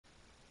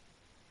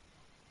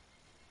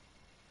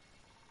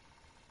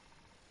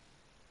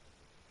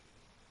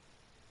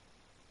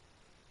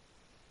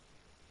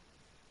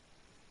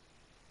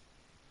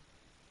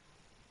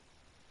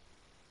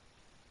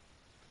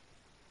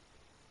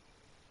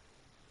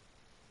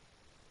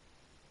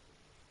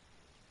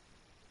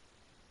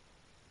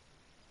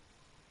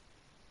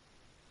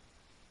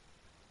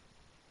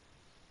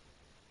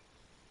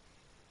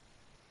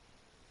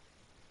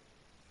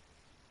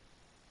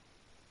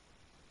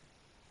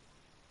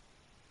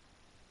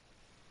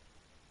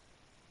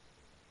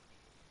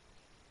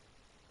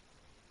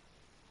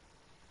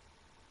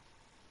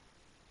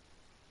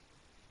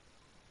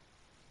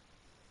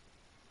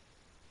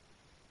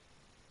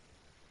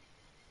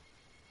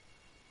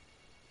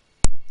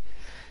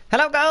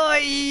Hello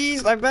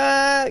guys, I'm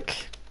back.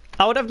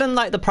 I would have done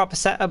like the proper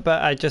setup,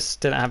 but I just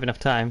didn't have enough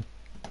time.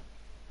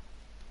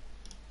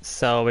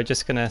 So we're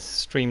just gonna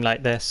stream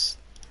like this.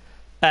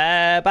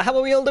 But how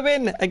are we all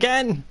doing?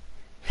 Again,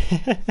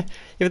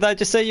 even though I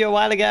just saw you a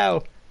while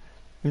ago.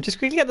 I'm just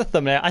quickly at the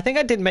thumbnail. I think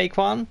I did make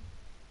one.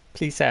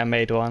 Please say I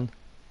made one.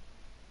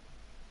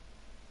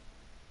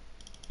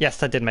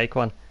 Yes, I did make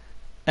one.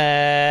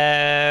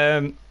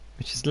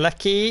 Which is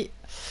lucky.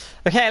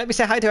 Okay, let me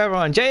say hi to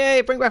everyone.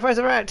 J.A., Bring Back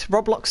Resurrect,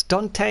 Roblox,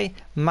 Dante,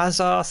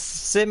 Mazar,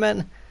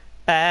 Simon,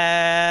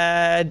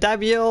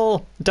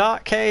 Daviel,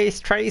 Dark Case,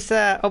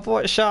 Tracer,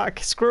 Overwatch Shark,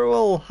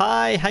 Screwel.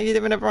 Hi, how you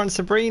doing everyone?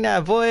 Sabrina,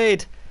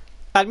 Void.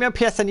 Add me on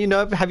PSN, you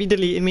know, have you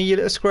deleted me, you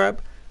little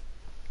scrub?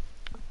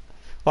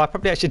 Well, I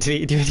probably actually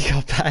deleted you when you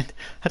got banned.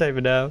 I don't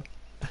even know.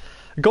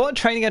 Go on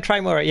training and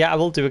try more. Yeah, I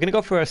will do. We're going to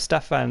go through her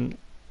stuff and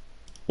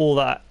all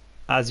that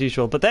as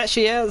usual. But there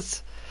she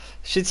is.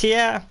 She's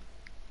here.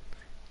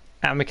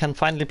 And we can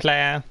finally play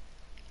her.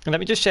 And let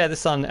me just share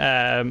this on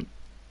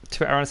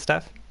Twitter and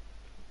stuff.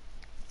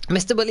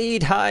 Mr.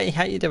 Bullied, hi,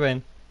 how you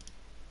doing?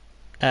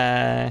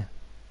 1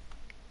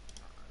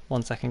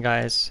 second,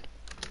 guys.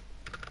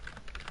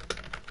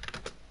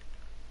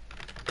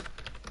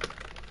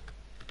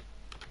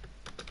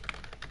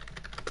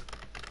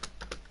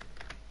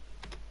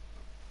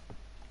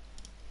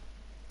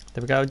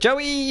 There we go.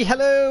 Joey,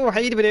 hello, how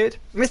you doing, dude?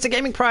 Mr.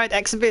 Gaming Pride,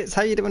 Exhibits,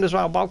 how you doing as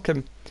well?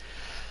 Welcome.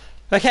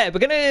 Okay, we're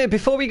gonna,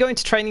 before we go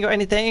into training or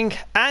anything,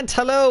 and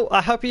hello, I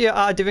hope you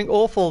are doing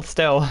awful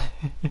still.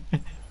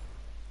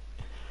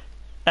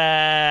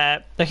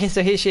 Okay,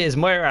 so here she is,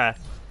 Moira.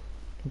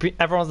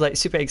 Everyone's like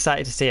super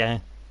excited to see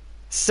her.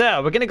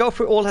 So, we're gonna go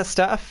through all her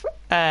stuff,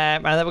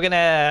 and then we're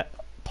gonna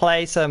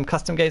play some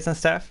custom games and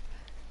stuff.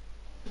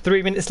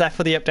 3 minutes left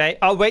for the update.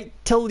 I'll wait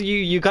till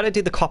you gotta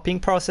do the copying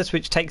process,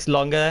 which takes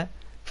longer.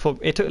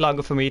 It took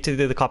longer for me to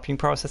do the copying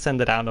process and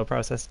the download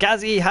process.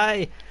 Gazzy,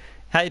 hi!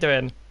 How you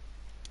doing?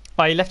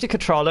 Oh, you left your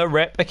controller,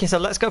 rip. Okay, so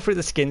let's go through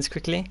the skins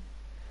quickly.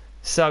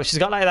 So she's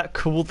got like that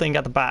cool thing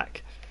at the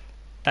back.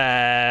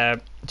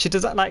 She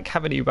doesn't like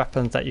have any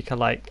weapons that you can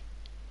like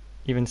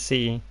even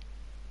see.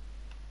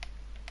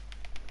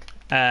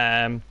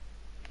 Skidgy,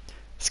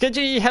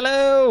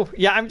 hello.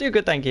 Yeah, I'm doing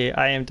good, thank you.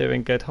 I am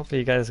doing good. Hopefully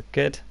you guys are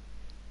good.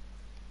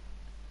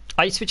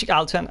 Are you switching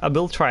Alton? I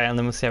will try it and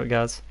then we'll see how it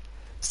goes.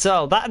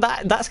 So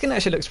that skin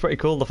actually looks pretty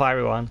cool, the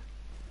fiery one.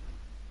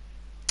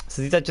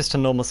 So these are just her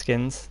normal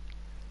skins.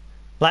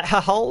 Like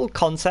her whole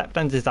concept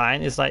and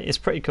design is like, it's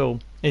pretty cool.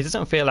 It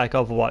doesn't feel like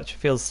Overwatch. It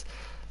feels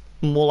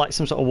more like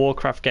some sort of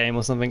Warcraft game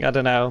or something. I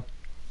don't know.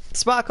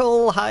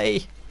 Sparkle, hi.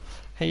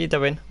 How you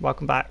doing?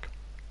 Welcome back.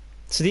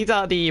 So these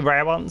are the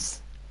rare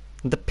ones.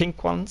 The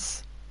pink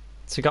ones.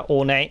 So we got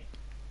Ornate.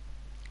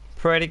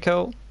 Pretty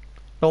cool.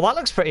 Well, that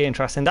looks pretty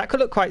interesting. That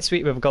could look quite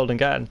sweet with a golden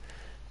gun.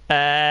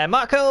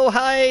 Marco,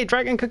 hi.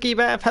 Dragon Cookie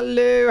Bev,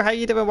 hello. How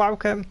you doing?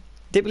 Welcome.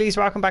 Dibbleys,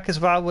 welcome back as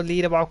well.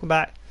 Leader, welcome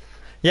back.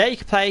 Yeah, you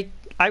can play.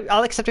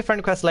 I'll accept your friend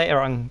request later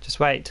on. Just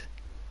wait.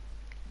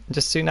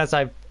 Just as soon as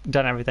I've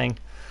done everything.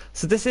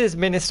 So this is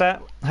Minister,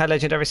 her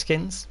legendary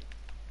skins.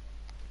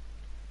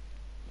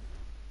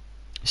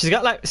 She's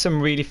got like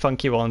some really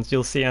funky ones.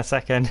 You'll see in a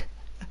second.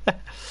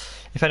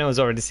 If anyone's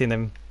already seen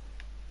them.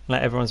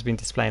 Like everyone's been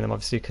displaying them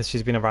obviously because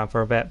she's been around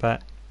for a bit.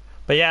 But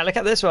yeah, look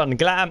at this one.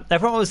 Glam.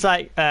 Everyone was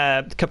like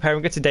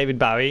comparing it to David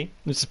Bowie,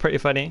 which is pretty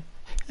funny.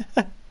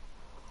 It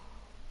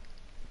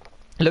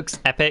looks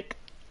epic.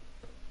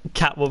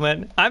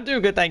 Catwoman. I'm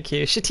doing good, thank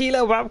you.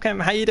 Shatila,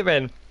 welcome. How you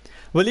doing?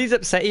 Willie's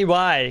upset.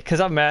 Why?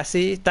 Because of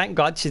Mercy. Thank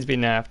God she's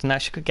been nerfed. Now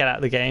she could get out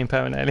of the game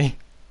permanently.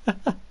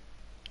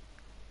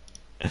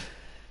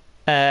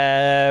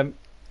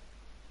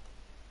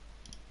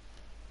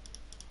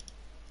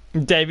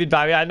 David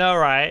Bowie. I know,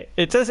 right?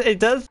 It does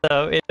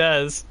though. It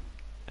does.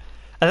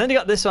 And then you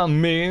got this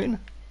one, Moon.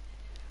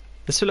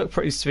 This will look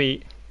pretty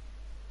sweet.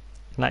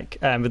 Like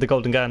with the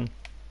golden gun.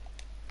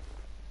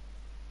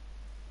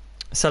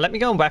 So let me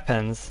go on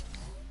weapons.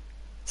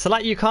 So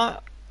like you can't,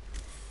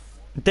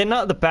 they're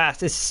not the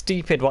best. It's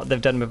stupid what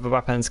they've done with the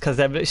weapons because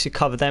they've literally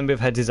covered them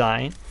with her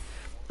design.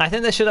 I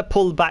think they should have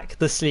pulled back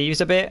the sleeves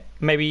a bit,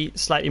 maybe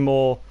slightly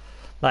more,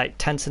 like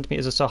 10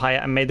 centimeters or so higher,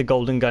 and made the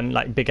golden gun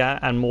like bigger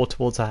and more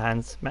towards her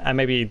hands, and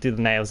maybe do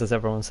the nails as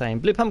everyone's saying.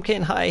 Blue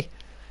Pumpkin, hi.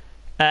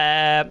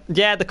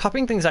 Yeah, the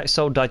copying thing's like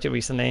so dodgy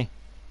recently.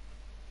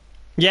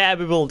 Yeah,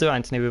 we will do,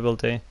 Anthony. We will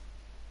do.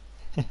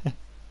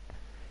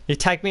 You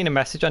tag me in a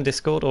message on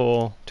Discord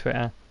or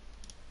Twitter?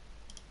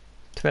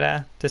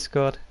 Twitter,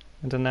 Discord,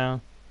 I don't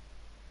know.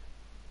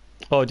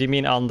 Oh, do you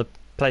mean on the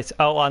place?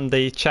 Oh, on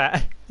the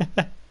chat.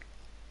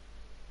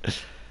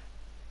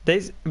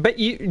 But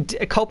you,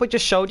 Copa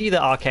just showed you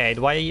the arcade.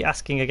 Why are you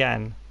asking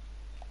again?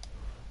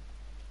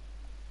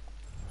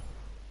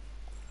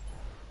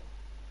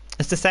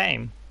 It's the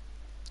same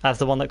as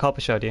the one that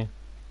Copa showed you.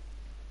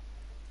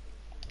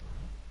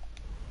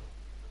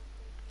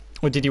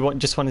 Or did you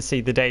just want to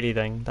see the daily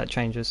thing that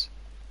changes?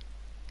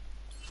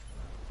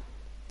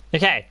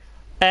 Okay.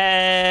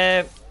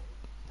 Hey,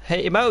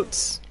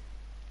 emotes.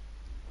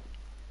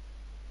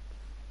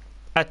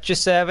 At your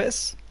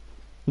service.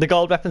 The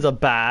gold weapons are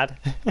bad.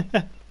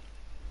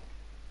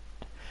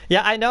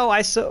 Yeah, I know.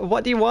 I saw.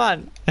 What do you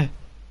want?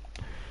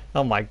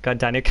 Oh my god,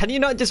 Daniel. Can you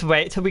not just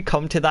wait till we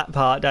come to that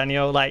part,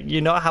 Daniel? Like,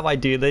 you know how I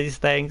do these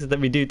things, that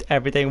we do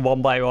everything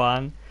one by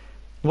one.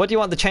 What do you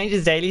want? The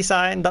changes daily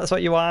sign? That's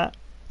what you want?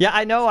 Yeah,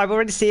 I know. I've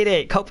already seen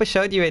it. Copa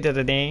showed you it,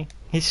 didn't he?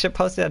 He should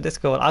post it on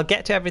Discord. I'll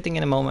get to everything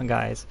in a moment,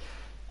 guys.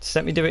 Just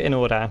let me do it in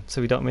order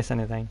so we don't miss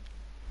anything.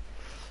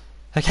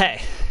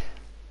 Okay.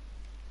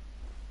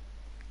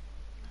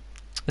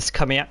 Let's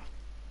come here.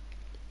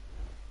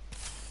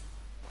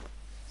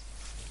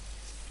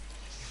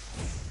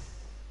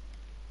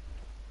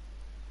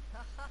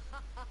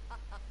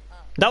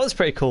 That was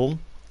pretty cool.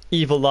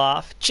 Evil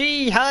laugh.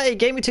 Gee, hi,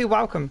 Gaming2,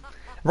 welcome.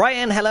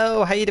 Ryan,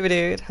 hello. How you doing,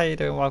 dude? How you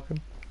doing?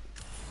 Welcome.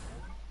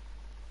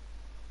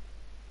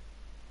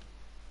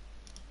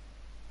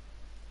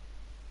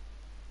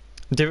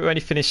 Do it when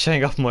you finish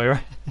showing off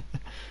Moira.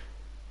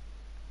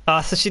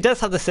 So she does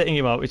have the sitting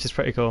emote, which is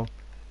pretty cool.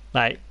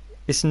 Like,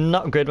 it's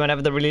not good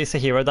whenever they release a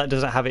hero that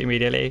doesn't have it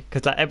immediately,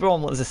 because like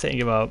everyone wants a sitting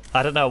emote.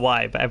 I don't know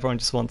why, but everyone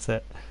just wants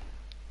it.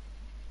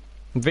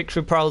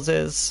 Victory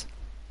poses.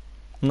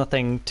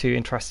 Nothing too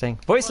interesting.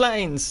 Voice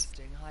lines.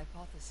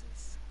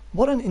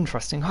 What an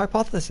interesting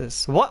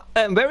hypothesis. What?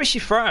 Where is she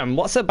from?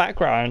 What's her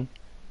background?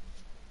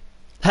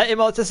 Her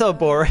emotes are so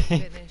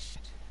boring.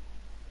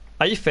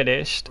 Are you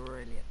finished?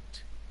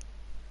 Brilliant.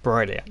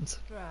 Brilliant.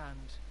 Grand.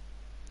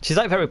 She's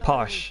like very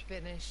posh.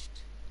 Finished.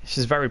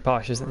 She's very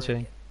posh, isn't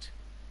she?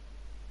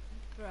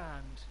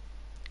 Grand.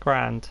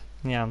 Grand.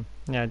 Yeah,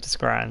 just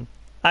grand.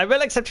 I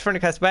will accept your friend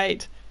request.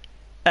 Wait.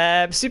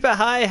 Super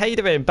hi, how you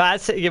doing?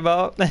 Bad sitting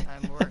emote.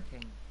 I'm working.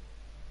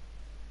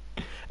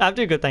 I'm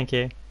doing good, thank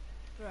you.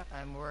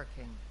 I'm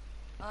working.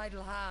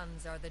 Idle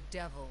hands are the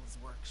devil's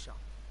workshop.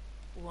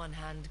 One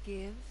hand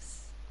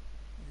gives,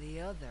 the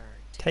other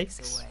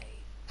takes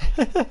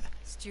away.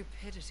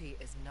 Stupidity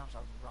is not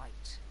a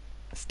right.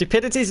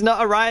 Stupidity's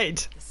not a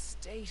right. The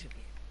state of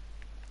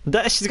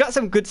you. She's got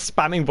some good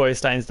spamming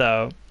voice lines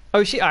though. Oh,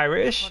 is she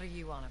Irish? What are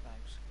you on about?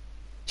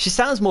 She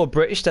sounds more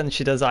British than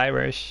she does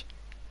Irish.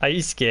 Are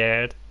you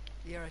scared?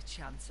 You're a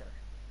chancer.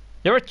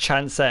 You're a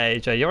chancer,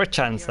 AJ. You're a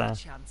chancer.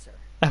 You're a chancer.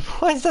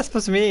 What is that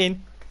supposed to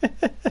mean?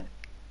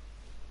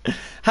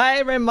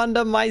 Hi,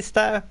 Raimundo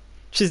Meister.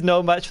 She's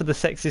no match for the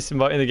sexiest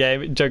emote in the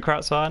game.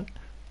 Junkrat's one.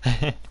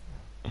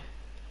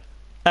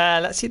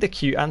 Let's see the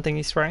cute and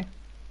thingy spray.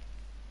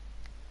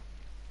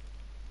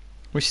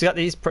 Well, she's got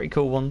these pretty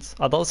cool ones.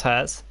 Are those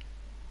hers?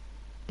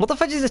 What the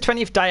fudge is the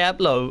 20th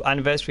Diablo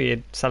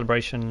anniversary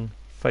celebration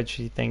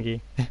fudgy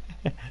thingy?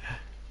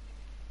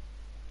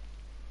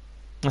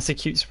 That's a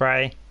cute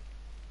spray.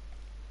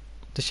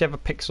 Does she have a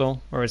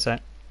pixel? Where is it?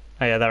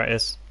 Oh yeah, there it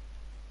is.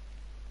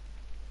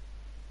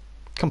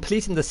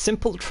 Completing the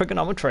simple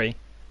trigonometry.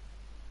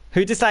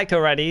 Who disliked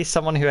already?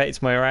 Someone who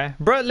hates Moira.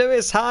 Bro,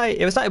 Lewis, hi.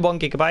 It was like 1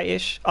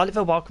 GB-ish.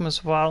 Oliver, welcome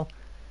as well.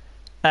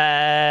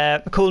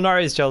 Cool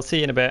Norris, Joel. See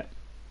you in a bit.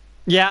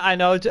 Yeah, I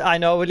know,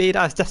 Waleed.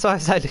 That's why I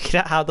was like looking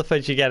at how the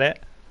fudge you get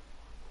it.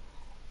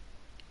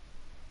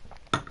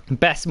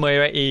 Best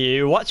Moira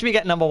EU. Watch me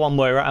get #1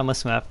 Moira and my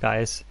Smurf,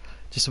 guys.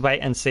 Just wait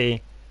and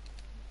see.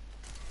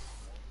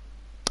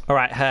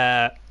 Alright,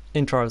 her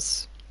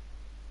intros.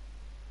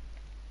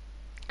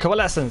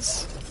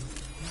 Coalescence.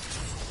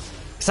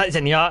 It's like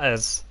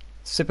Zenyatta's.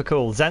 Super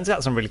cool. Zen's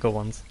got some really cool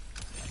ones.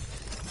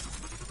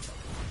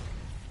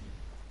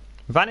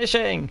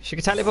 Vanishing. She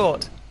can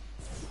teleport.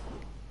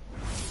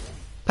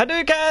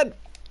 Hadouken!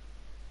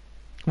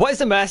 What is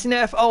the Mercy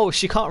nerf? Oh,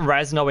 she can't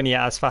res nowhere near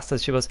as fast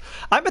as she was.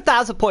 I'm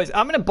 1,000 points.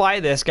 I'm going to buy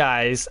this,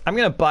 guys. I'm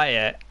going to buy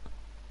it.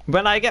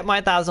 When I get my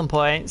 1,000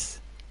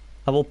 points,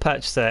 I will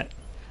purchase it.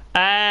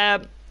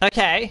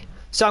 Okay.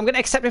 So I'm going to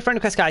accept your friend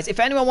request, guys. If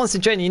anyone wants to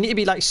join, you need to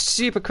be like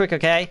super quick,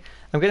 okay?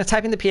 I'm going to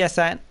type in the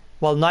PSN.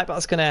 Well,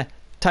 Nightbot's going to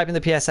type in the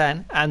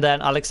PSN, and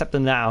then I'll accept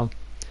them now.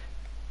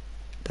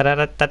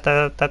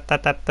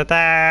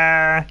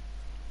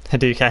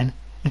 Hadouken.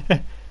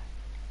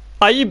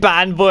 Are you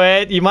banned,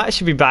 Void? You might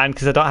actually be banned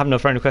because I don't have no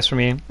friend requests from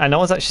you. And no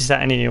one's actually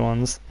sent any new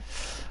ones.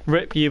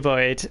 Rip you,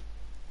 Void.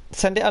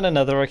 Send it on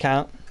another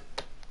account.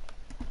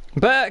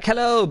 Burke,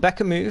 hello,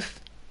 Becca Move.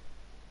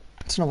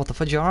 I don't know what the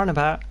fudge you're on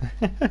about.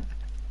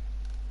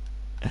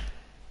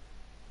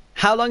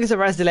 How long is the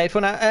res delayed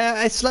for now?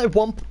 It's like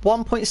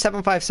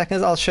 1.75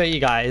 seconds. I'll show you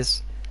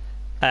guys.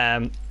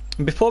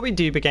 Before we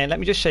do begin, let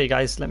me just show you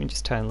guys. Let me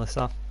just turn this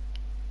off.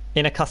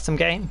 In a custom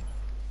game.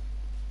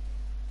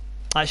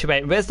 Actually,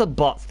 wait, where's the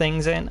bot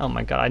things in? Oh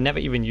my god, I never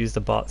even use the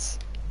bots.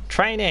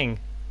 Training.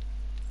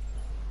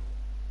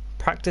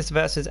 Practice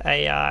versus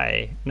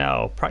AI.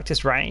 No,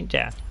 practice range,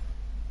 yeah.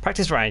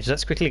 Practice range,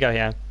 let's quickly go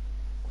here.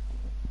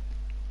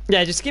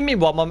 Yeah, just give me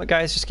 1 moment,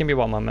 guys. Just give me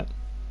 1 moment.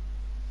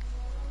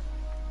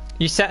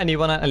 You set a new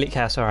one at Elite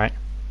Chaos, alright.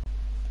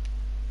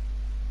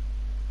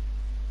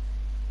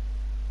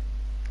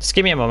 Just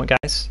give me a moment,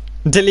 guys.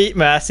 Delete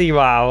Mercy,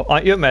 wow.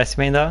 Aren't you a Mercy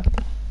main, though?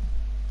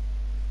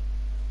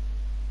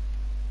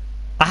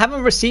 I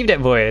haven't received it,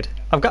 Void.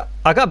 I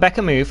got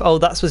Becca Move. Oh,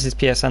 that was his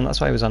PSN. That's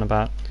what he was on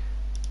about.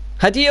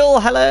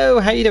 Hadil,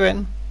 hello. How you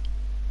doing?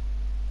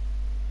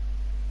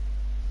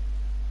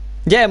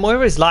 Yeah,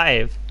 Moira is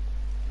live.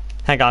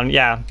 Hang on,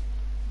 yeah.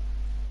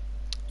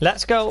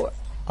 Let's go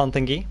on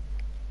thingy.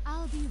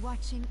 I'll be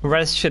watching.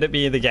 Res should it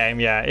be in the game?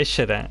 Yeah, it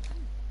shouldn't.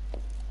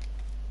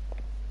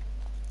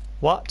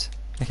 What?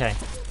 Okay.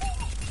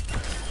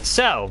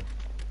 So,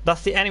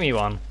 that's the enemy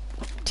one.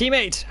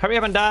 Teammate, hurry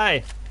up and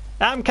die.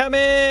 I'm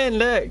coming!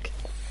 Look!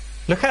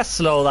 Look how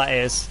slow that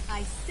is.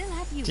 I still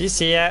have you. Do you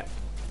see it?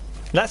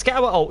 Let's get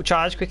our ult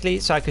charge quickly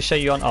so I can show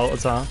you on ult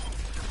as well.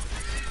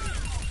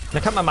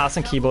 Look at my mouse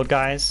and keyboard,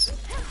 guys.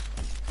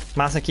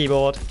 Mouse and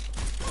keyboard.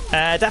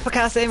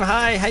 Dappercassim,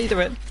 hi, how you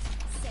doing?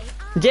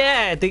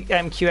 Yeah, the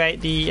Q8,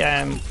 the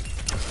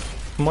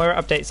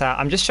Moira updates out.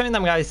 I'm just showing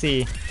them guys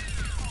the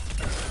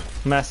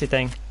Mercy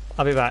thing.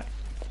 I'll be back.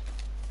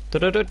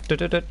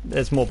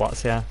 There's more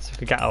bots here, so we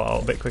could get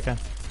out a bit quicker.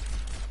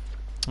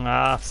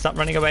 Ah, stop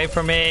running away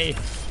from me.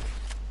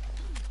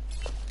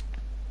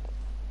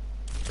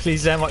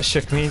 Please don't what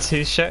shook means.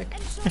 Who's shook?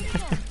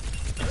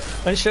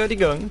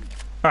 Entschuldigung.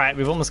 Alright,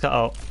 we've almost got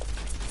ult.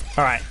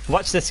 Alright,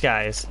 watch this,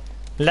 guys.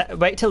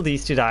 Wait till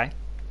these two die.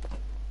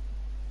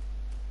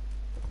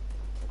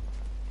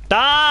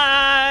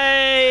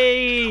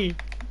 Die!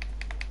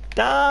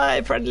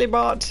 Die, friendly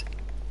bot!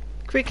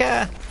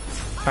 Quicker!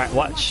 Alright,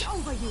 watch.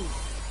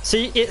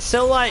 See, it's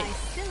still like,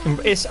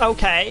 it's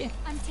okay.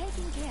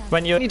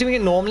 When you're doing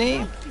it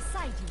normally,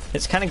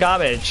 it's kind of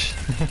garbage.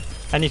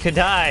 And you could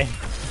die.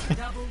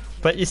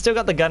 But you still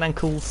got the gun and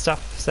cool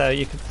stuff, so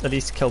you could at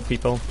least kill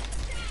people.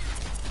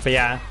 But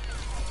yeah.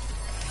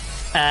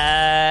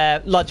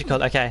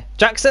 Logical, okay.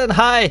 Jackson,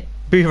 hi!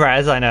 Boo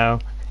Raz, I know.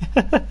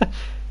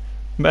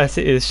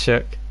 Mercy is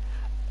shook.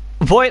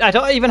 Void, I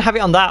don't even have it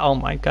on that. Oh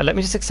my god, let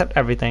me just accept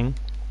everything.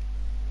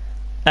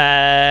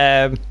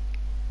 Yeah,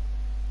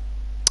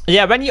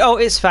 when you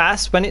ult it's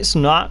fast. When it's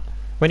not,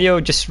 when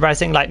you're just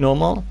rising like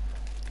normal,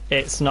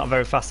 it's not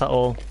very fast at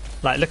all.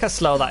 Like, look how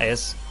slow that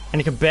is. And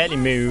you can barely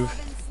move.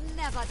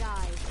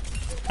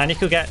 And you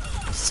could get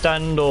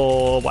stunned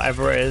or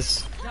whatever it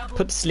is.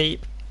 Put to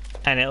sleep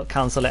and it'll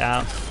cancel it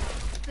out.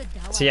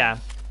 So yeah.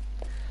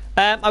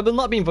 I will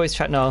not be in voice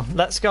chat, no.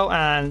 Let's go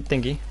and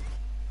thingy.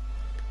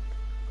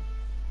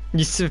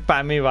 You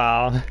spam me,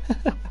 wow.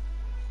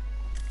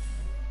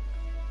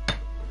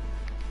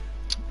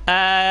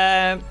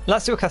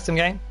 Let's do a custom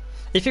game.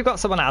 If you've got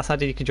someone else, I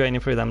you could join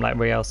in through them, like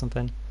Rio or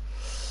something.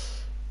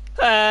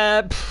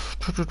 So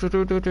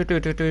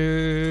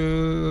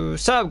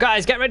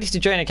guys, get ready to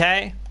join,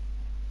 okay?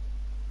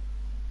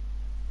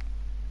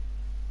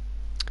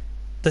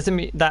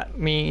 Doesn't that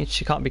mean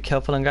she can't be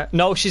careful and go?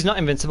 No, she's not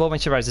invincible when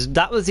she rises.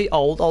 That was the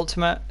old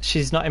ultimate.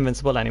 She's not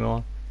invincible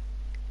anymore.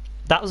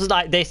 That was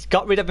like, they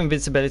got rid of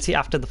invincibility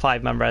after the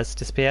 5-man res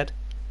disappeared.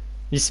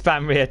 You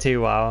spam Rhea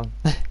too, wow.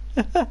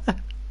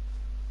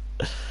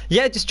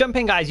 Yeah, just jump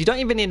in, guys. You don't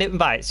even need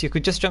invites. You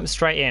could just jump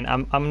straight in.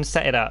 I'm gonna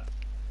set it up.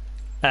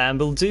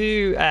 We'll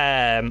do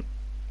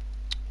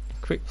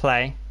quick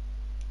play.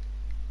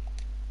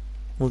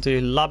 We'll do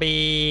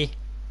lobby.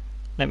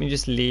 Let me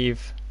just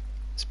leave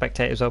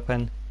spectators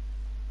open.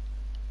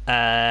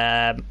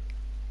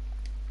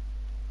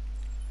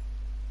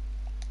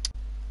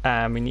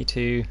 We need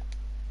to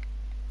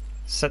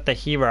set the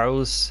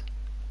heroes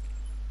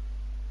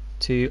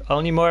to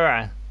only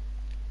Moira.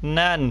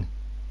 None.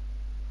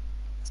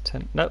 Let's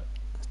turn, nope.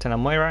 Let's turn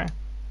on Moira.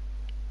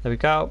 There we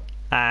go.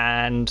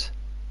 And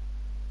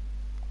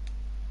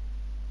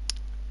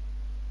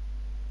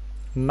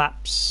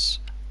maps.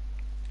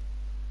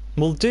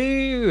 We'll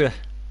do.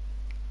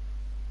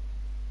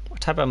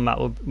 What type of map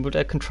would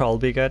a control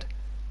be good?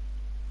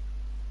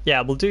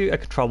 Yeah, we'll do a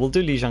control. We'll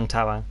do Lijiang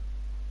Tower.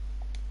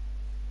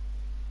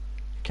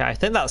 Okay, I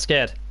think that's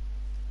good.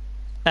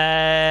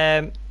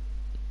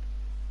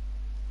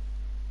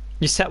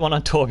 You set one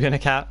on Torbjorn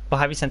account. Or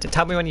have you sent it?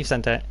 Tell me when you've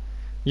sent it.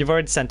 You've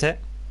already sent it.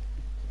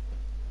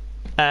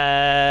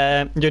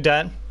 You're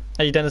done.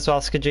 Are you done as well,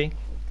 Skidgy?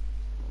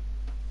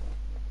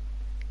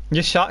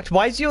 You're shocked?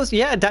 Why is yours?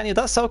 Yeah, Daniel,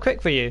 that's so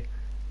quick for you.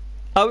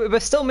 Oh, we're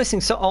still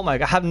missing so. Oh my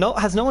god,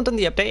 has no one done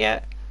the update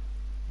yet?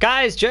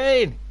 Guys,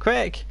 Jane,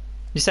 quick!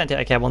 You sent it.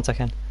 Okay, 1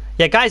 second.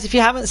 Yeah, guys, if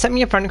you haven't, send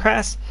me a friend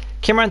request.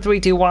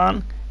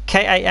 Kimran321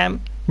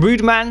 KAM.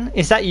 Rude man,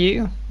 is that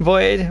you?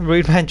 Void,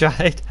 rude man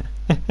dried.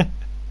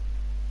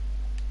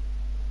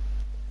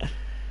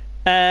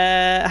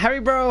 Harry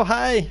bro,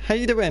 hi. How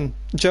you doing?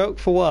 Joke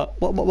for what?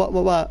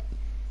 What?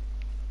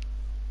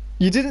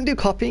 You didn't do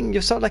copying.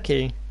 You're so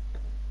lucky.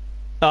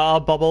 Oh,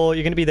 Bubble,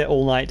 you're gonna be there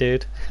all night,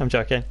 dude. I'm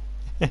joking.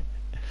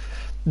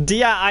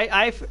 Yeah,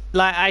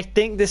 I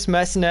think this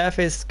Mercy nerf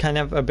is kind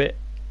of a bit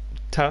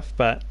tough,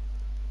 but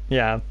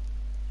yeah.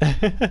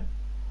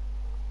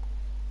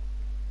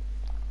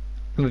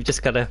 We've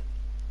just got to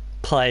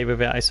play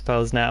with it, I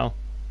suppose, now.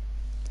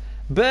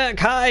 Burke,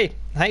 hi!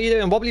 How you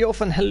doing? Wobbly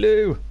Orphan,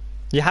 hello!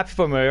 You're happy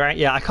for me, right?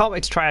 Yeah, I can't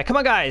wait to try it. Come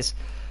on, guys!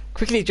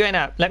 Quickly join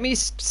up. Let me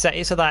set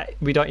it so that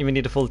we don't even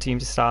need a full team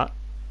to start.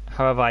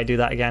 However, I do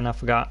that again, I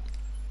forgot.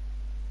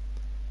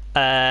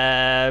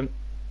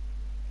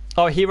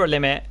 Oh, hero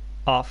limit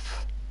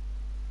off.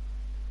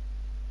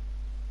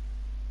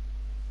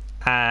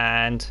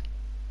 And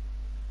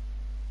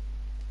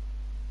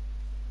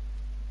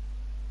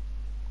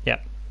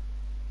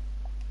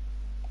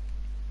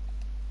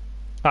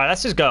Alright,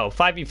 let's just go.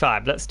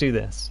 5v5. Let's do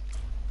this.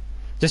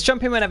 Just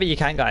jump in whenever you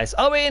can, guys.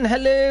 Owen,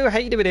 hello. How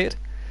you doing, dude?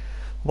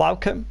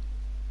 Welcome.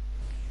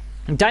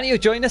 Daniel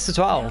joined us as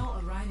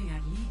well.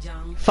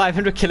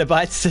 500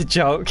 kilobytes is a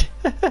joke.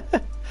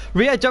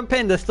 Ria, jump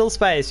in. There's still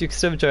space. You can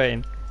still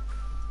join.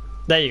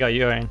 There you go.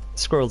 You're in.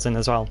 Squirrel's in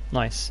as well.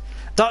 Nice.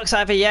 Dark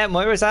Cypher, yeah.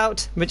 Moira's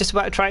out. We're just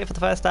about to try it for the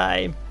first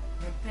time.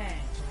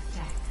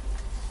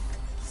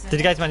 Did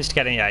you guys manage to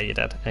get in? Yeah, you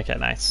did. Okay,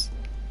 nice.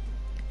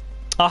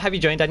 Oh, have you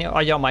joined, Daniel? Oh,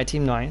 you're on my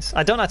team. Nice.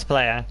 I don't know how to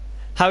play it.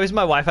 How is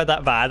my Wi-Fi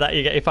that bad that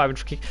you get your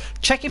 500?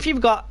 Check if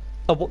you've got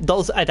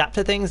those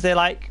adapter things. They're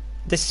like,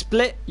 they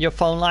split your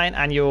phone line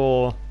and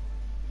your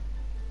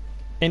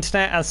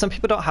internet, and some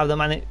people don't have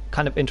them, and it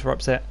kind of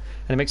interrupts it,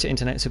 and it makes your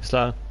internet super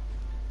slow.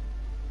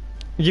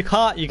 You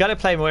can't. You gotta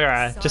play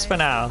Moira just for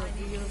now.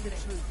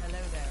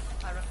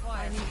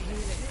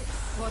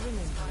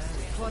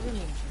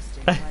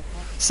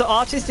 So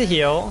R2 is to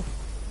heal,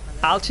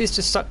 L2 is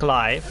to suck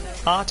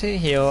life, R2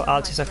 heal,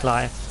 L2 suck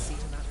life.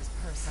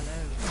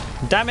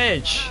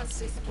 Damage!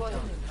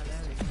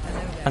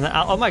 And then,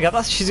 oh my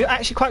god, she's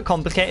actually quite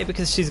complicated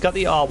because she's got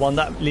the R1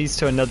 that leads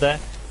to another.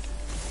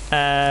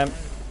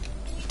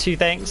 Two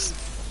things.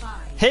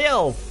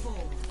 Heal!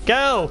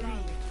 Go!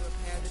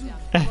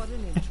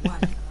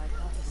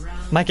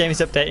 My game is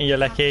updating, you're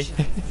lucky.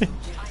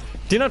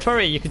 Do not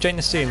worry, you can join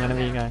us soon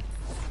whenever you go.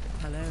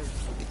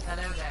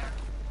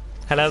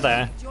 Hello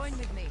there.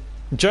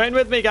 Join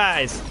with me,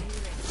 guys.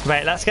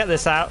 Right, let's get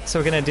this out. So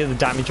we're going to do the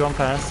damage one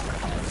first.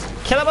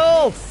 Kill them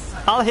all!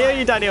 I'll heal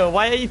you, Daniel.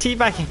 Why are you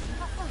teabagging?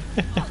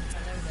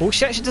 Oh,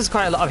 she actually does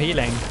quite a lot of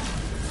healing.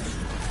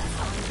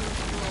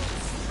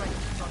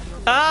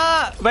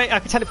 Ah! Wait, I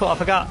can teleport. I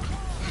forgot.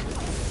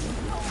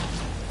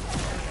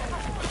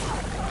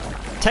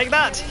 Take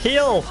that!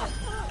 Heal!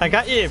 I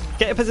got you.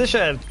 Get a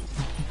position.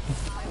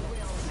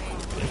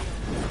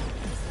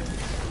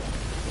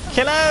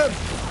 Kill him!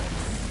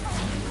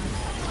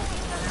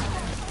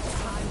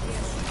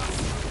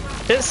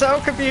 It's so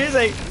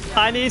confusing.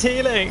 I need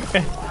healing.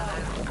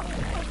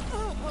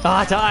 Oh,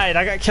 I died.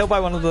 I got killed by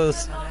one of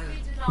those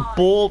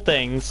ball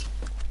things.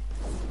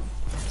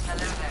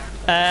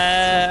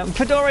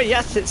 Fedora,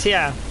 yes, it's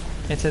here.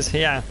 It is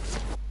here.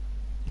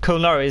 Cool,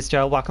 no worries,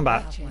 Joel. Welcome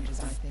back.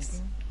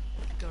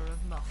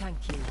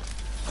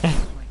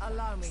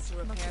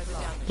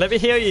 Let me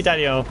heal you,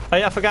 Daniel. Oh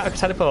yeah, I forgot I could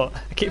teleport.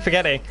 I keep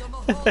forgetting.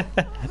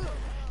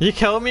 You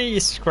kill me,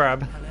 you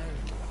scrub.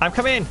 I'm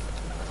coming.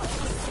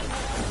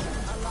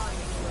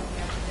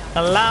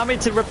 Allow me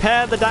to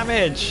repair the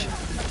damage.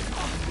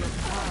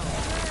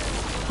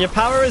 Your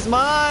power is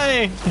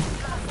mine.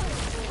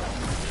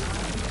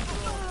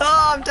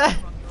 Oh, I'm dead.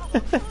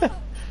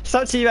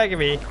 Stop teabagging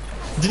me.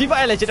 Did you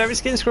buy a legendary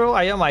skin, Scroll?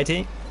 Are you on my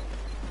team?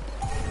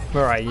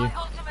 Where are you?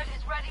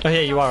 Oh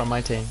yeah, you are on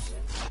my team.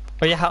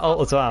 Oh yeah, how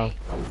ult as well.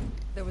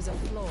 There was a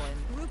flaw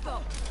in group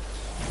up.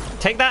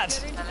 Take that.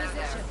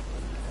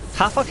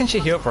 How far can she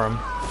heal from?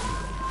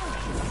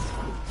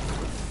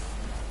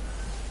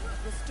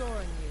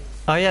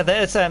 Oh yeah,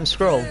 there's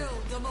Scroll.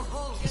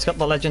 He's got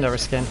the legendary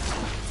skin.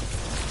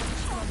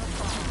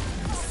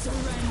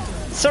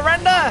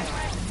 Surrender!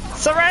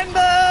 Surrender!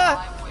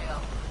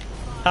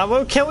 I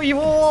will kill you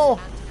all!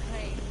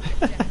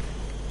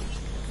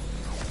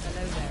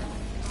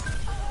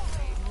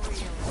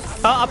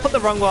 Oh, I put the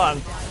wrong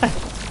one.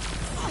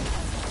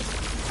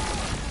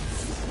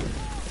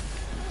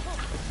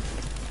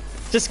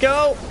 Just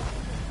go!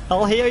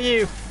 I'll heal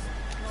you.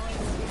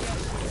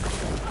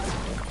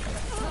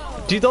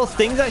 Do those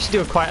things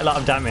actually do quite a lot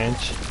of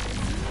damage?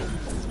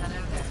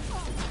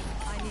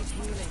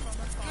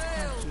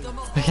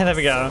 Okay, there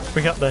we go.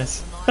 We got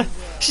this.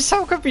 She's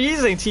so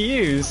confusing to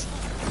use.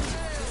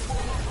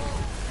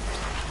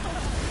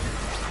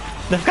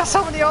 They've got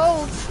so many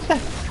ults.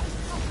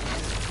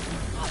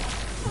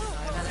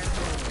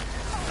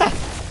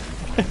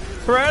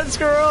 Run,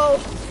 Squirrel!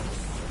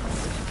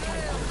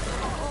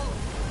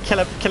 Kill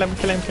him, kill him,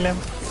 kill him, kill him.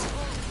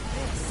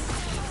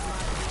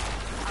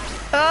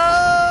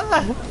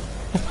 Ah!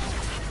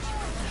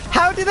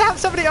 How do they have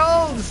so many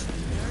ults?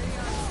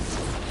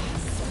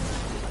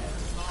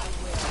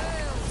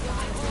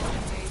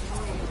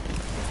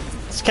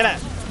 Just kill it.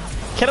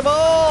 Kill them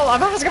all!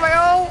 I'm almost got my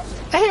ult!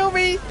 Heal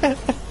me!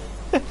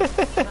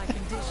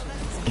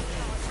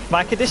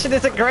 My condition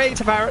isn't great,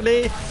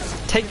 apparently.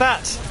 Take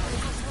that.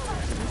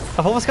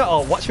 I've almost got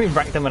ult. Watch me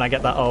wreck them when I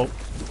get that ult.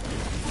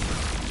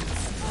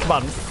 Come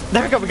on.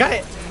 There we go, we got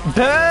it.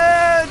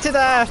 Burn to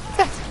death.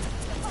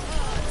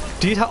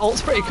 Dude, her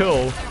ult's pretty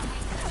cool.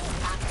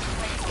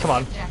 Come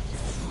on.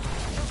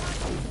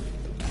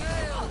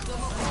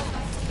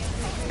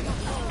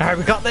 Alright,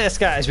 we got this,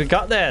 guys. We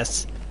got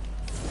this.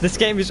 This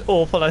game is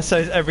awful, and so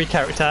is every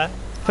character.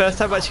 First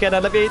time watching again, I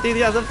love you,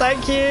 enthusiasm.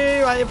 Thank you.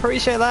 I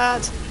appreciate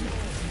that.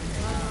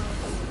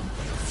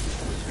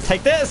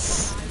 Take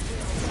this.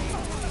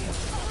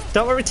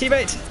 Don't worry,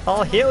 teammate.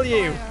 I'll heal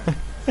you.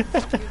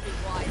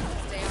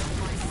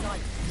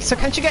 So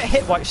can't you get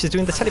hit while she's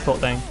doing the teleport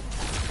thing?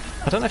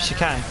 I don't know if she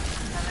can.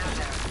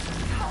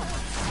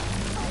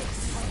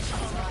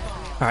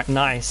 Alright,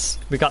 nice.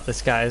 We got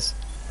this, guys.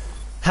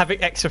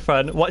 Having extra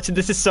fun. Watching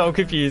this is so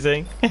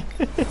confusing.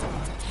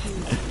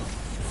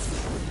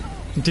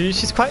 Dude,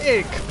 she's quite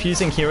a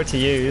confusing hero to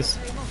use.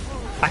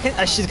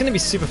 She's gonna be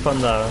super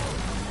fun though.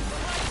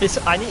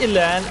 I need to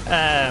learn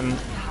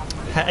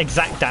her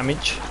exact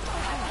damage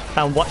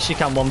and what she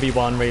can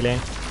 1v1 really.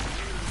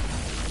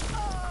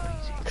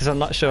 Because I'm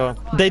not sure.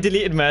 They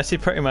deleted Mercy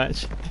pretty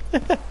much.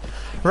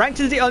 Ranked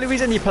is the only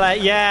reason you play.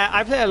 Yeah,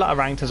 I play a lot of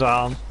ranked as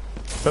well.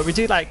 But we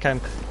do like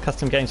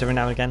custom games every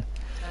now and again.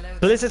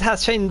 Blizzard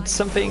has changed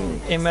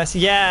something in Mercy.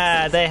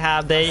 Yeah, they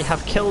have. They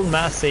have killed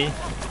Mercy.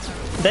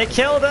 They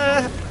killed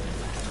her.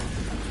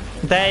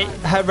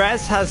 Her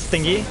res has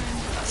thingy.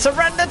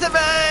 Surrender to me!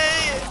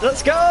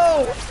 Let's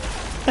go!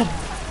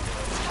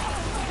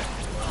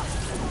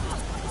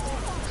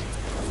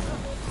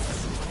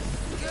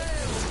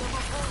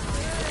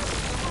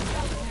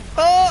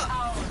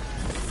 Oh!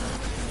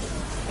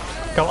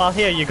 Go, I'll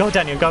hear you. Go,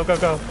 Daniel. Go, go,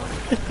 go.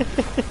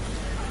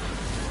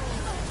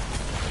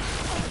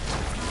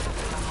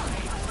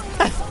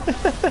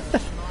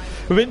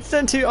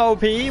 Winston to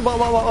OP?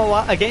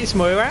 What? Against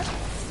Moira?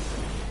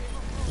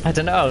 I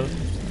don't know.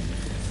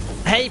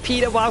 Hey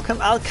Peter, welcome.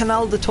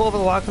 Alcanal the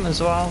Torva, welcome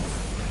as well.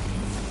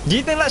 Do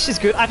you think that she's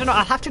good? I don't know.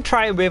 I'll have to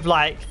try it with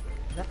like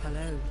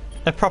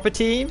a proper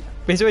team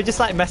because we're just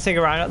like messing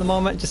around at the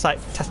moment, just like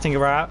testing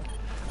her out.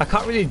 I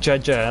can't really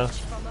judge her.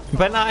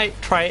 When I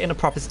try it in a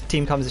proper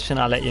team composition,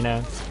 I'll let you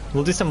know.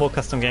 We'll do some more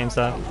custom games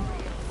though.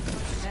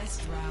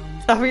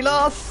 Oh, we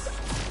lost.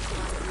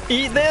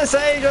 Eat this,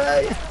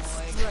 AJ.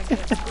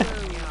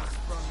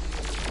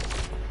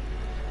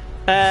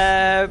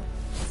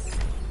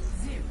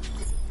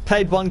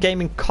 Played one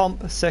game in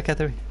comp, circa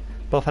 3.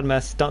 Both had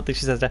Mercy. Don't think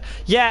she says that.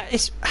 Yeah,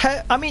 it's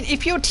her. I mean,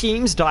 if your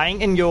team's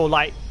dying and you're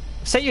like,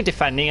 say you're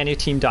defending and your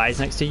team dies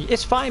next to you,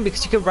 it's fine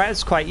because you can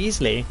res quite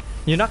easily.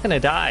 You're not gonna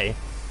die.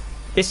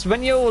 It's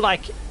when you're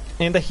like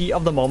in the heat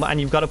of the moment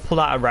and you've got to pull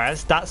out a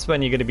res, that's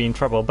when you're gonna be in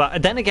trouble.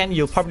 But then again,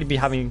 you'll probably be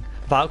having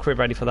Valkyrie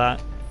ready for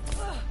that.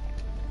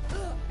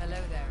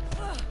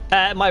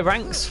 My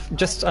rank's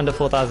just under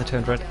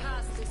 4,200.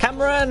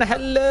 Cameron,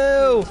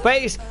 hello!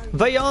 Wait,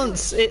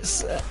 Vayance,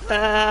 it's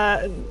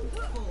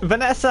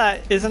Vanessa,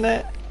 isn't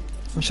it?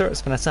 I'm sure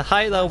it's Vanessa.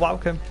 Hi though,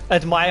 welcome.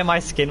 Admire my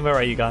skin, where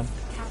are you gone?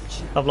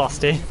 I've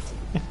lost you.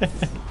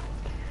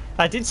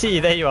 I did see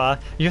you, there you are.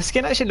 Your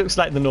skin actually looks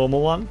like the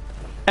normal one.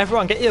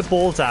 Everyone, get your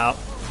balls out.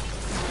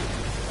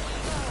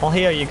 I'll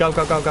heal you, go,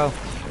 go, go, go.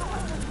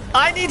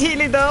 I need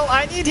healing though,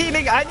 I need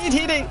healing, I need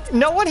healing.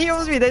 No one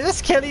heals me, they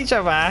just kill each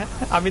other.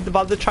 I mean,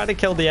 they're trying to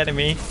kill the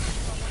enemy.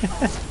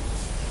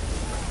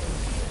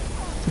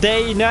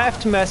 They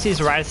nerfed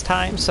Mercy's res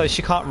time, so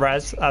she can't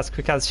res as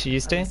quick as she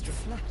used to.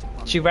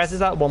 She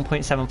reses at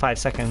 1.75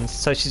 seconds,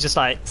 so she's just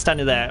like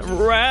standing there,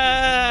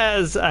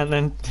 res, and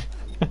then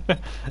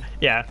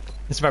yeah,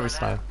 it's very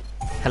slow.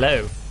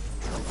 Hello.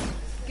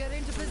 Get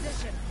into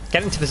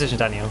position,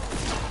 Daniel.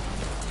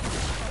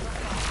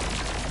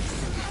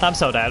 I'm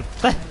so dead.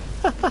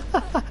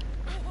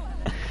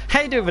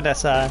 How you doing,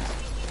 Vanessa?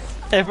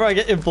 Everyone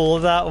get your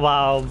balls out.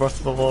 Wow,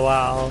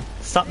 wow.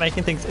 Stop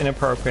making things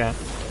inappropriate.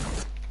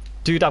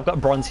 Dude, I've got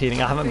bronze healing.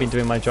 I haven't been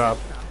doing my job.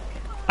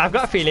 I've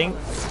got a feeling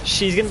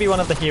she's going to be one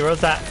of the heroes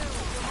that...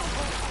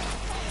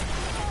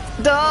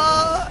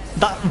 Duh!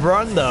 That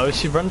run though,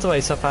 she runs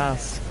away so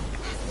fast.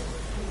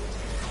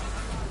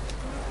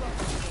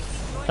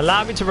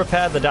 Allow me to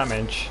repair the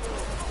damage.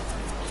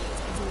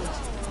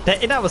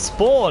 They're in our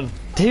spawn!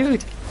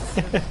 Dude!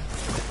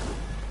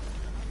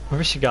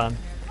 Where is she gone?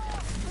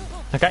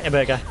 I got you,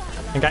 burger.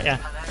 I got you.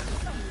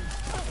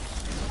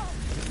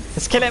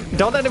 Let's kill him!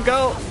 Don't let him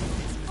go!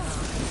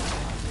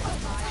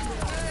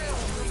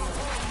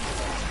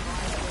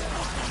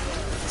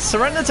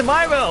 Surrender to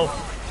my will!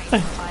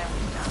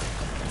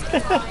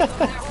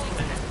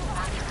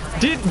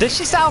 Dude, does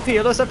she self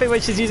heal or something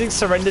when she's using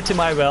surrender to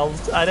my will?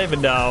 I don't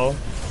even know.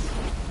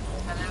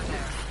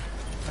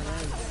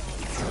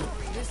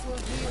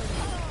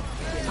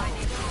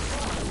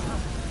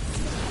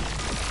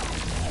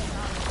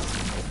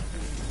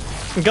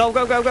 Go,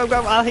 go, go, go,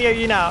 go! I'll heal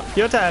you now.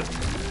 Your turn.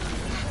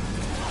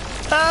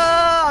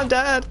 Ah, I'm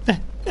dead.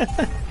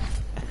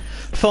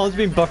 Phone's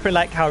been buffering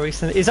like how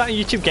recently? Is that on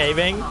YouTube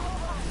Gaming?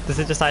 Does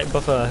it just like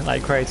buffer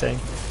like crazy?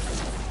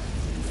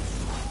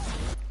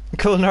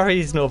 Cool,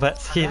 Norris, Norbert.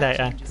 See you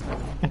later.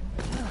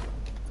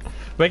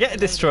 We're getting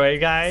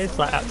destroyed, guys.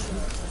 Like,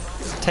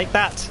 take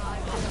that.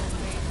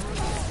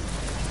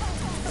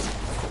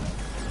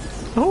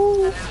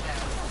 Ooh.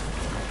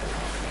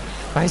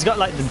 Oh, he's got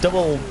like the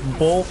double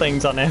ball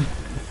things on him.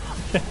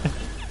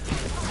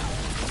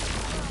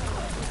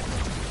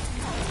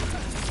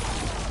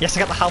 Yes, I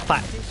got the health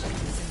pack.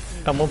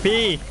 Come on,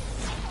 P.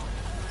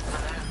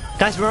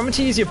 Guys, remember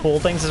to use your ball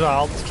things as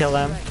well to kill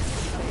them.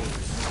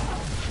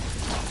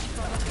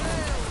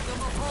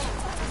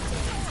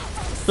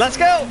 Let's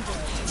go!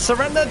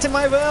 Surrender to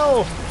my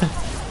will!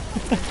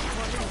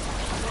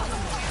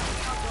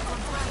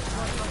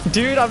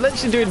 Dude, I'm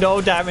literally doing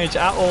no damage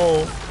at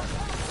all.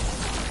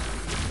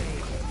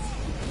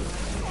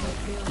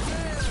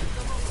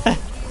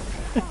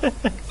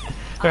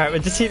 Alright, we're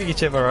just healing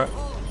each other up.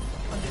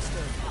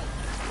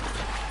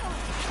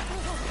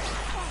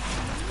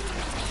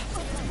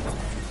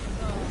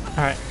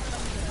 Alright.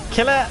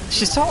 Kill her!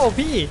 She's so OP!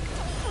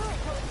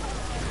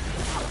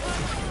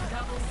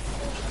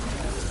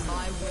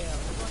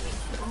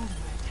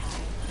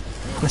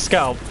 Let's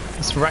go.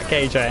 Let's wreck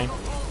AJ.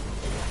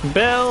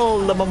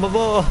 Bill!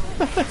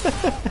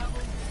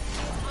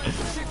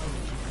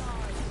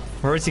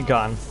 Where is he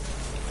gone?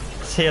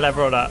 Let's heal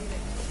everyone up.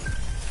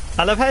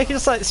 I love how you can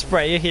just like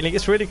spray your healing.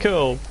 It's really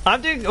cool.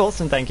 I'm doing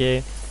awesome, thank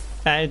you.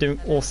 I'm doing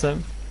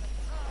awesome.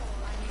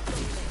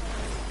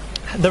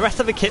 The rest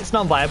of the kit's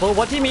not viable?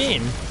 What do you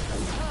mean?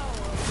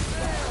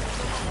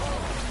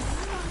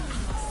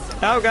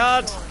 Oh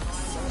god!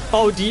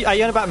 Oh, are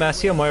you on about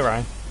Mercy or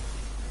Moira?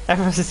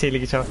 Everyone's just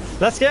healing each other.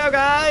 Let's go,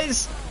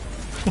 guys!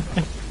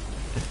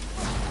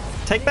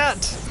 Take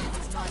that!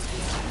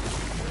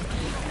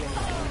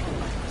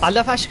 I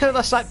love how she could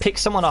just like pick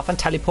someone off and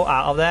teleport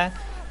out of there.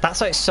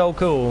 That's like so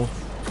cool.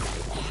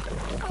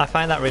 I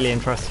find that really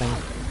interesting.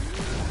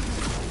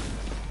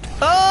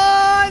 Oh,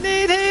 I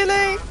need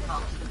healing!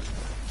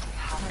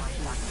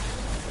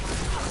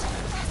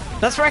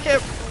 Let's wreck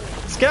it!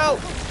 Let's go!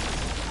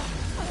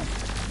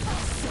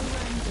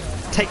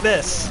 Take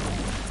this.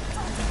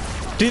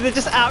 Dude, they're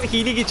just out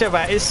healing each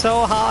other. It's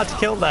so hard to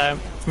kill them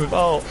with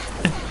ult.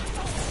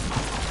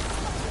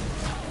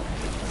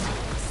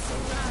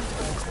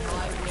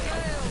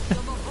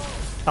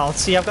 Oh,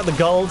 see, I've got the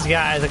golds,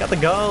 guys. I got the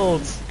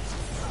golds.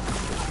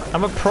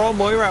 I'm a pro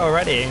Moira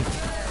already.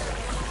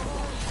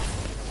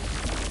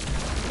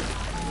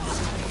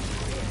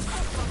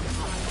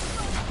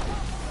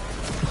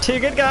 Too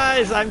good,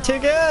 guys. I'm too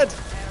good.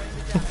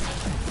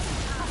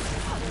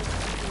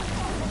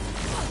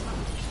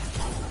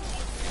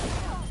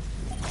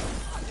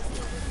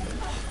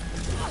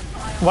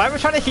 Why am I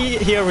trying to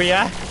heal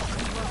Rhea?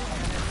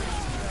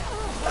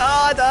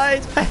 Oh, I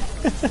died.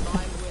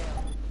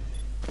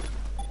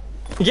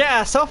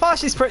 Yeah, so far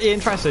she's pretty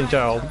interesting,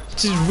 Joel.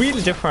 She's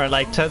really different,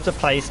 like, in terms of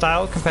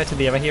playstyle compared to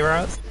the other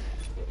heroes.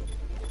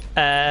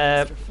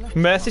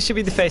 Mercy should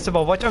be the face of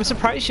Overwatch. I'm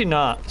surprised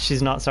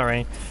she's not,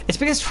 sorry. It's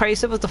because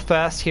Tracer was the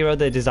first hero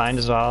they designed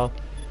as well.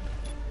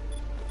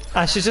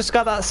 And she's just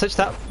got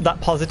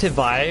that positive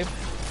vibe.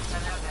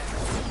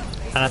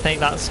 And I think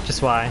that's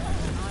just why.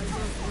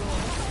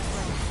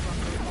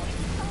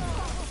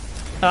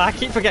 Oh, I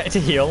keep forgetting to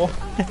heal.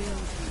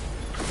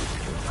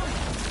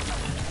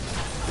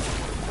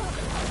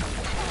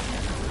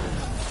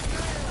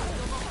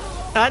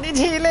 I need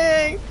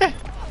healing!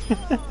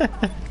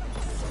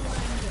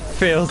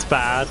 Feels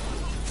bad.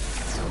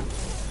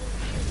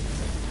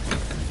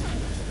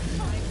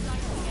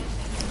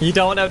 You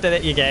don't want to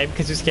update your game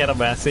because you're scared of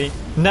Mercy.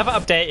 Never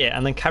update it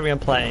and then carry on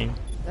playing.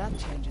 That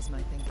changes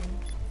my thinking.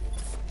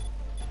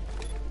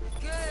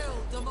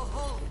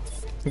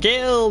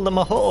 Gil the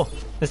Mahal.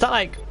 Is that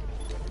like...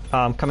 Oh,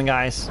 I'm coming,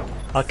 guys.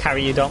 I'll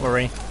carry you, don't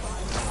worry.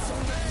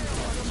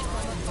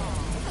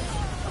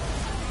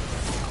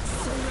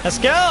 Let's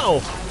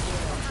go!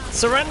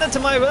 Surrender to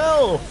my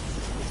will!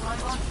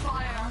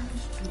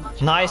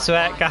 Nice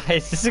work,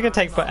 guys. This is gonna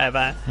take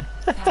forever.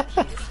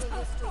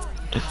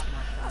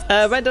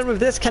 We're done with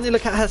this. Can you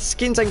look at her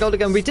skins and gold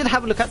again? We did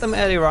have a look at them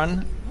earlier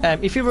on.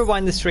 If you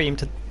rewind the stream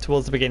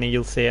towards the beginning,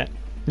 you'll see it.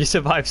 You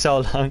survived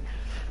so long.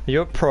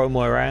 You're a pro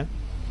Moira.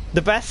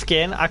 The best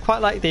skin, I quite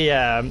like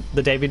the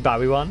David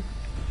Bowie one.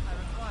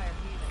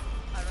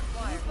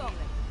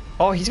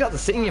 Oh, he's got the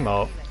singing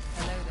emote.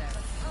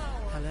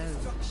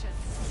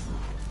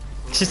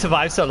 She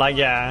survived so long,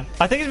 yeah.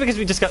 I think it's because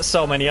we just got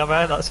so many of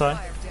her, that's why.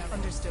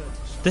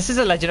 This is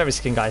a legendary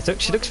skin, guys.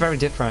 Look, she looks very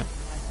different.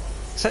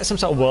 It's like some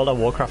sort of World of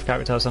Warcraft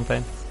character or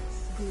something.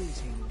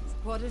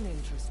 What an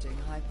interesting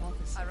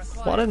hypothesis.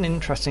 What an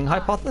interesting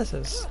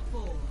hypothesis.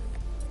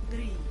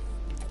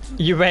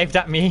 You waved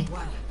at me.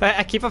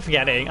 I keep on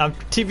forgetting. I'm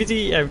too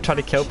busy trying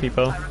to kill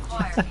people.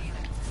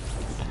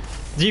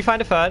 Do you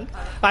find it fun?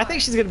 I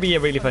think she's going to be a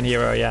really fun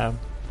hero, yeah.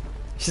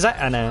 She's like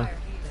Anna.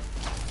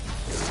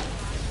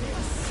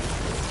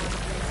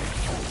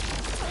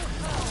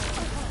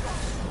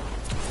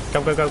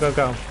 Go, go, go, go,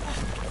 go.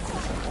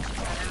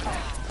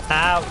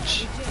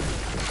 Ouch.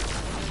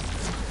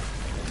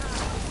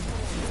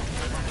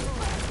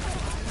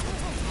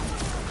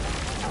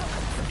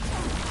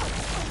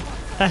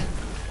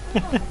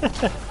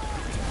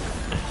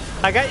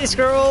 I got you,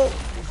 Squirrel.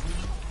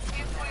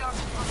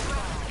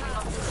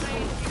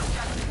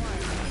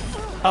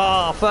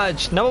 Oh,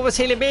 fudge. No one was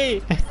healing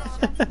me.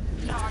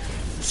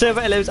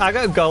 Silver limbs. I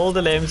got gold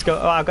limbs.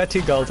 Oh, I got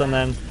 2 golds and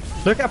then...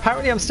 Look,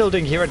 apparently I'm still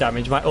doing hero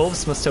damage. My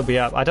orbs must still be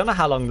up. I don't know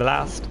how long they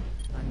last.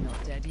 I'm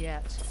not dead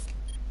yet.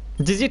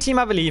 Does your team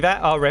have a lever?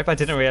 Oh, rip, I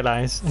didn't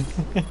realise.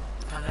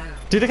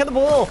 Dude, look at the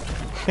ball.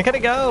 Look at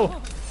it go.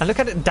 And look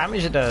at the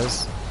damage it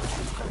does.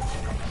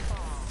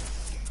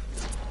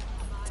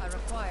 I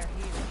require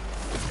healing.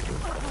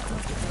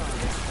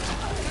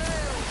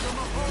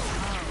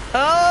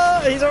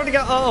 Oh, he's already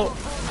got... Oh.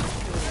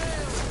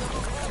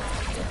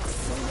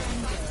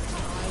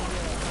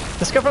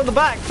 Let's go from the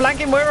back.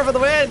 Flanking Moira for the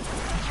win.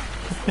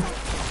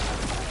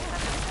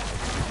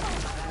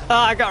 Oh,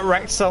 I got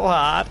wrecked so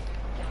hard.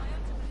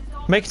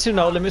 Make it to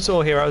no limits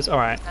all heroes.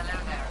 Alright.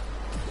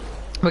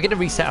 We're gonna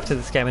reset after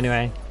this game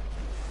anyway.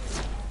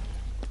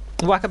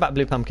 Whack about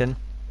Blue Pumpkin.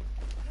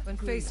 When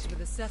faced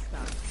with a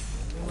setback,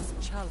 we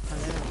must chal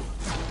Palermo.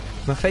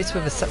 We're faced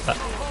with a setback.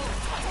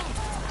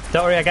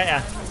 Don't worry, I get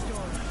ya.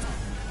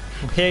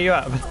 I'll hear you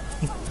up.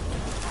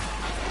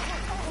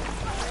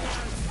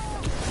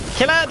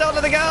 Killer, don't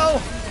let it go!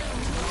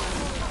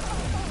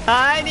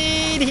 I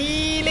need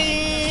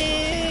healing!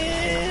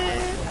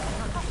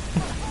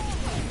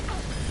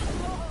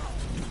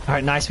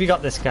 Alright, nice, we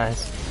got this,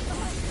 guys.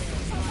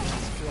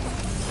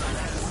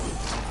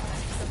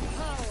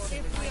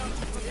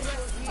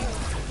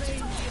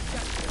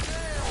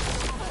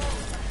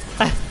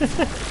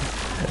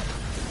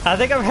 I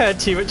think I've heard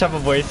too much of a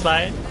voice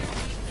line.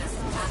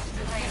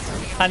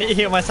 I need to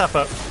heal myself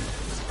up.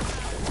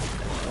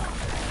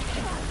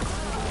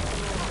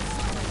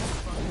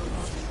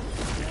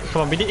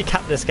 Come on, we need to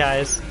cap this,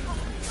 guys.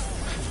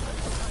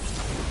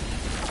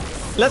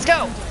 Let's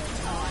go!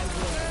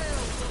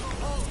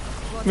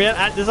 Me and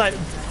Ant just like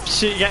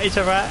shooting at each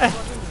other.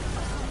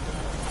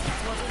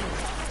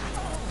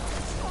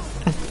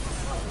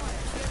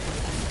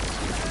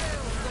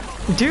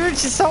 Dude,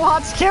 she's so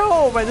hard to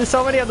kill, but there's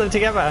so many of them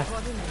together.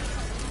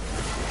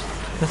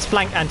 Let's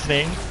flank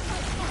Anthony.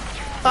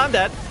 I'm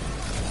dead.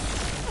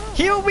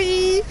 Heal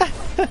me!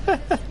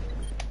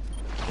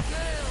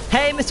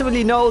 Hey, Mr.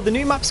 Willie, no, the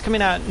new map's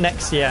coming out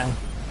next year.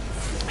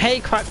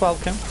 Hey, Crack,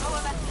 welcome.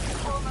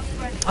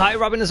 Hi,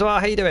 Robin as well.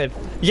 How you doing?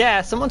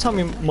 Yeah, someone told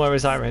me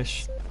Moira's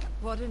Irish.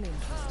 What an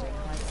interesting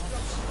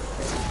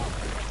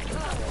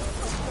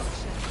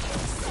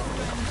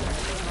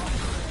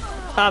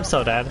I'm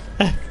so dead.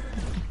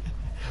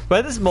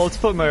 Well, there's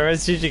multiple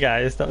Moiras, GG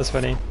guys. That was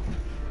funny.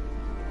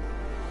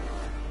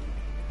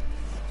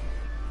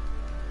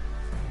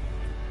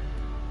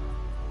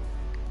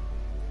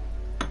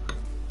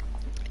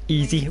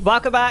 Easy.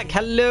 Welcome back.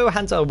 Hello,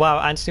 hands up. Wow,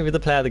 Anthony with the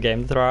player of the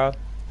game. Throw.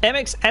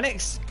 MX,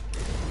 NX,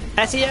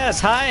 SES.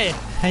 Hi.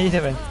 How you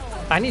doing?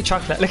 I need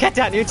chocolate. Look at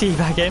that new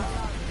teabagging.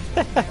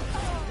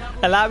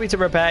 Allow me to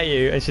repair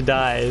you, and she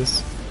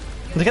dies.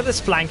 Look at this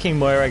flanking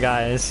Moira,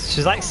 guys.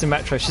 She's like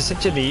Symmetra. She's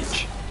such a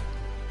leech.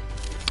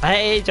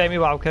 Hey, Jamie,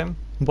 welcome.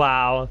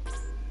 Wow.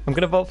 I'm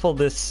gonna vote for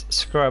this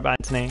scrub,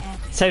 Anthony.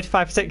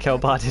 75% kill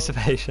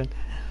participation.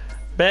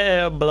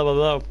 Blah, blah, blah,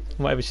 blah.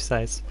 Whatever she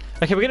says.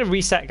 Okay, we're gonna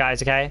reset,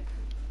 guys, okay?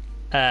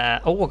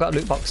 Oh, I got a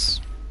loot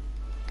box.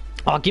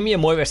 Oh, give me a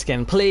Moira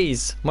skin,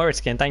 please. Moira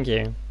skin, thank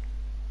you.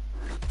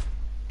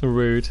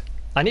 Rude.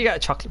 I need to get a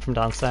chocolate from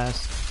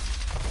downstairs.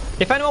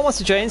 If anyone wants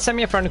to join, send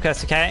me a friend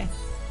request, okay?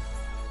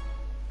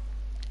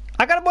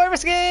 I got a Moira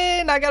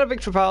skin! I got a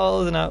victory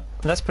pole. No,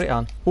 let's put it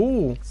on.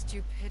 Ooh.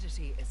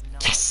 Stupidity is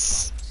not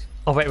Yes!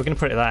 Oh, wait, we're gonna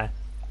put it there.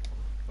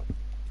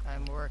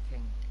 I'm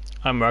working.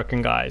 I'm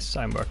working, guys.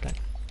 I'm working.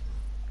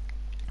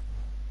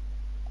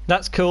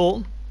 That's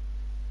cool.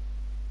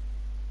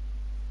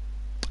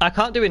 I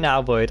can't do it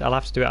now, Void. I'll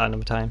have to do it at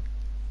another time.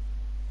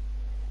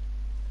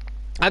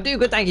 I'm doing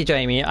good, thank you,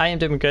 Jamie. I am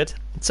doing good.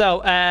 So,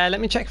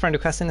 let me check friend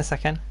request in a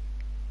second.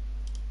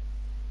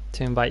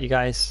 To invite you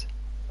guys.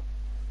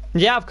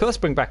 Yeah, of course,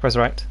 bring back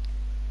Resurrect.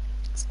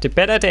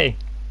 Stupidity.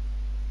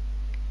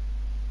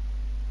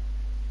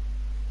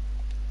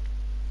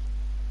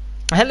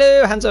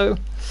 Hello, Hanzo.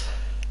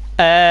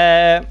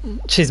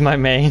 She's my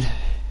main.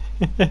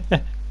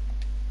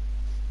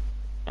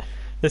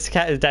 This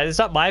cat is dead. It's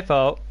not my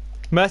fault.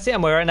 Mercy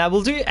and Moira. Now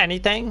we'll do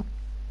anything.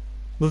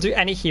 We'll do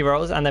any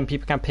heroes, and then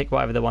people can pick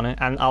whatever they want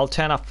to. And I'll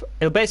turn off.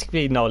 It'll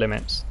basically be no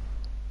limits.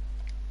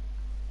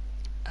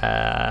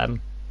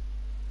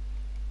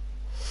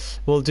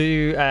 We'll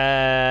do.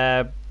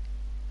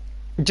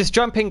 Just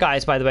jump in,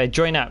 guys. By the way,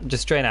 join up.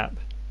 Just join up.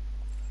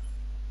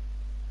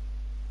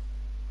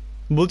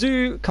 We'll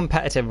do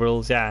competitive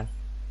rules. Yeah,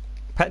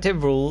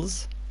 competitive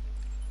rules.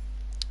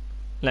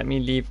 Let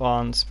me leave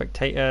on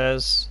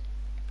spectators.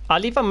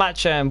 I'll leave a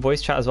match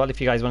voice chat as well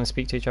if you guys want to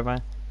speak to each other.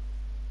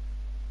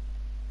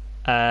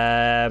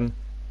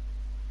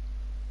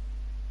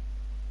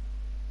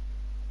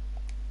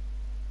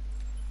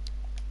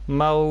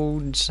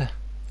 Modes.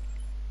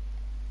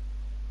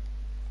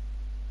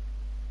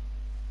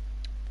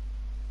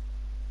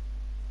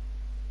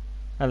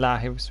 Allow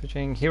hero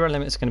switching. Hero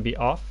limit is going to be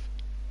off.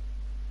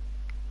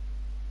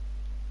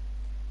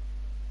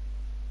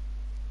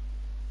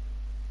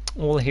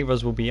 All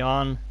heroes will be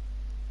on.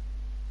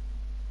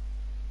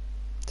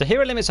 So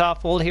hero limits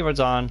off, all heroes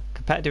on,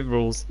 competitive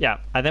rules. Yeah,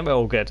 I think we're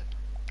all good.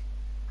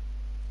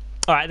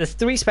 Alright, there's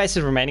 3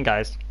 spaces remaining,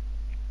 guys.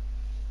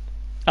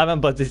 I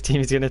remember this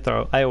team is going to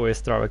throw. I always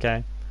throw,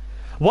 okay?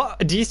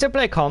 What? Do you still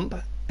play comp?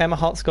 Emma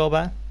Hot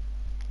Skullbear?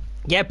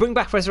 Yeah, bring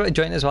back Resurrect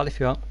join as well if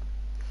you want.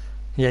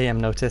 Yeah, I'm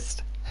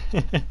noticed.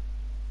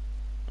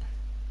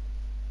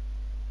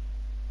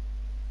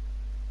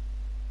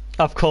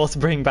 Of course,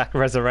 bring back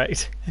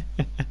Resurrect.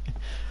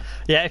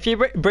 Yeah, if you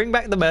bring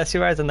back the Mercy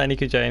Rise and then you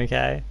could join,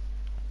 okay?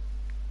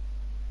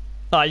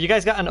 Oh, you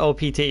guys got an OP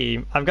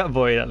team. I've got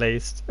Void at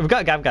least. We've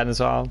got Gavgan as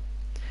well.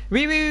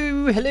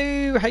 Woo,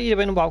 hello, how you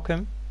doing?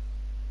 Welcome.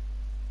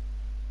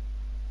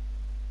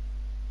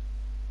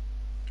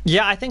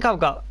 Yeah, I think I've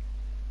got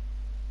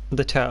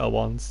the turtle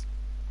ones.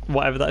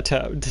 Whatever that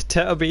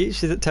Turtle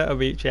Beach, is it Turtle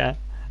Beach? Yeah,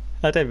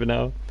 I don't even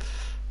know.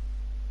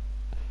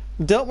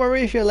 Don't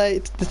worry if you're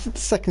late. This is the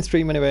second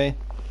stream anyway.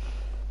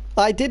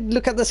 I did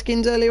look at the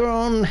skins earlier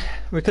on.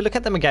 We could look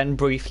at them again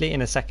briefly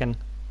in a second.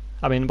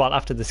 I mean, well,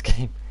 after this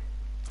game.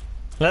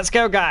 Let's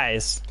go,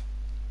 guys.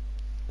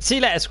 See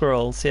you later,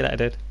 Squirrel. See you later,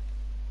 dude.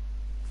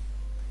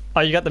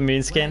 Oh, you got the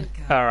moon skin?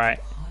 Alright.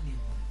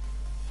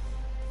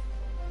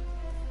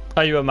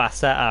 Oh, you a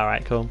master?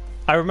 Alright, cool.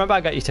 I remember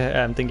I got you to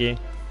thingy.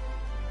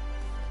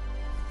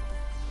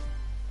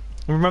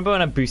 Remember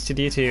when I boosted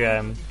you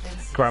to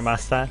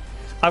Grandmaster?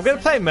 I'm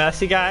gonna play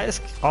Mercy, guys.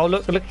 Oh,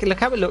 look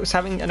how it looks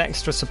having an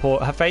extra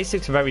support. Her face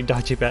looks very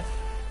dodgy, but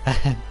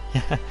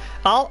yeah.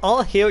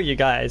 I'll heal you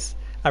guys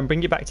and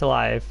bring you back to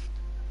life.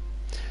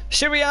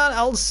 Shirian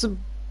Al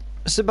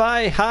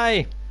Sabai,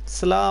 hi.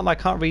 Salam, I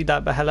can't read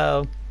that, but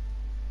hello.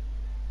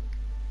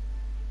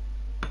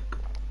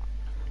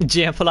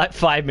 GM for like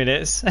 5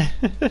 minutes.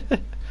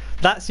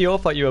 That's your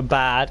fault, you were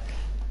bad.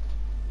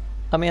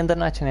 A mí andar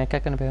na chine,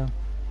 ¿qué can veo?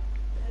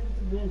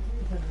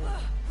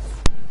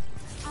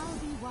 I'll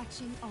be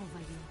watching over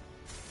you.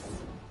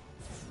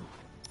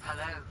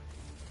 Hello.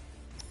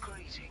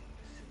 Greetings.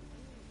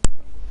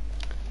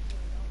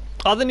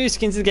 Are the new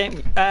skins in the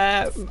game?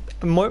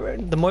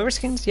 The Moira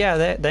skins? Yeah,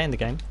 they're in the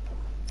game.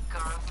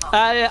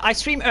 I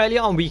stream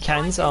earlier on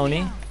weekends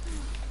only.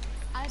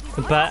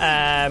 But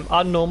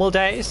on normal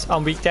days,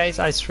 on weekdays,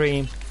 I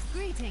stream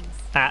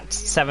at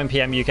 7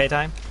 PM UK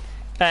time.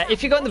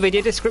 If you go in the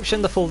video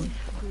description, the full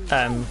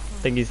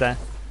thingy's there.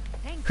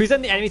 Who's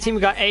on the enemy team?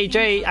 We've got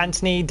AJ,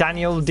 Anthony,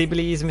 Daniel,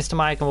 Dibblies, Mr.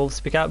 Mike, and Wolf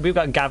Speak Out. We've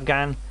got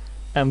Gavgan,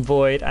 and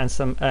Void, and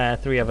some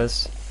 3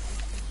 others.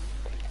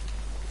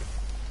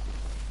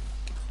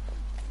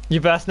 You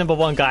burst number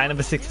 1 guy,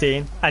 number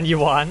 16, and you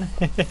won.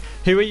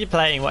 Who are you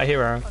playing? What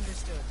hero?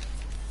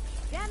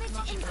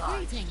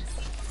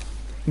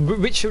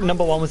 Which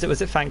number 1 was it?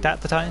 Was it Fanked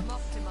at the time?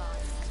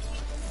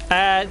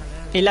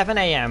 11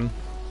 AM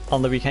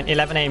on the weekend.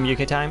 11 AM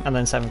UK time, and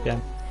then 7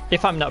 PM.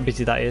 If I'm not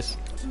busy, that is.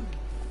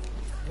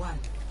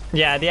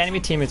 Yeah, the enemy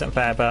team isn't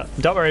fair, but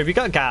don't worry, we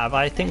got Gav.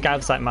 I think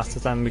Gav's like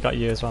Masters, and we got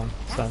you as well,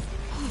 so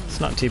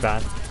it's not too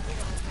bad.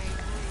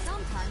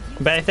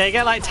 But if they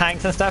get like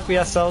tanks and stuff, we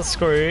are so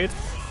screwed.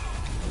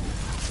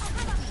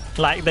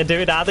 Like they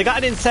do now. They got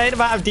an insane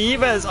amount of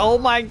divas. Oh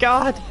my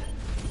god,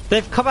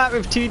 they've come out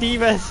with 2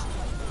 divas.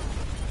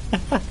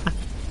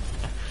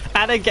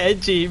 And a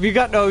Genji. We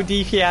got no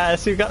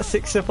DPS. We got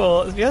 6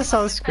 supports. We are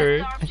so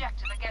screwed.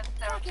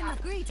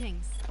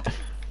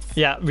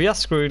 Yeah, we are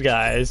screwed,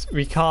 guys.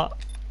 We can't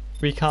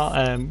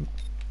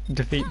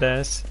defeat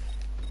this.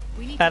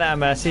 And our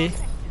Mercy.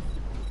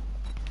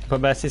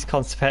 But Mercy's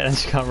constipated and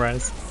she can't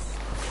res.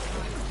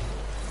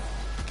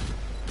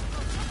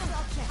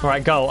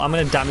 Alright, go. I'm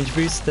gonna damage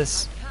boost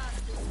this.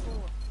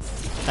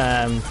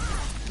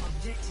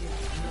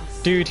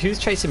 Dude, who's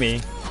chasing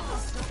me?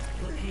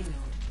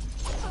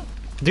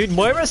 Dude,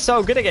 Moira's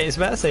so good against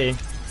Mercy.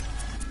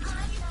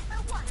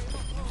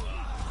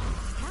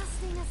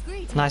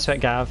 Nice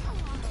work, Gav.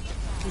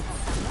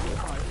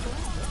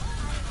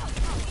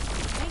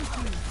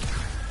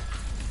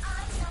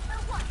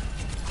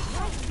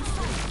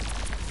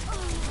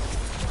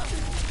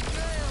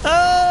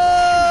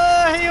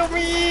 Oh, heal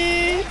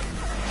me!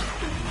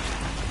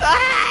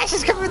 Ah,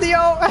 she's coming with the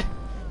ult!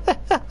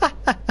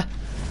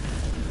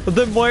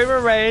 The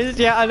Moira range,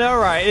 yeah, I know,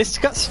 right? It's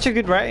got such a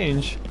good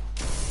range.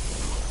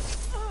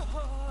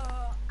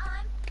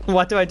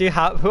 What do I do?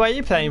 Who are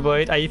you playing,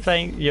 Void? Are you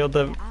playing? You're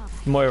the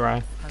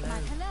Moira.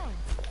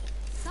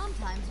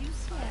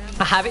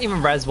 I haven't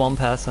even res 1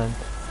 person.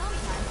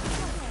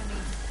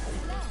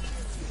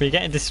 We're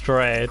getting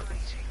destroyed.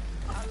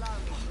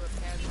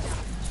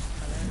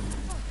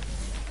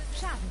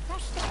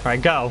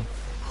 Alright, go.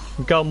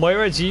 Go,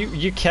 Moira,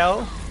 you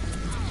kill.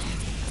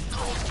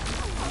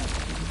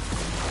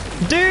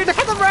 Dude, look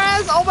at the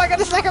res! Oh my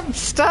god, it's like I'm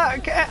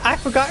stuck! I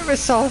forgot it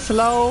was so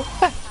slow.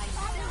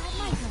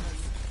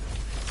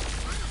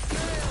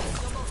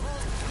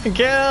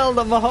 Kill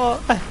the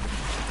Maho.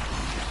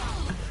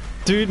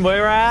 Dude,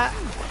 Moira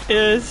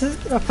is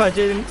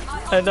fucking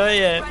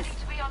annoying.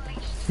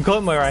 Go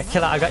on, Moira,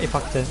 kill it, I got you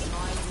pocketed.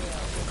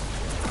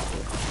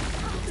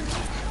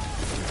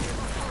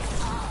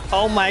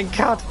 Oh my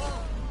god.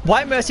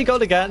 Why Mercy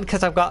gold again?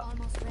 Because I've got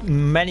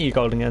many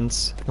golden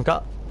guns. I've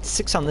got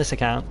 6 on this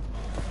account.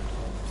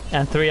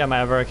 And 3 on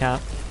my other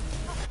account.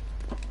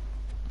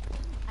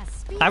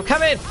 I'm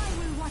coming!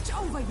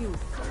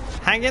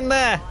 Hang in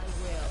there!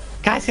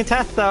 Guys can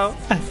test though.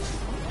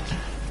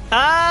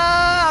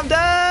 Ah, I'm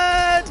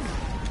dead!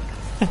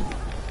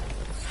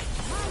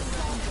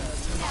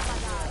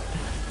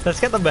 Let's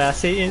get the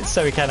Mercy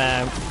so we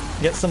can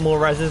get some more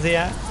reses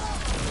here.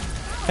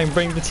 And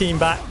bring the team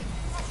back.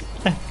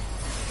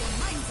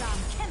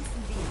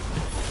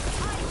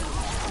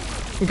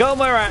 Go,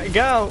 Moira,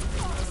 go!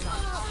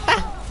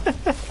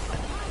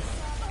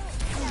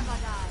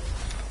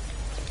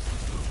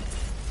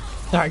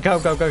 Alright, go,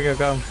 go, go, go,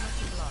 go.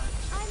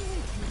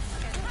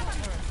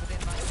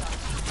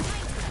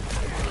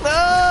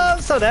 Oh,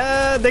 so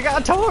dead. They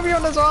got a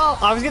Torbjorn as well.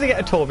 I was gonna get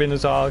a Torbjorn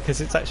as well because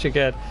it's actually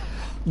good.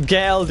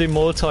 Gale do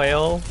more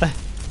toil.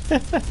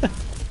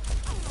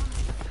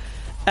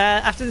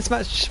 After this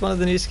match, one of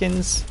the new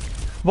skins.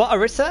 What,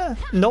 Arissa?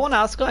 No one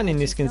else got any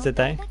new skins, did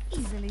they?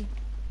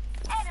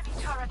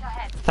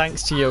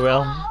 Thanks to you,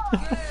 Will.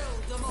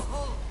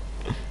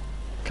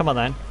 Come on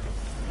then.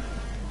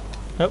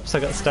 Oops, I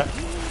got stuck.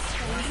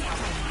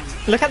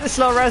 Look at the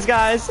slow res,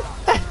 guys.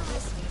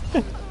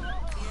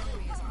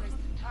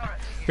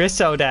 We're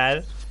so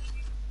dead.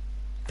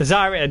 The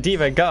Zarya,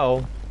 D.Va,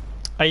 go.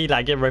 Are you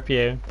lagging? Rip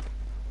you.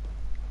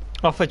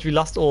 Oh, fudge, we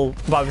lost all.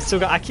 Well, we still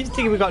got. I keep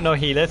thinking we got no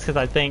healers because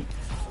I think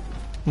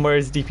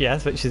Moira's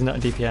DPS, but she's not a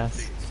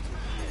DPS.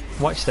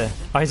 Watch this.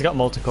 Oh, he's got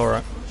multi-core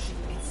up.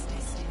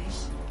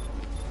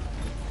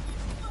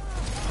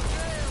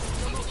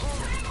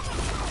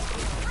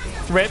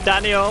 Rip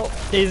Daniel.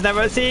 He's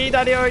never seen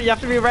Daniel. You have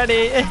to be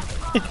ready.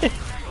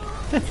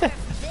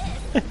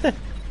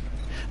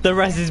 The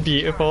res is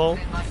beautiful.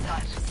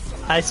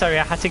 Sorry,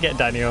 I had to get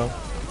Daniel.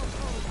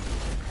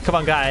 Come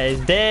on, guys.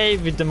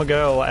 David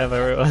Demago,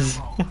 whatever it was.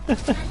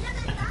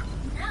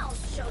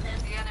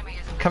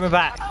 Coming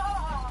back.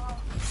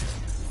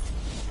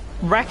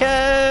 Wreck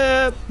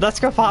up! Let's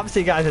go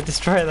pharmacy, guys, and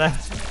destroy them.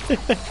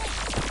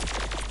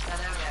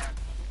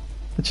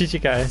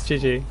 GG, guys.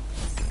 GG.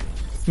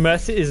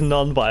 Mercy is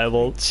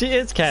non-viable. She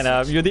is kind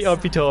of. You're the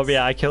OP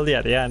Torbia. I killed you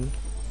at the end.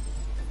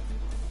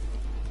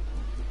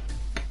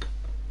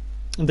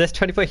 There's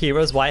 24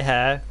 heroes. White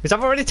hair. Because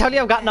I've already told you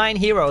I've got 9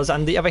 heroes,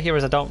 and the other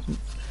heroes I don't.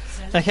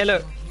 Okay,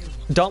 look.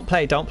 Don't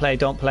play. Don't play.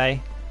 Don't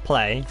play.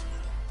 Play.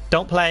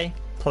 Don't play.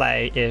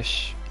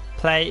 Play-ish.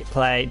 Play,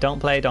 play, don't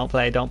play, don't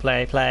play, don't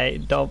play, play,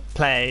 don't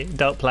play,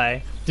 don't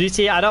play. Do you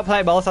see? I don't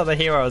play both of the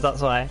heroes,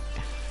 that's why.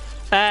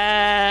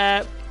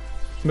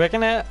 We're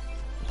gonna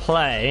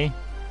play.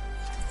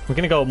 We're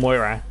gonna go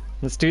Moira.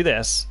 Let's do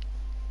this.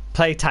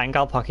 Play tank,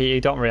 I'll pocket you.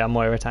 Don't worry, I'm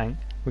Moira tank.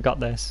 We got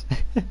this.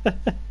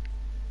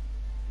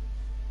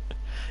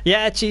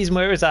 Yeah, cheese,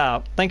 Moira's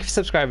out. Thank you for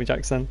subscribing,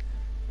 Jackson.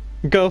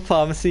 Go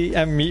pharmacy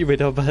and meet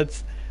Widow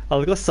Buds.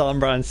 I'll go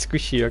Sombra and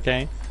squish you,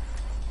 okay?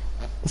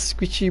 I'll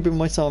squish you with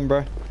my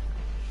Sombra.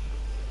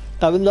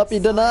 I will not be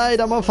denied,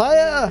 I'm on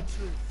fire!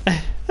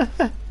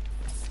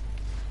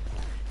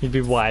 You'd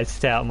be wise,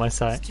 stay out of my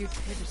sight.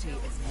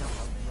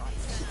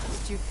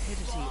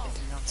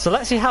 So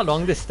let's see how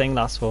long this thing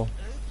lasts for.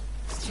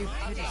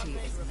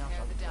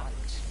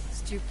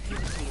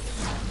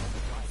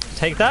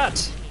 Take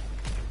that!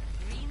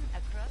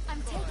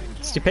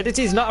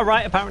 Stupidity is not a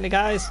right, apparently,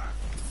 guys.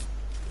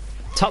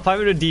 Top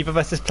 500 D.Va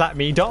versus Plat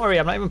Me. Don't worry,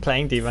 I'm not even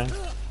playing D.Va.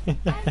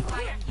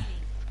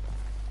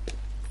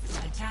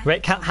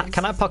 Wait, can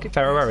I pocket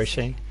Pharaoh? Where is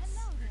she?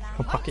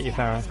 I'll pocket you,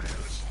 Pharaoh.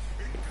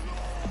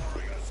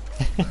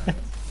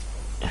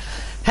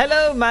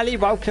 Hello, Mali,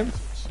 welcome.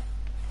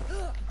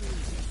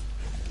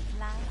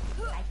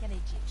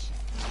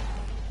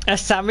 A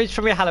sandwich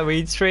from your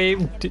Halloween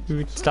stream?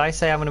 Did I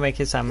say I'm gonna make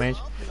you a sandwich?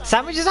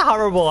 Sandwiches are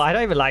horrible. I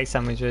don't even like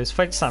sandwiches.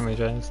 French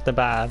sandwiches, they're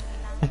bad.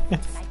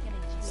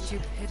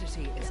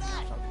 Stupidity is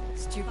not.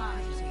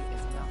 Stupidity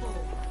is not.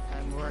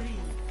 I'm working.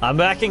 I'm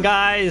working,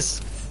 guys.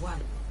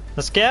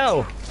 Let's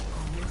go.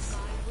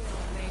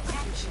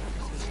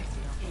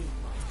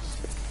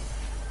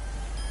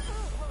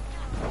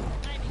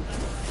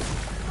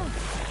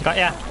 Got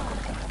ya.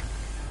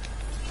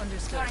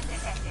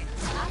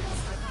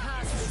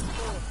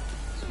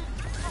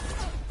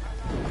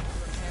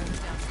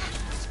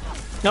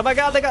 Oh my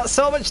god, they got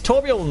so much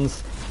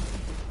Torbjorns.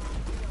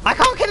 I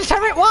can't kill a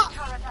turret, what?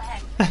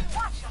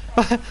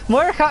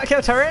 Moira can't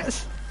kill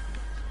turrets?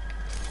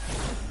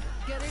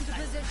 Get into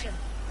position.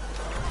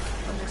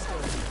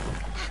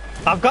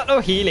 I've got no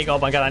healing. Oh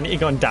my god, I need to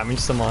go and damage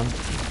someone.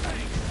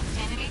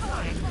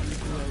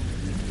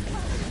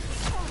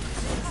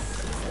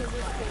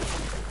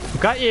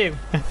 Got you.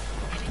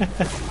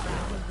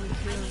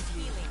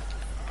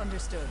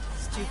 Understood.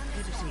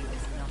 Stupidity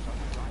is not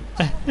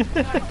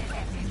right.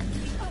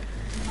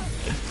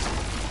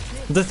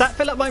 Does that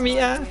fill up my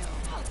meter?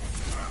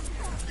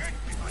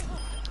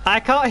 I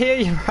can't hear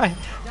you right.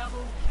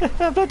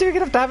 I'm not doing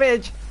enough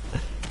damage.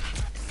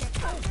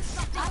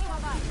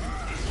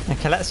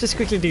 Okay, let's just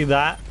quickly do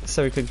that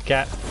so we could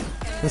get.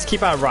 Let's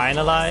keep our Ryan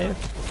alive.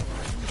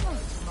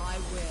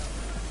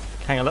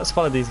 Hang on, let's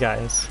follow these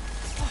guys.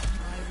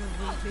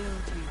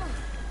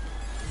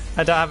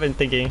 I don't have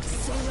anything thinking.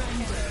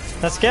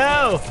 Let's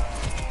go!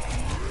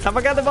 Oh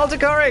my god, the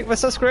multi-coring! We're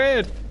so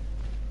screwed!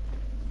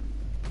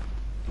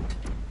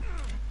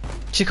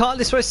 She can't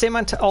destroy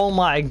Simon. Oh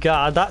my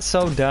god, that's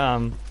so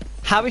dumb.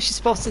 How is she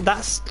supposed to?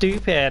 That's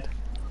stupid.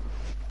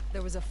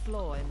 There was a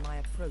flaw in my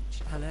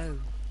approach. Hello.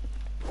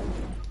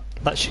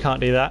 That she can't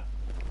do that.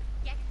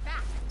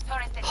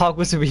 Hog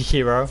was a weak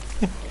hero.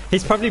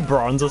 He's probably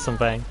bronze or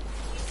something.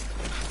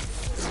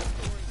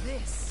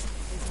 This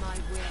is my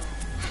will.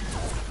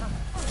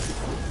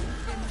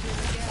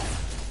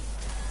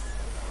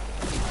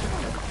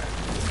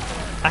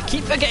 I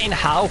keep forgetting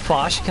how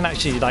far she can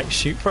actually like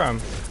shoot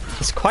from.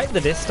 It's quite the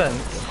distance.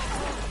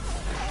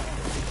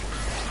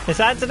 It's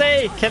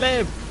Anthony! Kill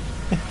him!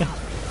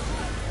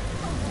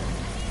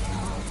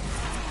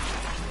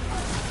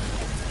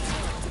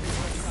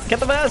 Get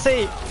the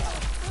mercy!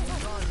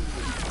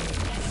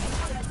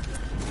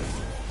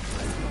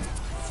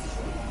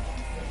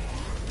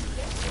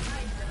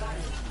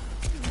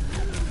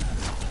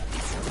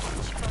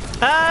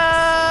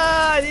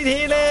 Ah! I need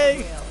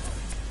healing!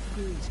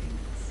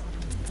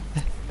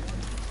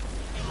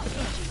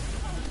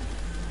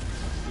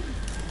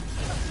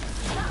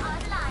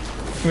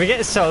 We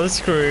get so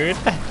screwed.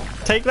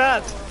 Take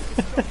that!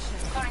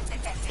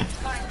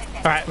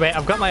 Alright, wait,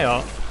 I've got my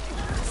ult.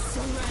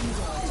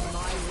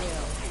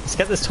 Let's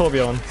get this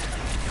Torbjorn.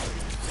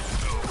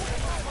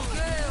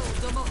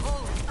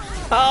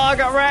 Oh, I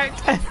got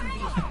wrecked!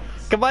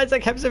 Combines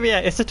that kept me.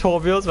 It's the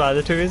Torbjorns, man.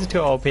 The Torbjorns are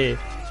too OP.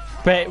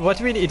 Wait, what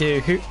do we need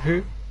to do?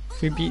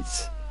 Who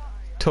beats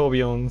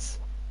Torbjorns?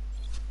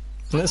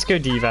 Let's go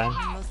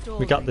D.Va.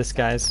 We got this,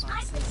 guys.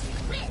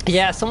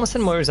 Yeah, someone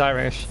said Moira's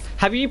Irish.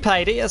 Have you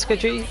played it yet,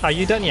 Skudgy? Are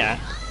you done yet?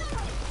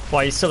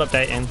 Why are you still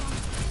updating?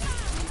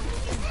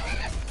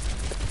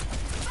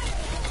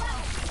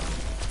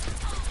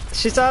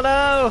 She's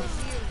solo!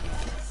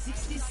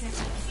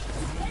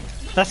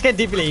 Let's get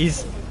D,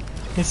 please.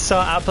 He's so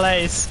out of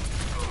place.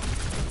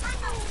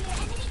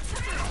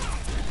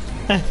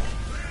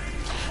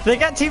 They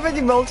got too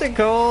many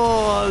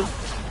multi-cores.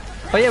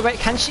 Oh yeah, wait,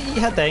 can she eat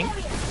her thing?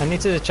 I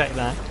need to check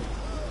that.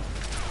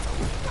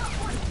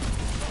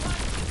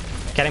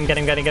 Get him, get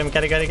him, get him, get him,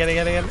 get him, get him, get him,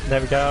 get him.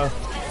 There we go.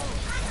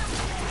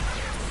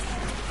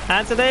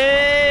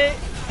 Anthony!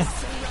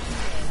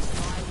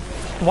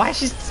 Why is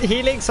she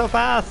healing so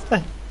fast?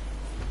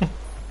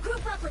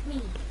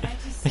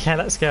 Okay,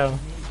 let's go.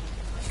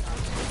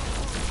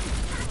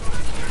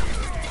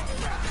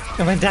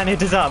 And when Danny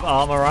does up,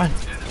 armor on.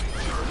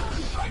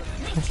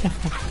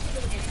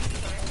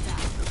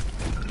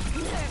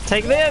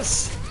 Take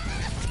this!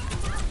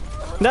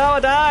 No, I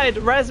died!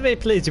 Res me,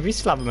 please. Do we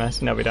still have a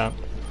mess? No, we don't.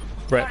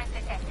 Rip.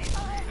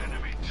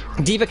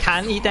 D.Va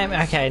can eat them?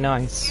 Okay,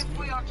 nice.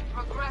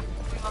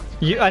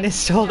 You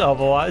uninstalled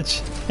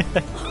Overwatch.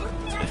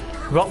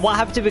 What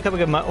happened to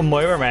becoming a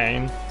Moira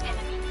main?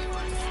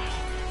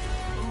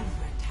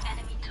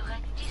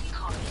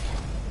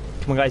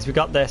 Come on, guys, we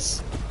got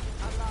this.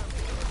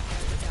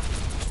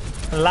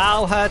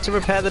 Allow her to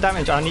repair the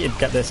damage. I need to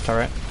get this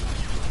turret.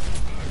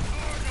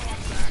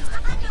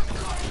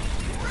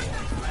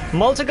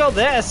 Multi-go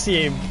this,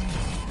 you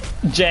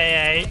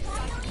JA.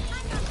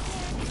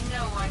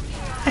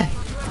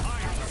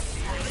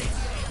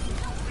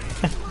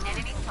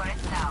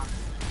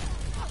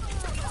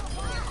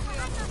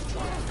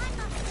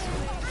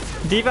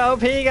 D.Va OP,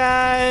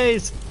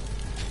 guys!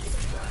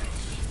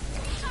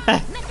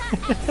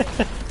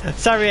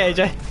 Sorry,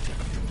 AJ.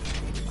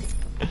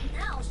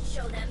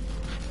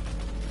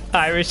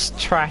 Irish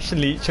trash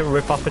leech and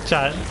rip off a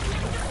chat.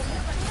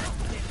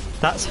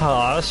 That's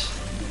harsh.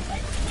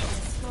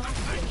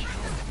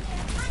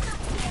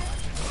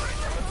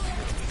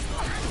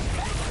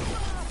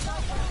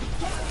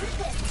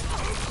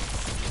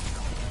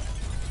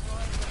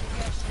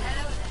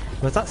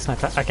 Was that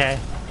sniper? Okay,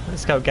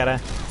 let's go get her.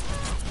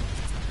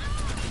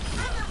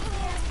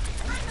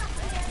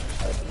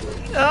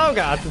 Oh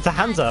god, it's a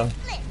Hanzo.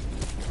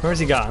 Where has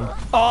he gone?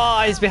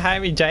 Oh, he's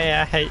behind me, Jay.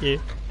 I hate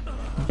you.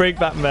 Bring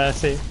back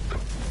mercy.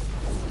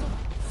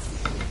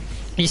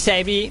 You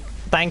save me.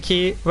 Thank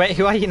you. Wait,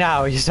 who are you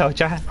now? You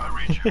soldier.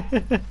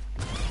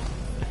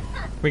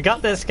 We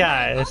got this,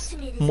 guys.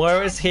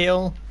 Moira's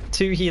heal.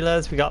 2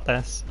 healers. We got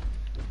this.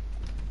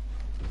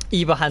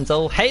 Eva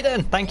Hansel.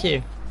 Hayden, thank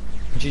you.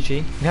 GG.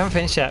 We haven't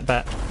finished yet,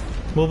 but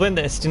we'll win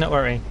this. Do not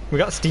worry. We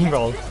got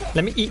steamroll.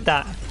 Let me eat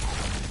that.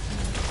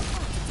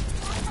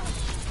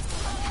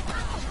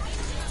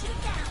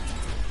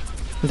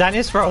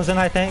 Daniel's frozen,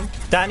 I think.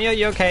 Daniel,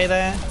 you okay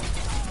there?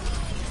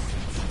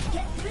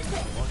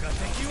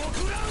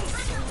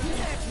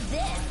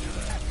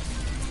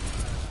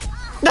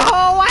 No,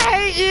 I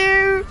hate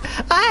you!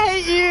 I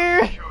hate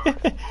you!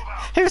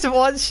 It was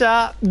one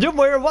shot. Yo,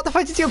 Moira, what the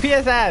fuck is your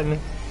PSN?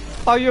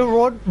 Oh, you're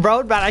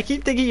roadman. I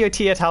keep thinking you're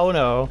Tia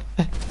Tono.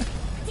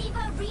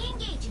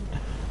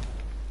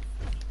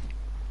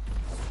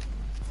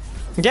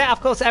 Yeah, of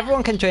course,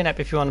 everyone can join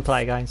up if you want to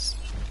play, guys.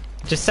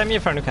 Just send me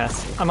a friend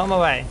request. I'm on my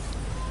way.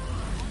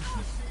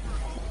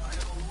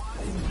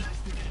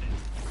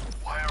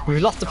 We've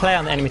lost the player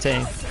on the enemy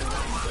team.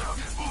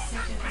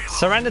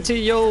 Surrender to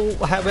your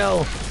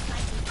will.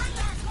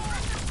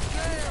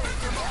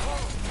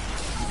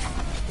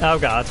 Oh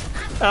god.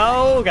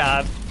 Oh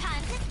god.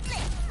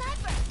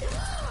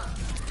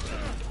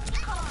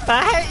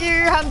 I hate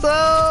you,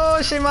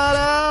 Hanzo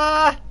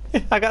Shimada!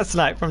 I got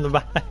sniped from the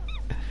back.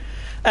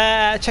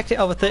 Checked it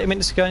over 30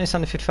 minutes ago and it's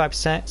only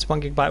 55%. It's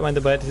 1 GB when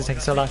the bird is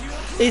taking so long.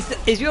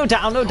 Is your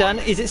download done?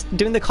 Is it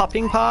doing the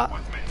copying part?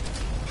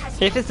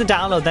 If it's the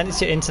download, then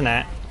it's your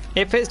internet.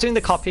 If it's doing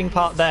the copying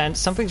part, then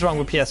something's wrong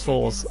with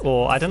PS4s,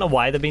 or I don't know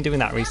why they've been doing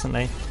that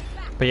recently.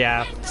 But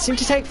yeah, it seems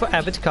to take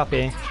forever to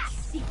copy.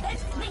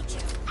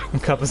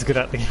 And Copper's good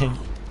at the game.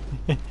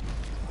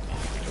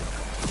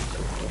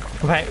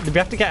 Wait, we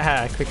have to get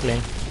her quickly.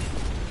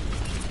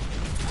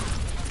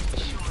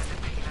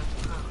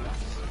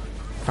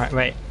 Right,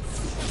 wait.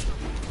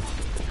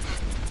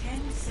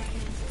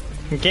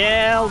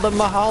 Gale the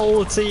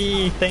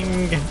Mahalti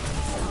thing.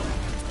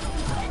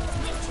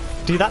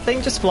 Dude, that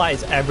thing just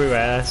flies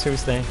everywhere,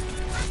 seriously.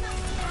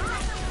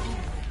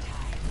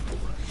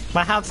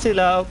 My health's too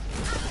low.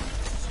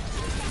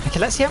 Okay,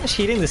 let's see how much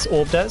healing this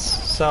orb does.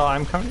 So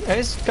I'm currently...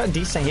 It's got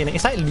decent healing.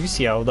 It's like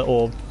Lucio, the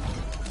orb.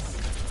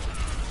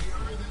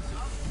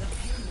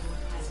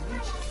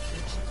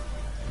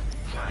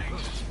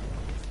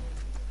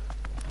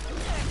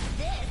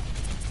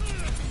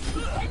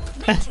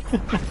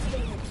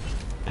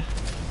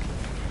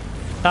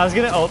 I was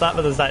gonna ult that,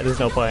 but there's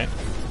no point.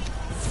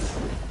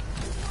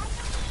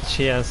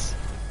 Cheers.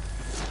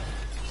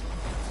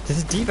 This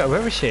is D.Va,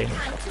 where is she?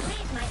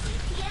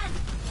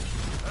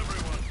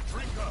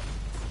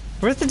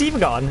 Where's the D.Va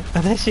gone?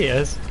 Oh, there she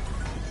is.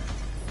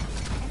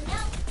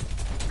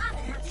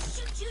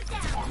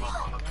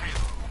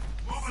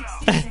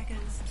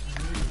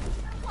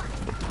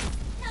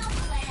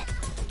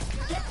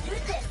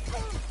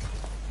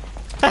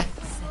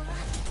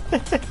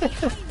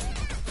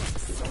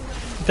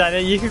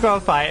 Daniel, you could go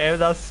and fight him,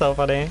 that's so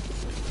funny.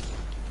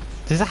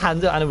 There's a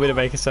Hanzo and a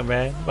Widowmaker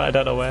somewhere, but I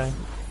don't know where.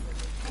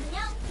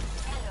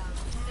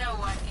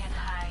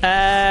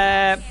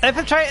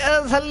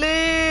 Infiltrators,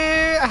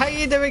 hello! How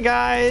you doing,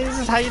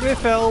 guys? How you doing,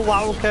 Phil?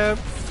 Welcome.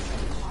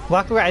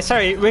 Welcome, guys.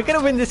 Sorry, we're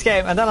gonna win this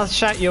game and then I'll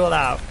shout you all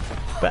out.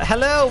 But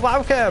hello,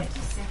 welcome.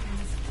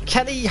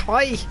 Kelly,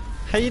 hi.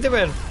 How you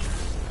doing?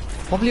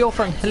 Wobbly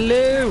Orphan,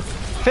 hello.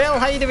 Phil,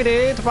 how you doing,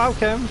 dude?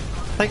 Welcome.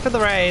 Thanks for the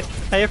raid.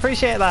 I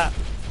appreciate that.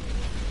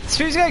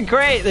 Stream's going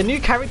great. The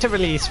new character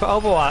release for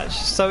Overwatch,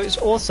 so it's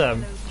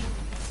awesome.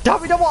 No,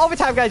 we don't want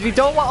overtime, guys. We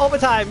don't want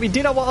overtime. We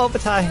do not want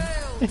overtime.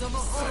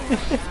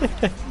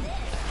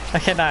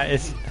 Okay,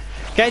 nice.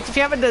 Guys, if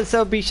you haven't done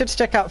so, be sure to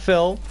check out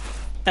Phil,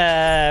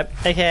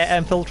 aka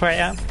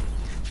Infiltrator.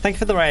 Thank you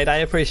for the raid. I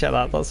appreciate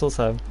that. That's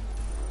awesome.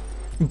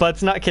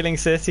 Bud's not killing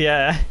sis,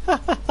 yeah.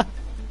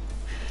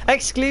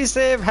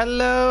 Exclusive.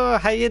 Hello.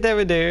 How you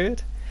doing,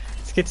 dude?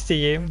 It's good to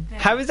see you.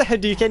 How is the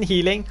Hadouken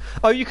healing?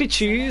 Oh, you could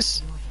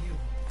choose.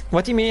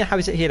 What do you mean, how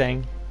is it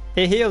healing?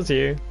 It heals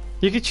you.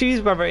 You could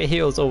choose whether it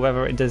heals or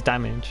whether it does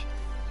damage.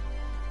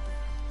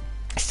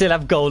 Still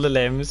have golden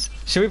limbs.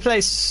 Should we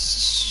play...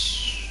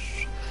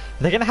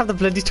 They're going to have the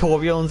bloody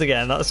Torbjorns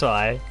again, that's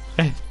why.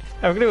 I'm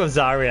going to go with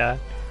Zarya.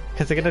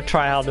 Because they're going to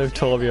try out with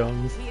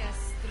Torbjorns.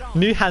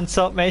 New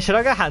Hanzo, mate. Should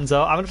I go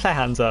Hanzo? I'm going to play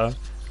Hanzo.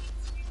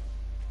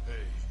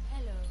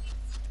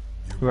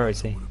 Where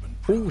is he?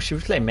 Ooh, should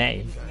we play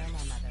Mei?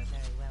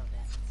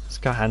 Let's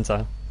go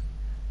Hanzo.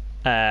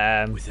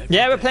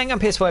 Yeah, we're playing on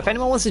PS4. If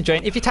anyone wants to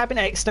join, if you type in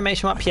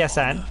exclamation mark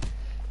PSN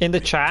in the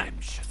chat,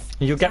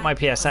 you'll get my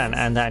PSN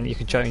and then you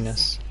can join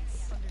us.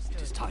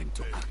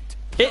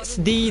 It's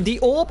the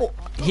orb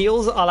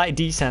heals are like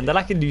decent. They're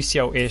like a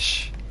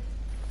Lucio-ish,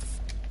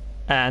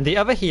 and the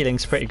other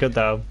healing's pretty good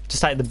though.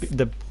 Just like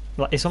the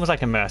it's almost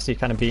like a mercy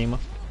kind of beam.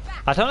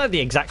 I don't know the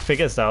exact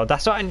figures though.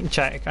 That's what I need to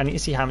check. I need to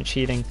see how much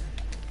healing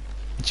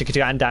you could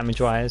do and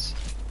damage wise.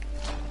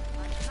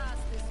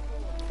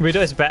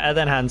 Widow is better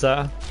than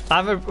Hanzo.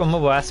 I'm a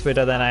worse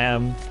Widow than I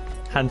am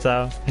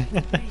Hanzo.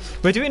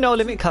 We're doing No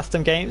Limit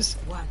custom games.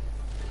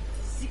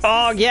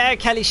 Oh yeah,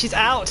 Kelly, she's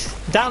out.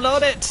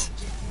 Download it.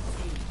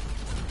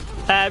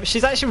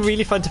 She's actually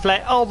really fun to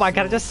play. Oh my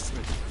god,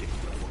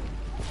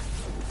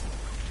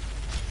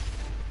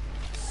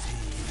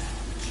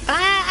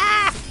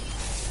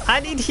 I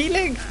need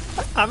healing.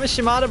 I'm a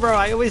Shimada, bro.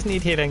 I always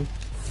need healing.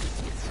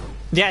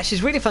 Yeah,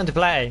 she's really fun to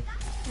play.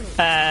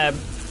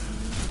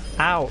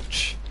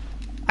 Ouch.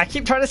 I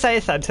keep trying to say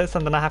a sentence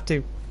and then I have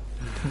to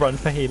run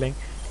for healing.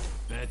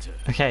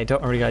 Okay,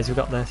 don't worry guys, we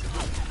got this.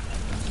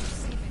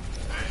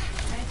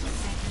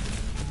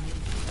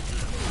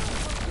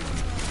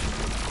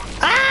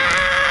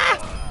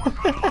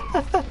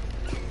 Ah!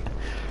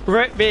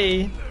 Rip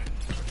me.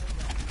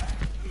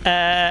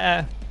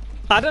 I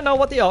don't know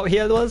what the ult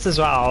heal was as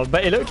well,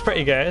 but it looked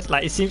pretty good.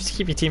 Like, it seems to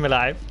keep your team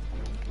alive.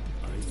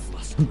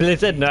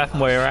 Blizzard nerf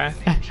Moira.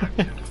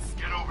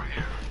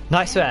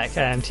 Nice work,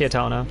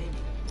 Tiatono.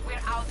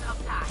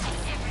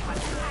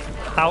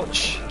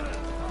 Ouch.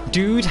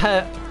 Dude,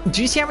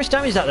 do you see how much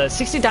damage that does?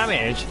 60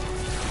 damage.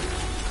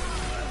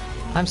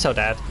 I'm so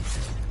dead.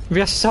 We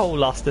are so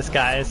lost, this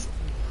guys.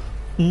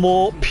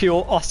 More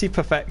pure Aussie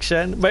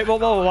perfection. Wait,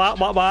 what?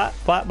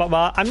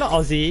 I'm not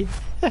Aussie.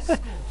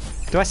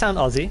 Do I sound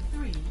Aussie?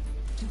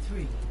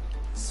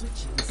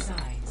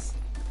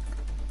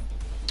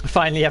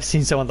 Finally, I've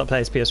seen someone that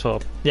plays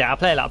PS4. Yeah, I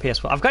play a lot of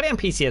PS4. I've got it on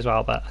PC as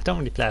well, but I don't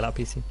really play a lot of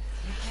PC.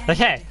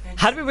 Okay,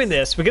 how do we win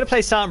this? We're gonna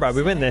play Soundbro.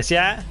 We win this,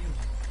 yeah?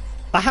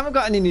 I haven't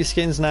got any new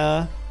skins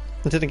now.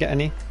 I didn't get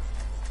any.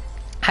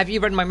 Have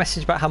you read my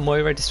message about how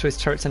Moira destroys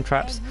turrets and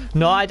traps?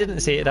 No, I didn't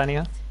see it,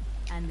 Dania.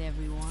 And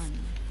everyone.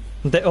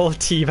 They're all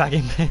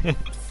teabagging me.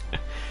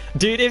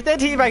 Dude, if they're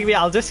teabagging me,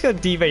 I'll just go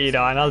D.Va, you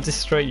know, and I'll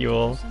destroy you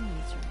all.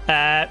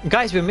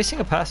 Guys, we're missing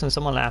a person.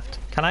 Someone left.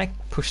 Can I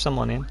push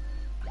someone in?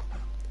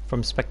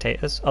 from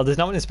spectators. Oh, there's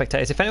no one in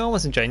spectators. If anyone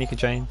wants to join, you could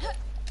join.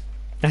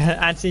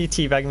 Anthony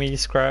teabag me, you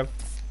scrub.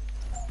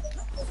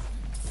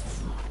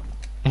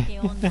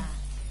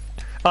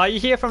 Are you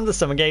here from the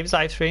Summer Games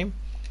live stream?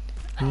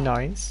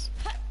 Nice.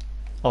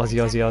 Aussie,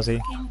 Aussie, Aussie.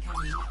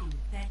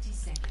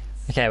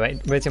 Okay,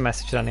 wait. Where's your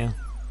message, Daniel?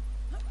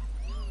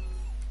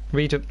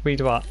 Read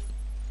what?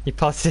 You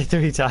paused it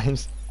 3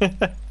 times.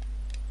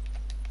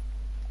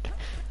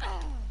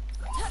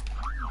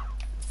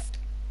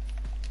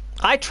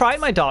 I tried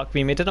my dark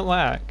beam, it didn't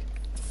work.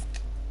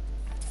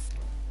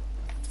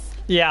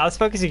 Yeah, I was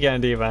focusing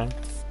on D-Man.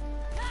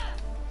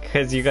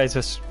 Because you guys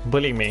were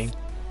bullying me.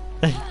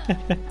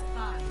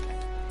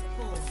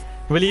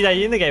 Willie, are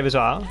you in the game as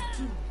well?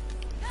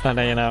 Oh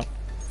no, you're not.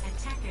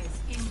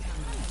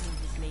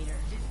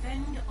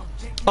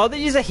 Oh, they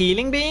use a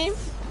healing beam?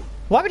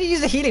 Why would he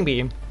use a healing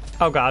beam?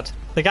 Oh god,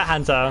 they got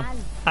Hanzo.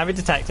 I'm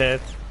detected.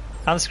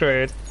 I'm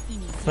screwed.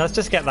 Let's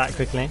just get that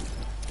quickly.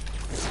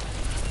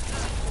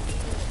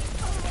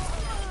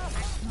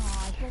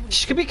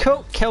 She could be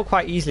killed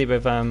quite easily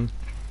with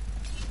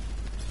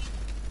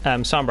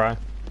Sombra.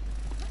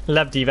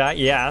 Love Diva,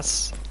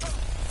 yes.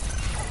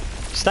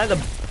 She's like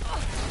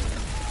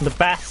the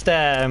best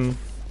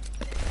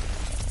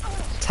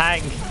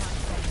tank.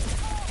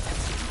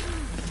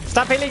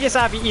 Stop healing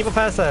yourself, you evil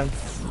person.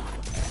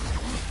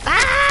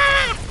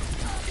 Ah!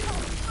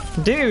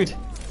 Dude.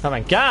 Oh my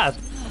god.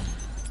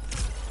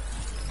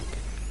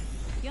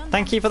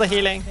 Thank you for the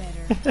healing.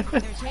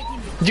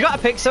 You got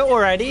a pixel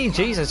already?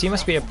 Jesus, you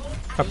must be a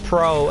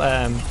pro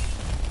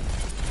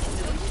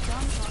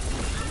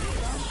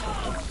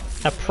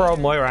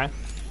Moira.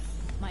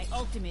 My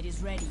ultimate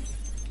is ready.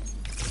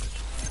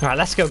 Alright,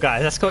 let's go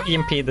guys. Let's go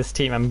EMP this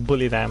team and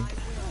bully them.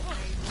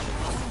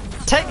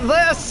 Take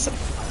this!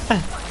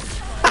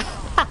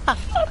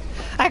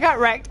 I got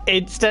wrecked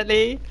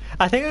instantly.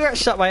 I think I got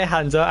shot by a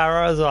Hanzo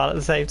arrow as well at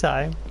the same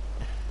time.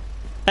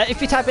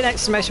 If you type in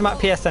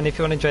 !PSN if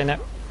you want to join it,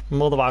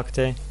 more than welcome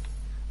to.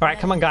 Alright,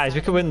 come on guys,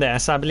 we can win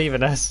this. I believe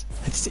in us.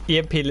 It's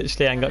EMP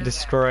literally and got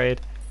destroyed.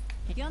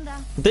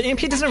 The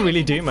EMP doesn't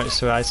really do much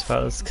to her, I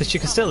suppose, because she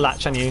can still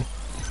latch on you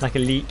like a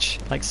leech,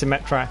 like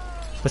Symmetra.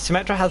 But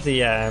Symmetra has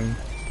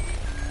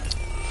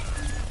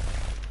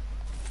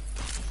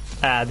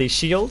the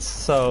shields,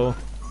 so...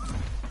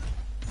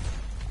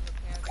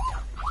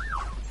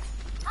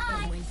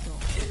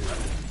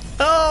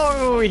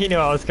 Oh, he knew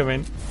I was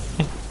coming.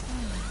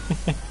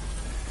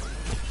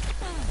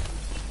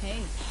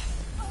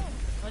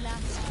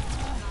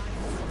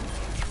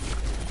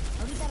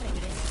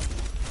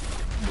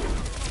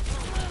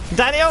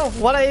 Daniel,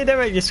 what are you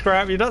doing, you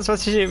scrap? You're not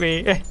supposed to shoot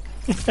me.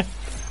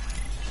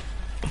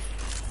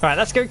 Alright,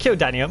 let's go kill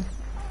Daniel.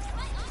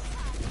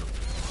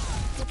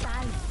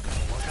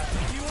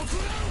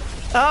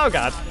 Oh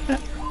god.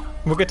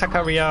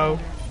 Mugataka Rio.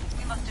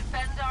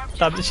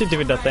 This should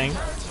do nothing.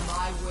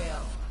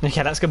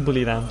 Okay, let's go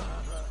bully them.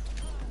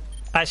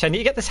 Actually, I need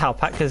to get this health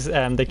pack because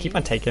they keep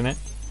on taking it.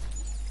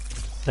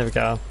 There we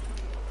go.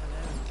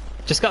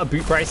 Just got a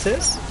boot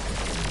braces.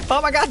 Oh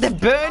my god, they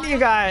burn you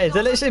guys!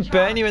 They literally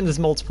burn you when there's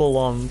multiple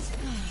ones.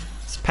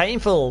 It's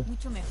painful.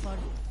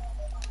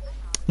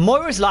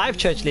 Moira's live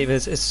church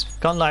leavers is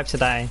gone live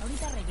today.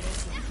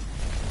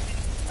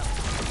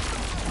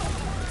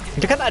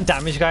 Look at that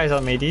damage guys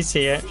on me, do you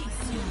see it?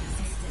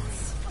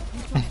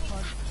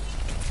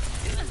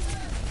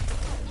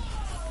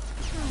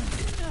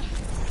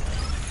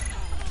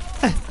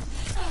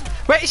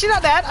 Wait, is she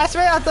not dead? I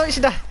swear I thought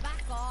she died.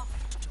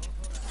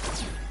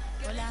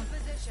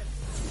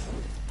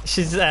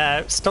 She's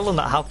stolen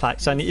that health pack,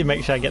 so I need to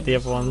make sure I get the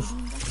other ones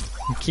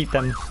and keep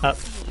them up.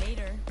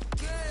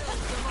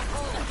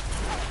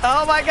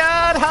 Oh my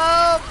god,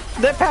 help!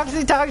 They're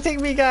purposely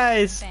targeting me,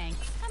 guys!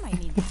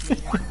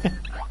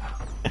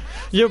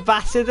 You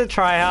bastard to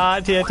try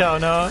hard here,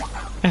 Tono.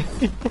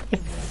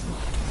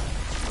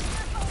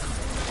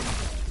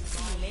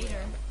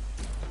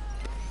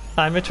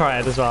 I'm a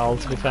triad as well,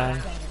 to be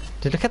fair.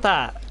 Dude, look at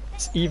that.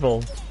 It's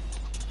evil.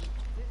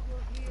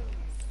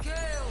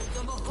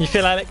 You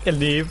feel like a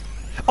noob?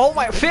 Oh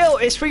my, Phil,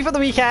 it's free for the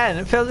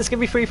weekend. Phil, it's gonna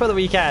be free for the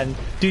weekend.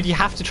 Dude, you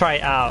have to try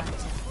it out.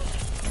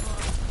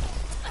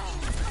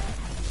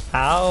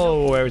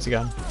 Ow, where is he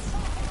gone?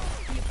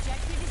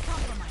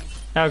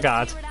 Oh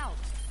god.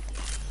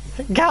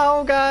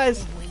 Go,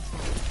 guys!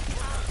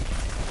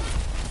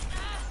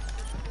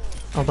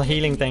 Oh, the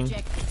healing thing.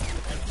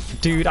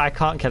 Dude, I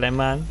can't kill him,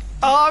 man.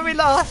 Oh, we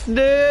lost!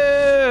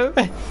 No!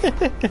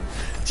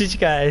 GG,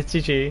 guys.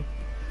 GG.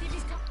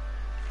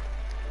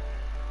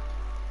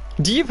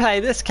 Do you play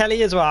this,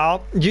 Kelly, as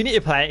well? You need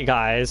to play it,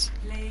 guys.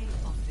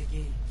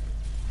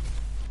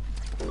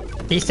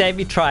 He saved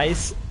me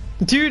twice.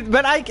 Dude,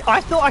 when I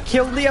thought I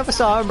killed the other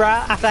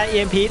Sombra after I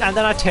EMP'd, and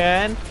then I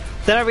turned.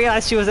 Then I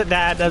realized she wasn't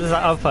dead, and I was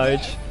like, oh,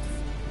 fudge.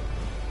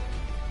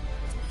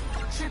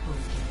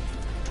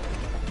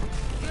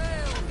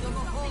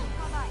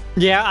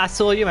 Yeah, I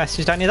saw your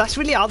message, Daniel. That's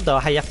really odd, though,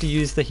 how you have to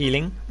use the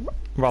healing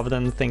rather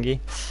than the thingy.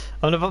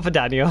 I'm gonna vote for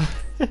Daniel.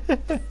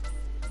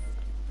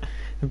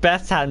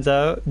 Best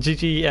Hanzo,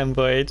 GG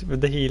Void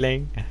with the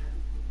healing.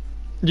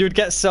 You'd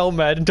get so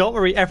mad. Don't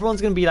worry, everyone's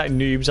gonna be like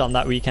noobs on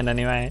that weekend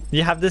anyway.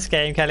 You have this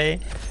game, Kelly.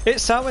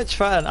 It's so much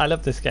fun. I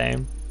love this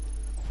game.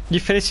 You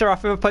finished her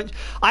off with a punch.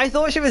 I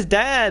thought she was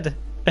dead.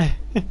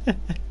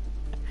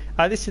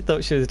 I just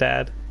thought she was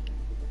dead.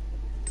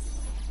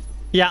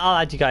 Yeah, I'll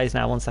add you guys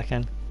now. 1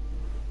 second.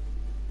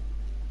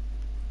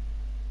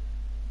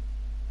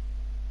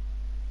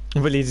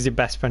 Willie is your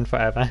best friend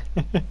forever.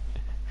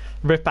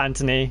 Rip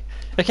Anthony.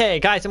 Okay,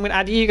 guys, I'm gonna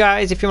add you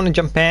guys if you want to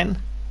jump in.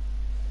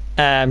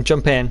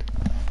 Jump in.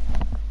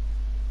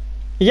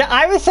 Yeah,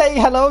 I was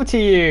saying hello to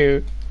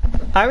you.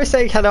 I was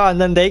saying hello, and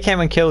then they came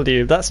and killed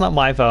you. That's not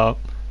my fault.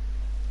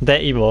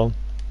 They're evil.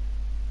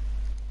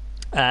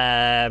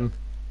 Can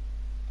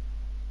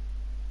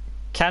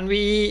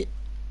we?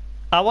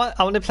 I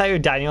want to play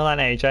with Daniel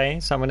and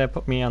AJ, so I'm gonna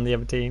put me on the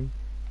other team.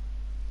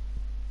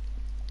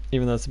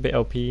 Even though it's a bit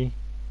OP.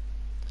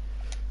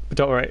 But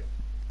don't worry,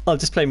 I'll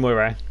just play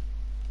Moira.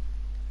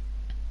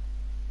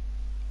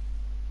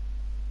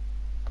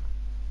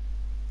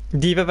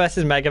 Diva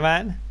versus Mega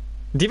Man.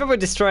 Diva would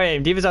destroy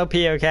him. Diva's OP,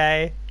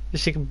 okay?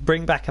 She can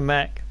bring back a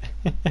mech.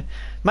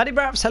 Maddie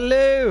Braps,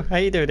 hello! How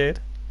you doing, dude?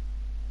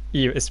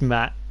 You, it's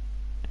Matt.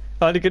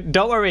 Oh, good.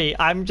 Don't worry,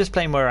 I'm just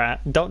playing Moira.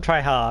 Don't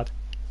try hard.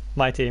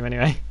 My team,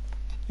 anyway.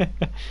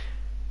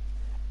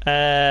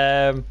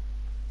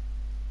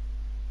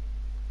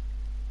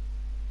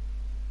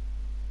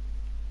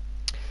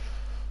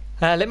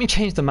 Let me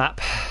change the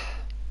map.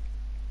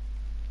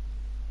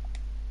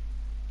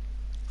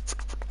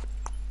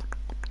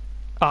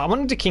 Oh, I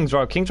want to do King's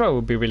Row. King's Row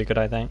would be really good,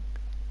 I think.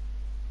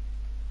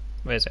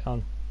 Where is it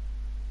on?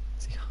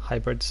 Let's see,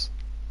 hybrids.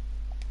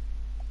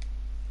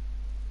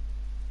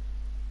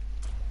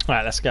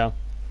 Alright, let's go.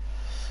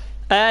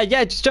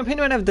 Yeah, just jump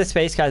into whenever this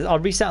phase, guys. I'll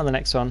reset on the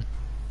next one.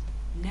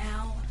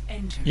 Now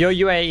enter. Your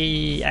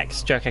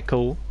UAEX Joker,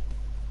 cool.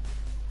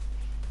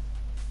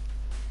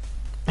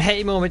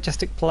 Hey, more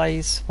Majestic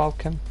Plays,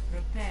 welcome.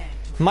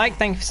 Mike,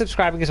 thank you for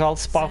subscribing as well.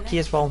 Sparky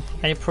as well.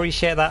 I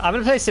appreciate that. I'm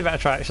gonna play Sim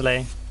Better actually.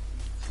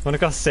 I'm gonna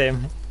go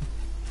Sim.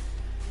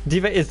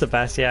 Diva is the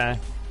best, yeah.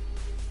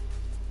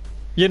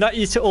 You're not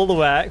used to all the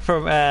work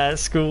from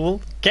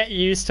school. Get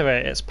used to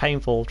it. It's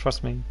painful,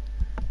 trust me.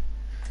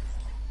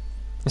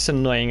 It's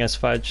annoying as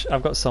fudge.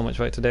 I've got so much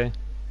work to do.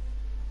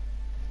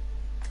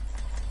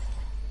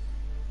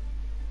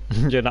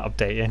 You're not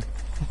updating.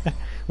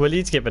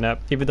 Willie's given up,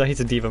 even though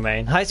he's a Diva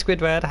main. Hi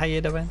Squidward, how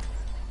you doing?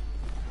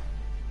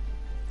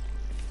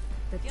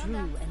 The true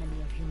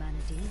enemy of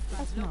humanity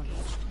acknowledged.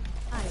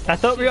 I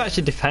thought we were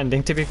actually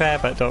defending, to be fair,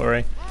 but don't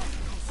worry.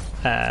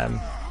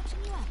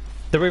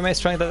 The remake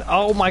strength.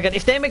 Oh my god!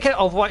 If they make an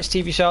Overwatch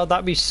TV show,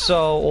 that'd be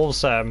so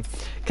awesome.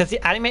 Because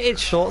the animated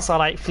shorts are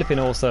like flipping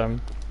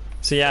awesome.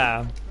 So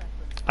yeah,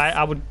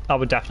 I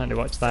would definitely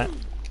watch that.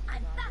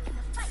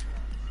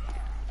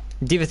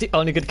 Diva's the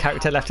only good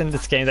character left in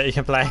this game that you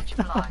can play.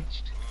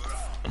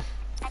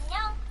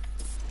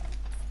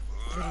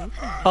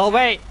 Oh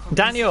wait,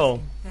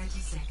 Daniel.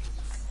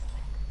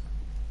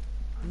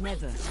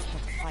 Never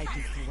stop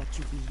fighting for what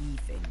you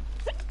believe in.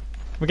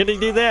 We're gonna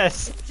do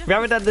this. We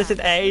haven't done this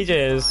in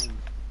ages.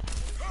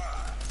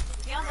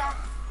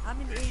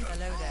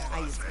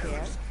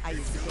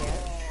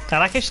 I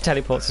like how she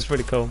teleports. It's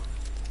really cool.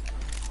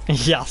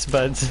 Yes,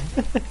 buds.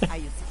 Are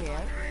you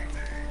scared?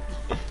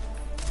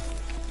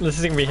 This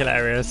is gonna be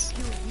hilarious.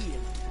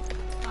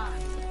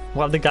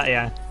 What have they got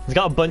here? He's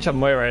got a bunch of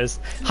Moiras.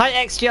 Hi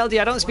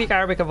XGLD, I don't speak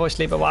Arabic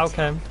unfortunately, but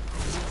welcome.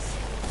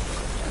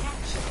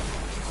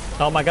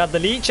 Oh my god, the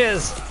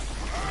leeches!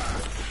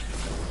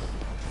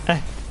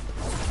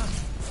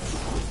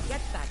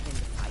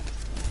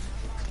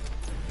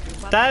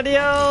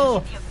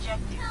 Daniel!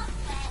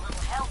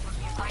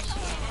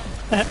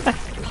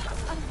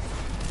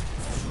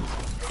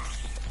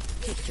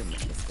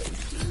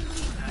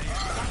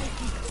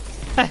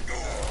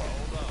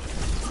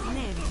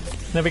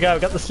 There we go,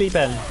 got the sleep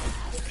in.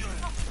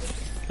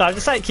 I'm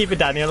just like keeping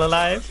Daniel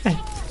alive.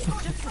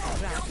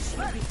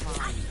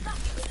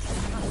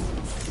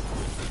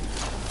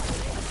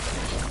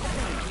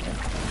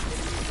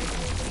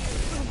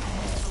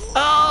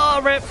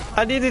 Oh, rip!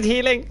 I needed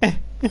healing.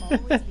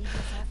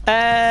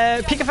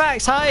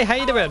 Pikafax, hi, how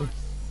you doing?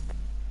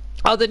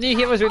 Oh, the new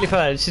hero is really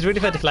fun. She's really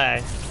fun to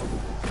play.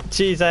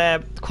 She's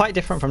quite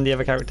different from the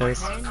other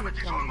characters.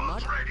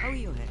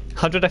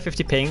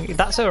 150 ping.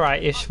 That's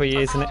alright-ish for you,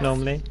 isn't it,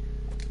 normally?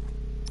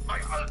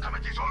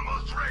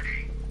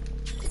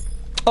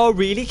 Oh,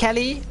 really,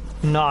 Kelly?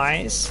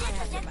 Nice.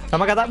 Oh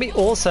my god, that'd be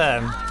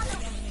awesome.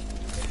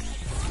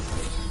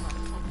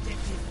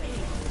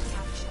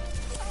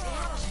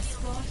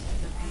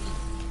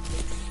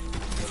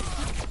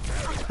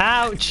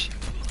 Ouch!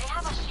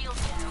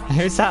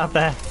 Who's out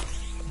there?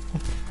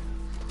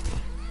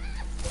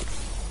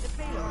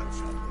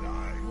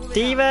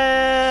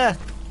 Diva!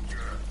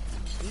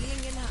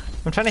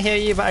 I'm trying to hear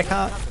you, but I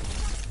can't.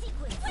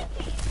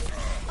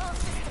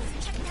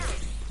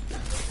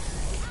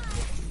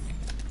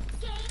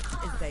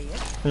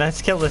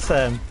 Let's kill this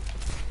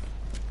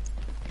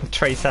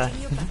Tracer.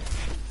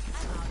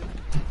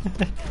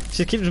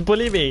 She keeps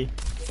bullying me.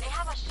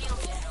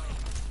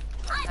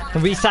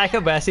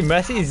 Recycle Mercy.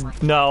 Mercy's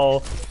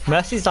no.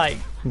 Mercy's like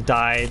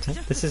died.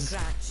 This is.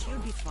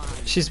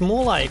 She's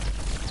more like.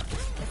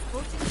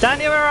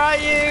 Daniel, where are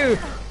you?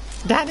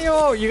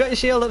 Daniel, you got your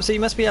shield up, so you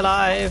must be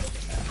alive.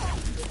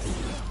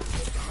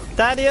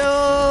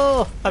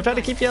 Daniel, I'm trying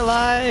to keep you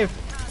alive.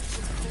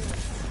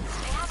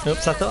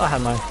 Oops, I thought I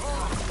had mine.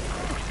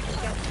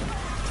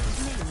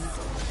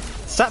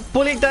 Stop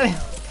bullying Daniel.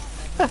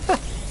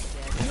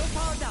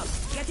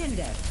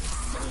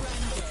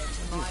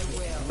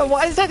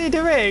 What is Daniel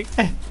doing?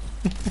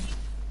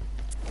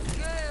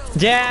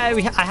 Yeah,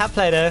 I have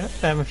played her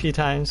a few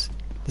times.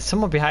 There's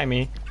someone behind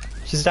me.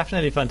 She's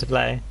definitely fun to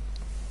play.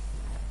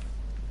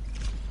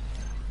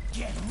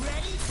 Get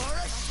ready for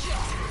a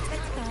shot.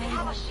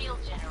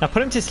 Now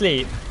put him to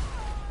sleep.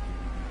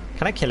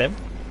 Can I kill him?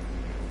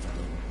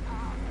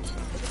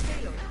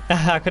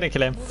 I couldn't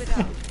kill him.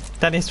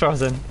 Danny's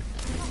frozen.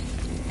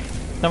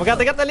 Oh my god,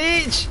 they got the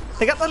leech!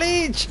 They got the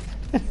leech!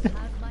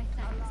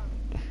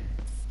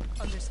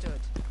 Understood.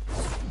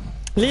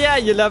 Leah,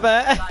 you love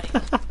it!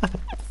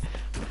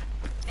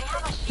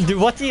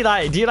 What do you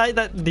like? Do you like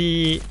that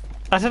the...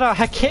 I don't know,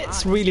 her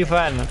kit's really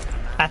fun.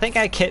 I think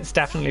her kit's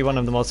definitely one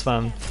of the most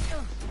fun.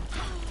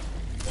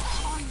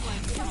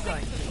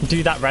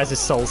 Dude, that res is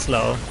so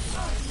slow.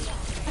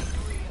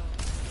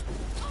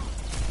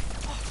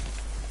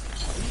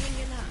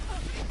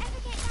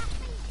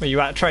 Where you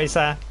at,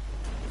 Tracer?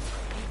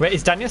 Wait,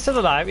 is Daniel still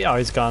alive? Oh,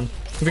 he's gone.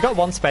 We've got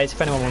one space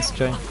if anyone wants to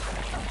join.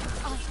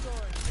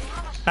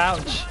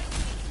 Ouch.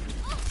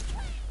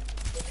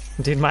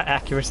 Dude, my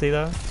accuracy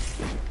though.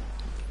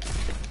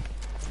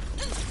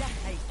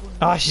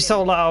 Oh, she's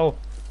so low.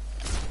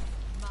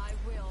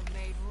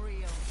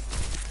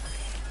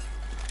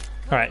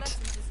 Alright.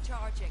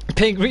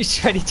 Ping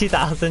reached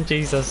 22,000,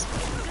 Jesus.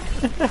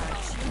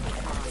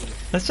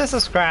 That's just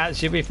a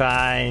scratch, you'll be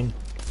fine.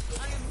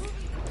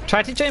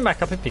 Try to join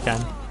back up if you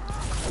can.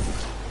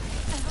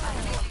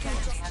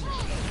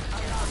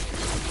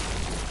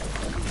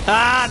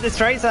 Ah, this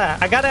Tracer!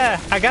 I got her!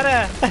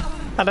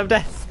 And I'm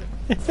dead.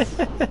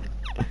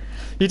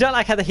 You don't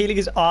like how the healing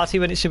is RT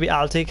when it should be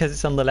LT because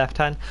it's on the left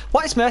hand.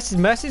 What is Mercy's?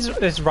 Mercy's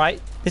is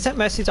right. Isn't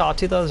Mercy's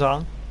RT though as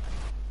well?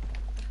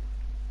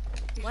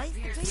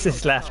 This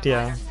is left,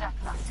 yeah.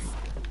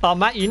 Oh,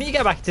 Matt, you need to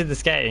get back into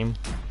this game.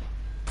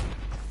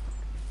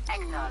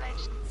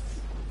 Acknowledged.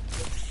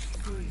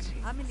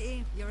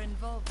 Your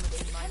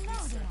involvement in my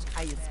research.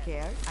 Are you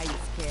scared? Are you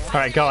scared?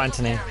 Alright, go,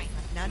 Anthony.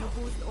 Nano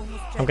boost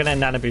almost I'm gonna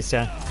nano boost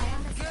you.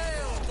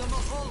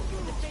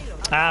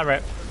 Ah,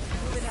 rip.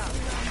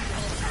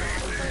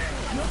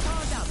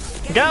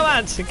 Go,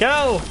 Ant!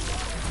 Go!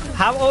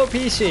 How OP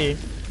is she?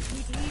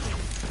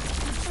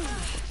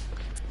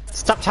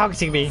 Stop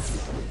targeting me.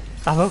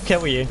 I will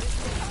kill you.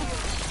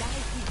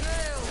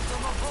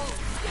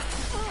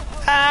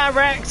 Ah,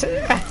 wrecked!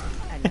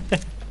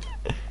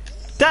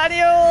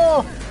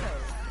 Daniel!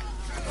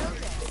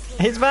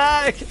 He's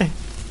back!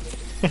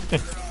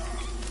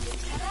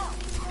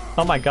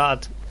 Oh my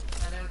god.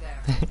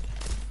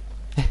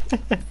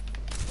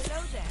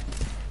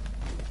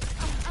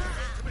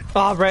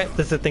 Oh, right,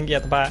 there's a thingy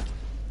at the back.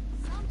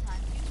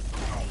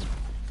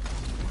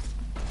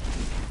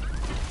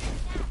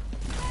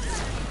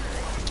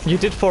 You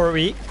did 4 a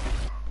week?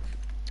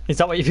 Is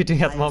that what you're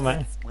doing at the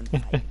moment?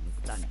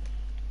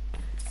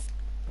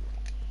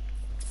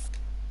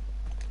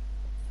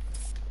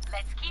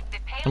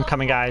 I'm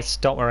coming, guys,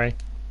 don't worry.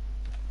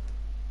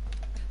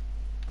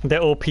 They're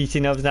all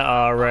peating over there.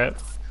 Oh, right.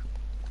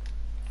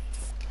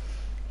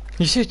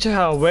 You should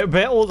tell.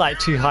 We're all like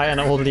too high on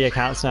all the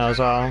accounts now as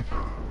well.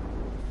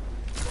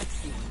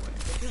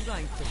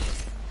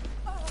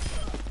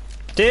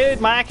 Dude,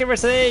 my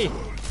accuracy!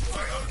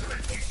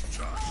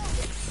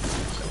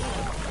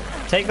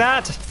 Take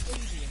that!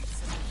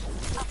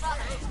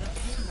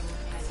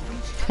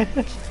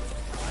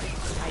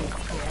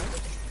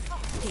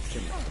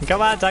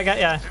 Come on, I got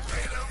ya.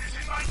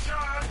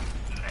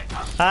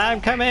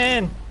 I'm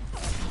coming!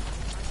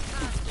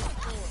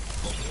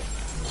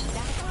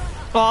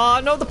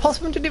 Oh no, the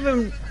possum didn't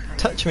even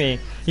touch me.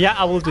 Yeah,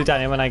 I will do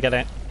Daniel when I get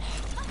it.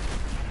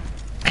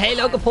 Hey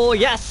Logan Paul,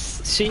 yes!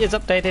 She is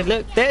updated.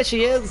 Look, there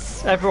she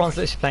is! Everyone's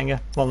literally playing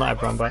her. Well, not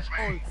everyone, but...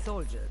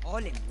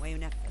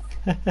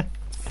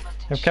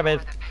 I'm coming.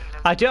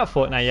 I do have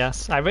Fortnite,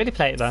 yes. I really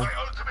play it though.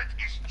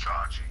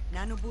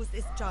 Nano boost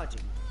is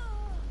charging.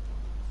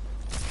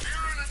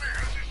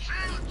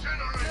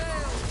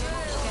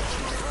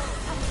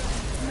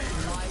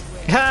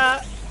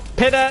 Ha!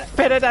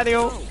 Pinner,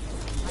 Daniel!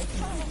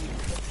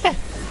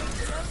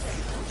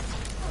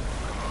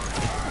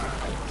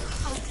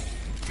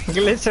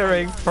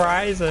 Glittering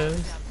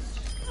prizes.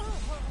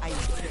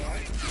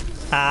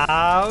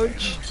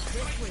 Ouch!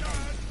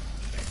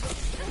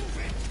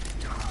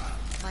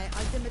 My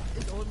ultimate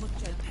is almost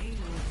charging.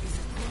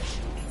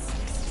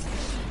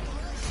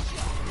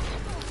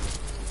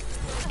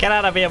 Get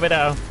out of here,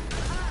 Widow!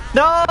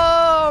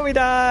 No! We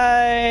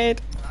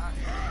died!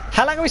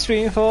 How long are we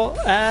streaming for?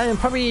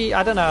 Probably,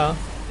 I don't know.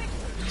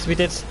 So we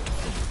did...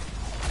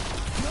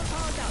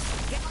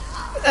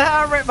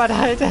 Ah, rip, I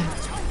died!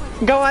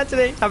 Go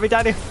Anthony, I'll be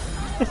Daniel.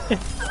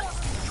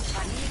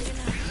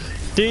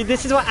 Dude,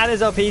 this is what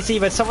Anna's on PC,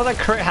 but someone that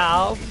crit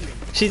health,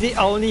 she's the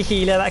only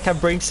healer that can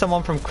bring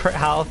someone from crit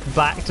health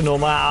back to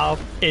normal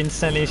health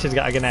instantly. She's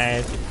got a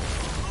grenade.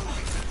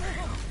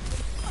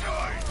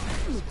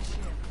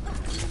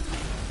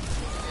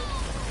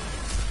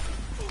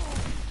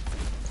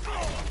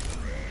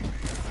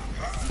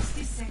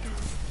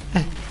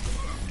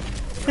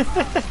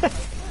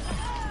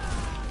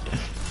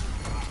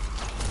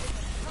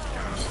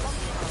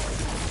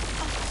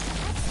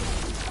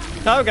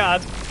 Oh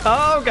god.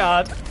 Oh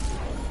god.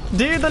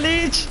 Dude, the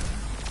leech.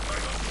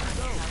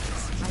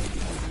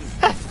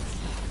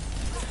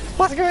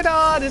 What's going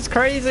on? It's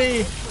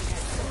crazy.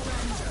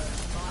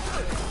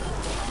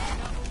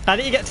 I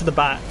need to get to the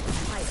bat.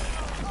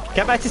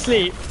 Get back to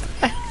sleep.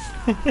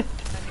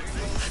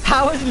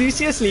 How is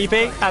Lucia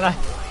sleeping? And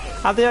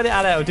I'm the only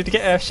adult. Did you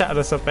get earth shattered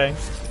or something?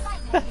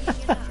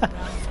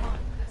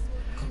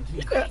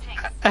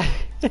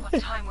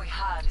 What time we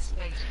had is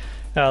fate.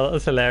 Oh, that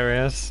was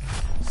hilarious.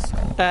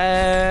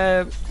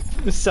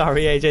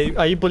 Sorry, AJ.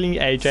 Are you bullying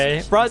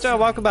AJ? Roger,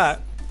 welcome back.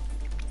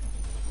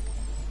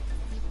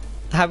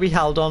 Have we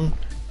held on?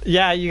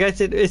 Yeah, you guys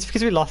did. It's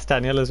because we lost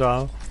Daniel as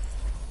well.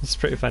 It's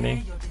pretty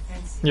funny.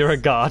 You're a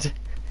god.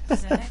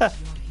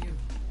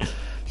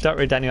 Don't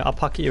worry, Daniel. I'll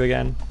pocket you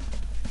again.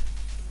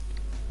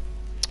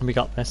 We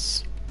got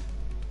this.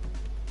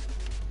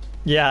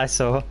 Yeah, I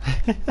saw.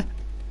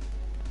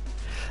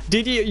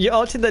 Dude, you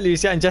ulted the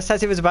Lucia, and just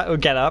as he was about to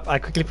get up, I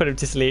quickly put him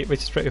to sleep,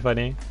 which is pretty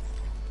funny.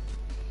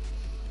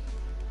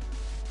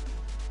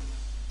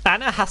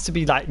 Anna has to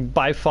be like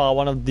by far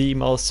one of the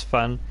most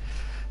fun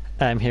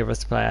heroes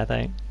to play, I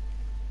think.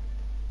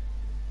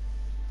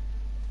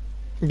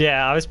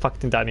 Yeah, I was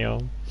pocketing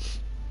Daniel.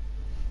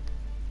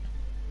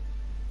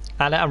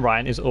 Anna and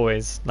Ryan is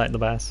always like the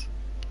best.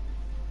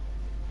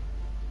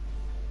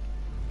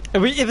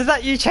 Was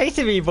that you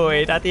chasing me,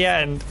 Boyd, at the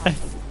end?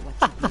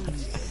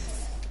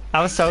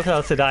 I was so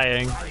close to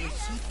dying.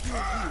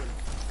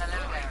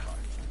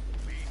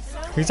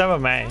 Who's over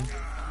May?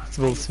 It's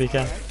Wolf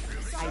speaker.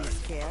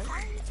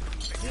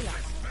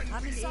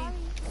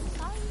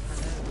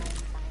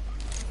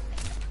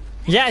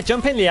 Yeah,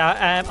 jump in,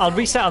 Leah. I'll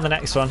reset on the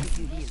next one.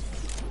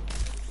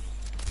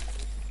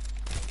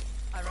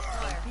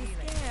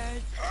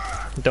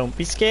 Don't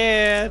be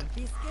scared.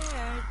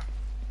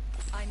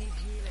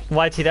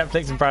 YT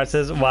Netflix and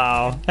browsers.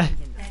 Wow.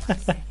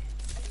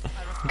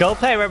 Go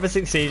play Rainbow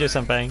Six Siege or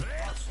something.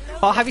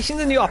 Oh, have you seen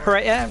the new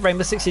operator?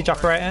 Rainbow Six Siege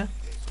operator?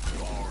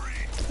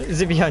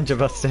 Is it beyond your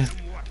busted?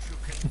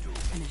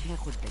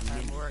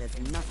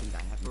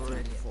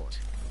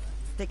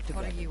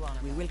 What are you on?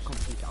 We will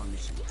complete our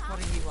mission. What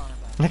are you on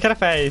about? Look at her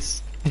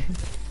face.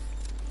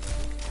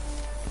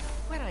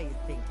 What are you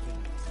thinking?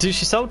 Dude,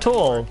 she's so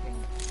tall.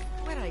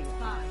 What are you?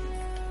 5,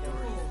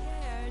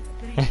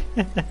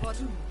 4,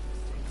 3, 2,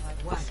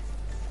 1.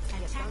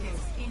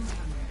 Attackers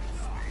incoming.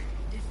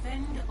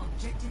 Defend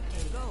objective A.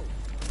 Go.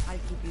 I'll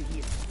keep you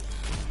here.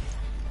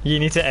 You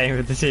need to aim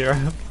with the zero.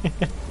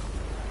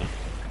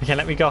 Okay,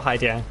 let me go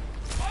hide here.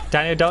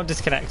 Daniel, don't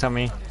disconnect on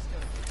me. Is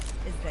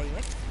that it?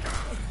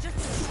 It's just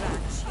a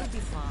scratch. You'll be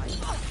fine.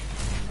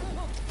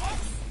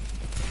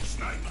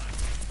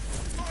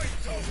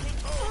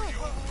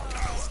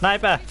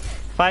 Sniper!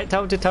 Fight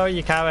toe to toe,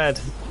 you coward.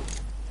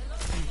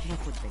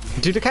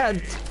 Dude, look at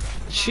her.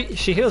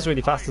 She heals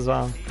really fast as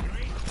well.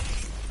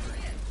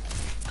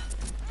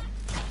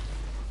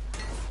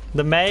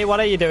 The May, what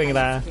are you doing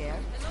there?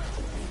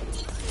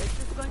 It's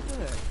just going to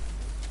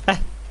hurt.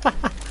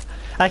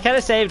 I kind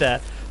of saved her.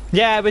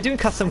 Yeah, we're doing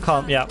custom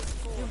comp, yeah.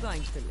 You're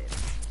going to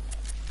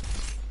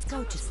live.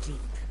 Go to sleep.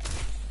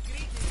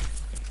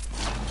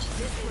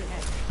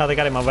 Oh, they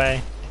got in my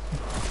way.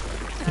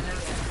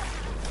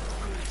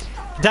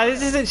 Dad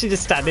is essentially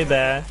just standing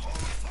there.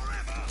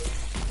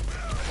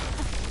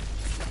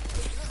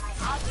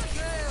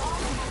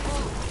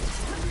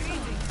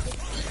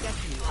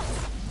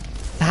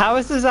 How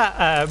is this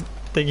that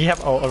thing you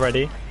have ult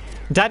already?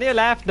 Daniel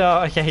left?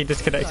 No, okay, he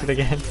disconnected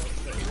again.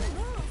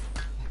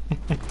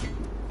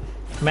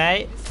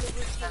 Mate.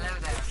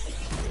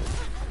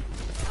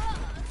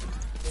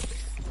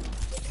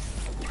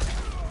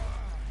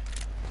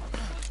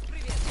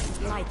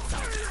 Lights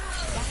out.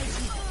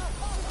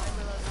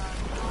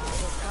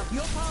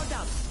 You're powered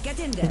up. Get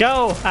in there.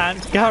 Go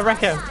and go wreck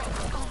him.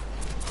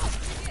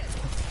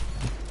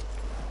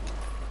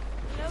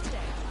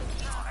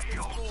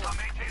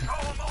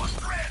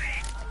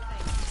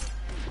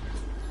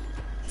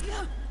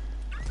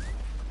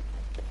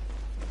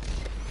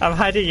 I'm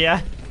hiding,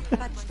 yeah.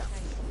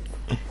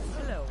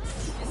 Hello.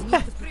 We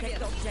need to protect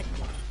the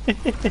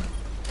objective.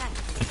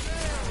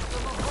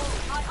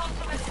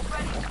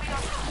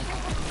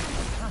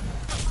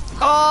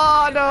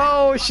 Oh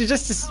no! She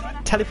just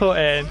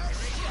teleported.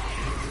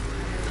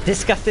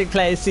 Disgusting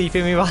players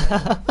sleeping me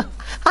well.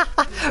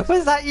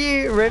 Was that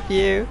you? Rip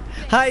you.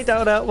 Hi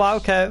Donut,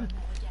 welcome.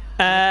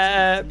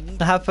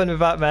 Have fun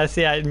without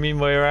Mercy, I mean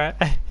Moira.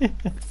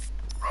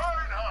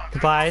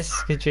 Goodbye,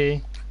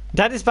 Skidgy.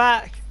 Dad is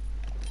back!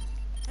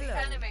 The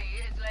enemy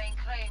is laying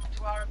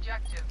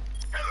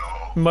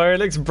Moira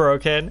looks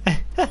broken. I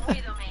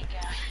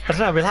don't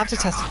know, we'll have to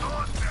test.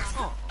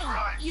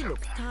 You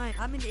look tired.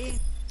 I'm in A.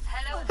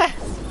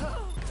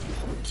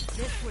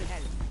 This will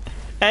help.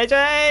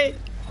 AJ!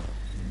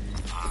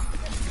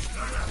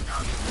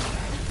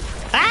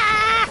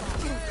 Ah!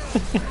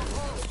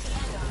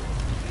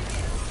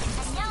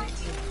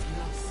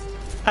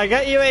 I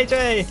got you,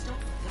 AJ!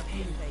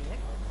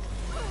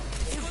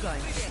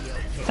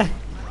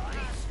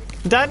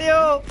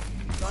 Daniel!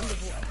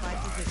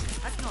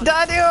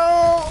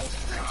 Daniel!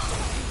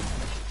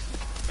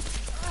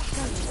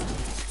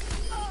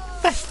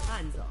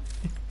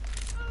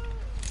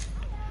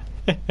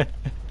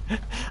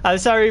 I'm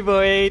sorry,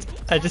 Void.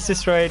 I just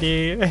destroyed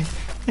you.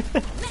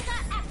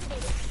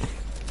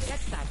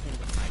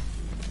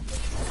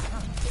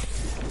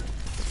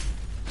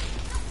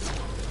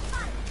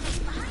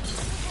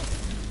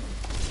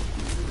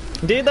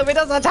 Dude, the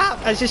widow's on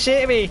top and she's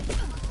shooting me.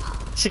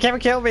 She came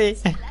and killed me.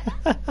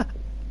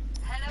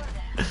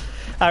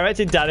 I went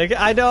to Danny.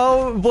 I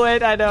know,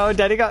 Void, I know.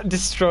 Danny got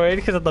destroyed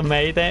because of the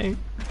May thing.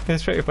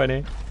 It's pretty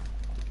funny.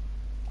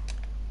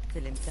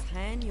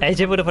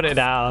 AJ would have put it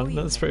down.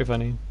 That's pretty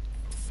funny.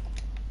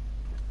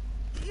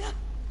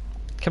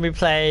 Can we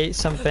play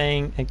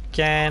something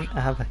again?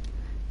 I have a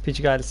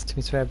PG guy listen to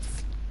me swear.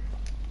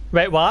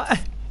 Wait, what?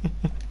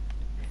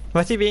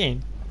 What do you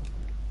mean?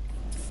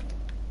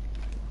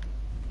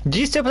 Do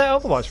you still play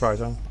Overwatch,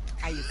 Ryzen?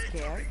 Are you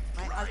scared?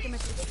 My ultimate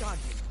is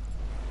charging.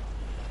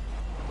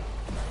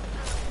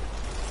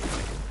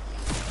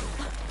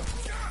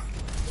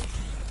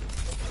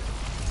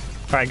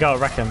 Alright, go,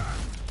 wreck him.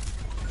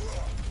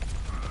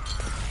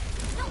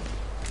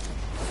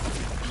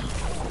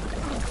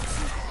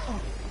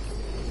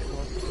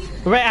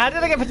 Wait, how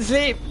did I get put to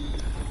sleep?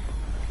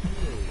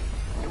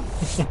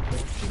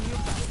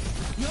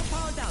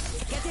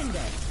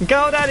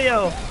 Go,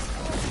 Daniel!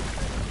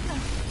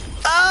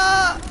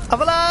 Ah!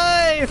 I'm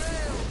alive!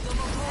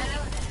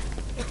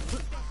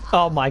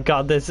 Oh my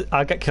god,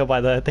 I'll get killed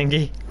by the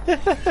thingy.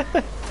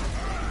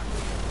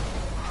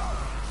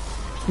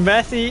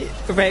 Mercy!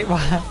 Wait,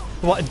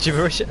 what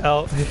gibberish?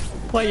 Oh,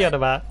 what are you on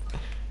about?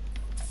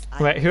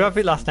 Wait, who have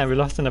we lost now? We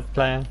lost another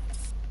player.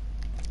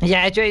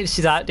 Yeah, James,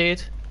 she's out,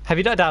 dude. Have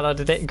you not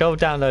downloaded it? Go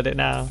download it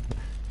now.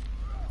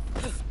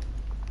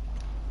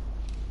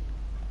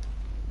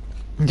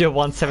 You're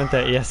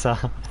 1730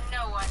 SR.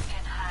 No one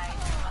can hide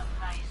from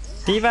my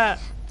sight. Diva!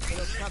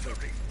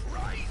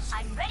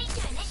 I'm ready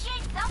to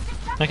initiate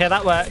self-destruct. Okay,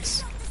 that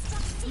works.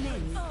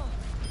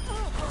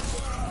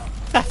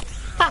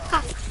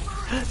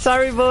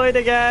 Sorry, Void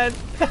again.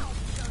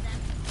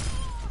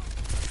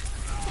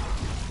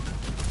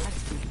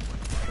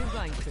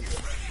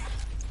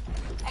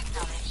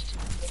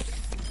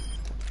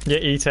 You're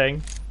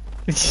eating.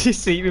 Did you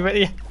see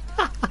me? Yeah.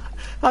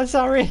 I'm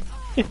sorry.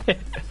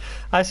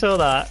 I saw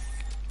that.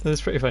 It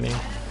was pretty funny.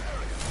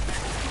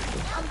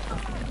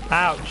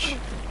 Ouch.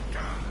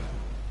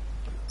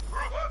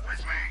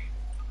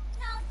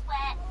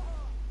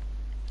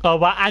 Oh,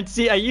 wow,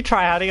 Antsy, are you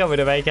tryharding over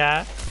the maker?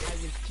 I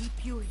will keep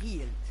you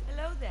healed.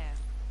 Hello there.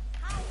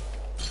 Hi.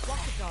 Walk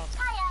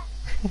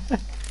the dog.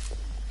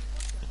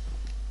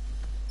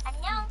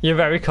 You're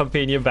very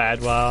comfy in your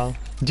bed, wow.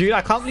 Dude,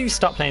 I can't believe you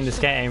stopped playing this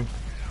game.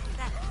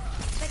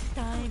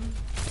 Bedtime.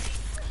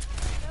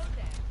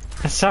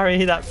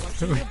 Sorry, that...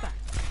 Hello.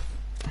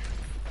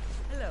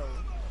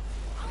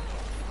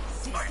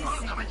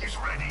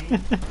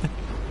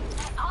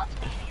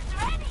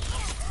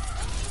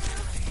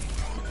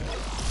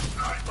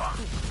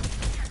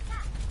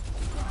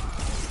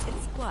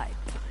 It's quiet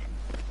time.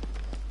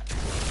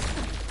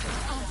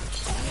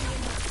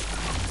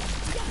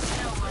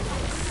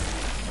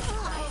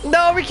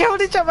 No, we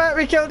killed each other!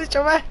 We killed each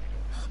other!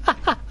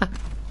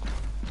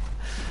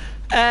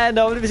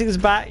 No, everything's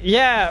back.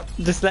 Yeah,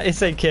 just let it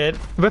say kid.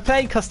 We're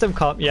playing custom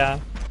comp, yeah.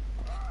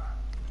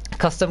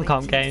 Custom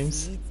comp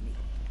games.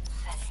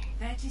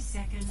 30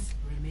 seconds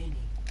remaining.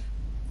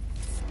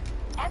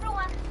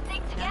 Everyone,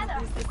 stick together.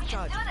 We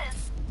can do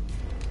this.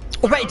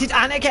 Oh, wait, did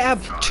Anna get a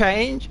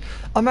change?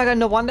 Oh my god,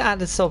 no wonder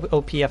Anna's so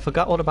OP. I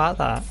forgot all about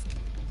that.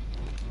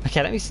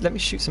 Okay, let me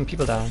shoot some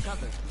people down.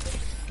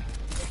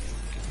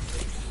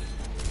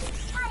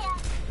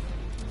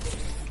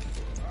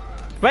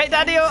 Wait,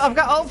 Daniel, I've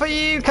got ult for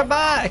you. Come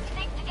back.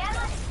 Stick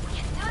together. We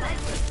can do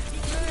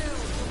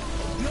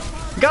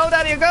this. Go,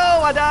 Daniel, go.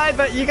 I died,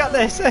 but you got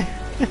this. And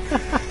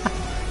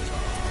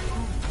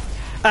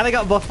I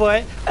got buff for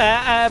it.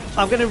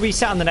 I'm going to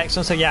reset on the next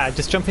one, so yeah,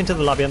 just jump into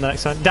the lobby on the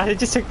next one. Daniel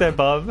just took the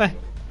bomb. My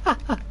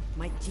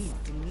team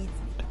needs me.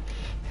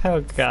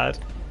 Oh god.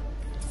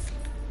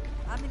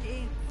 I'm in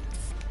A.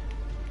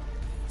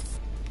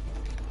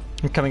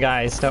 I'm coming,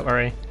 guys, don't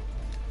worry.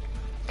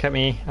 Look at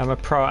me, I'm a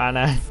pro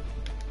Anna.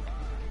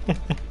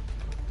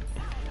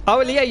 Oh,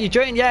 Leah, you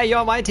joined? Yeah, you're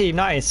on my team,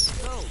 nice.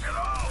 Go.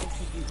 I'll keep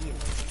you healed.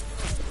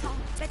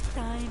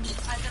 Bedtime.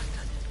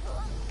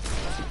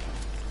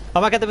 Oh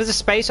my god, there was a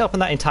space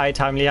open that entire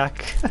time, Leah.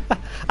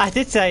 I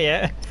did say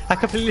it. I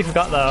completely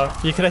forgot though.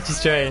 You could have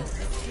just joined.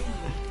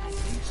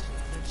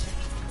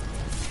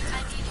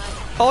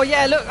 Oh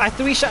yeah, look, I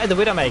 3-shotted the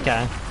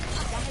Widowmaker.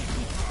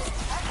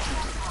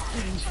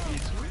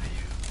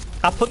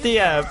 I put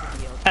the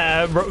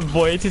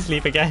boy to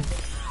sleep again.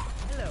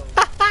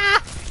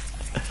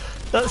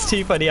 That's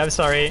too funny, I'm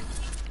sorry.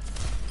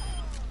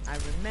 I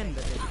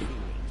remember this feeling.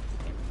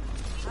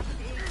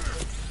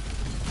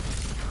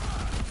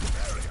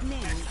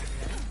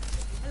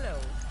 Hello.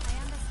 I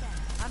understand.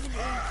 I'm in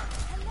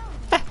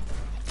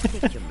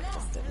Take your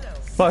medicine.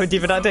 Why would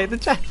you not take the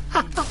chat?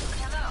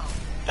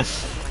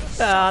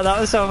 Ah, that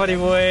was so funny,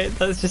 boy.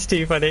 That's just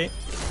too funny.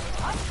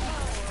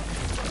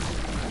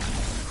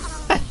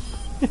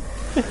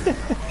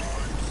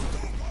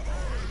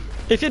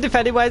 If you're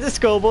defending, why is the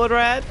scoreboard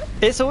red?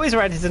 It's always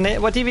red, isn't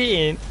it? What do you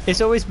mean? It's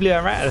always blue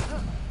and red.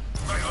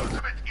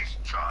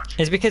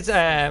 It's because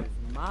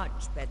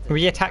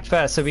we attacked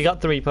first, so we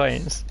got 3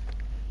 points.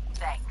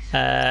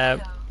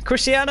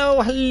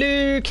 Cristiano,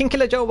 hello, King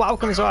Killer Joe,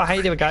 welcome as well. How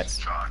you doing, guys?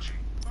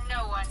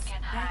 No one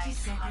can hide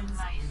from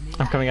my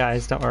I'm coming,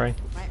 guys. Don't worry.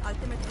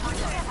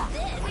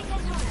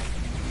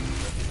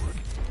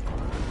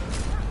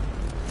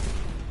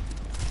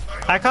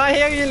 I can't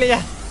hear you,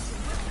 Leah.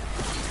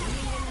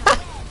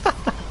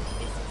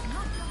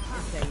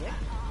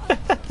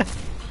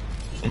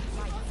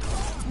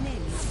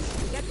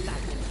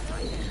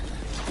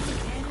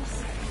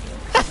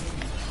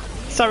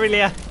 Sorry,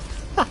 Leah.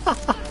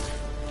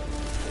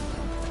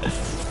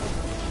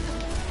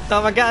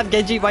 Oh my god,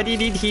 Genji, why do you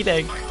need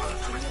healing?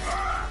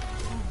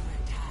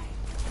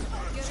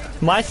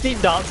 My sleep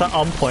darts are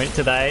on point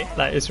today.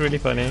 Like, it's really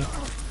funny.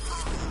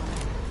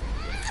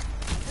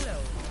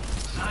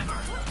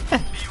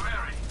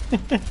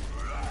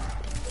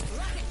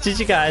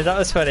 GG guys, that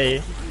was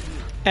funny.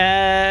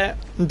 The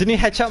new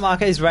headshot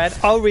marker is red.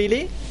 Oh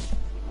really?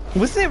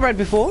 Wasn't it red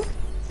before?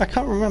 I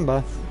can't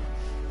remember.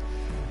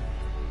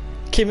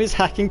 Kim is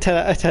hacking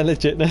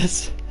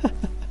legitness.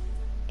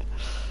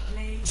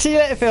 See you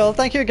later, Phil.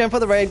 Thank you again for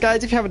the raid,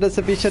 guys. If you haven't done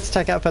so, be sure to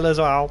check out Phil as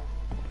well.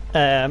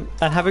 And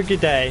have a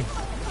good day.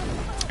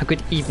 A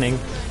good evening.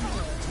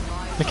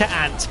 Look at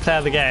Ant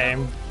play the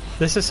game.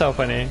 This is so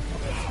funny.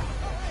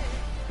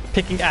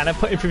 Picking Anna,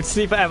 putting people to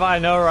sleep forever. I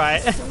know,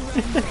 right?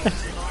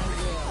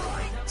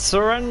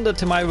 Surrender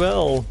to my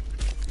will.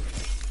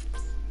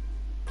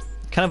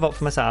 Can I vote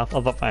for myself?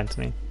 I'll vote for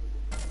Anthony.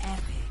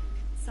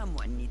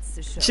 Someone needs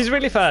to show. She's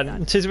really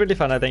fun. She's really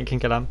fun, I think, King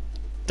Killer.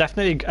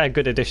 Definitely a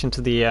good addition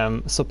to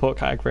the support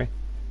category.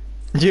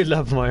 You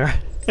love Moira.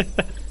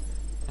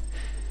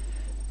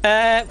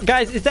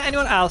 Guys, is there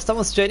anyone else that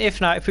wants to join?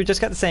 If not, if we just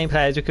get the same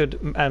players, we could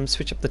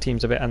switch up the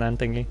teams a bit and then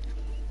thingy.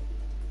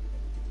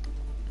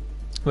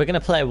 We're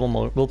gonna play one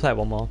more. We'll play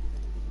one more.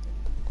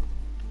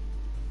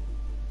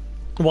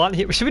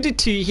 Should we do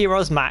 2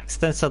 heroes max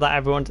then, so that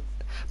everyone?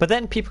 But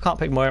then people can't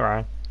pick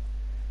Moira.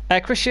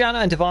 Cristiano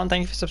and Devon,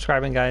 thank you for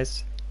subscribing,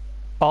 guys.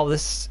 All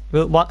this.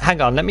 Hang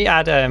on, let me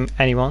add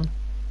anyone.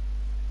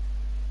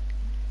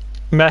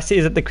 Mercy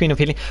isn't the queen of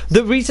healing.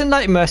 The reason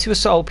like Mercy was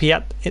so OP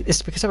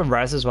is because of a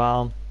res as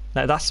well.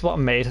 Like, that's what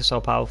made her so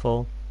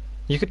powerful.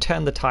 You could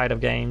turn the tide of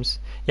games.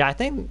 Yeah, I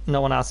think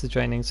no one else is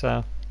joining,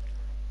 so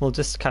we'll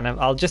just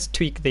I'll just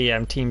tweak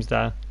the teams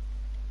there.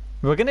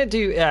 We're gonna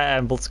do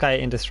Bullsky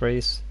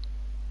Industries,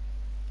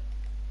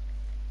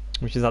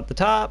 which is at the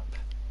top.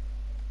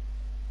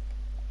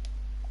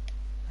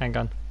 Hang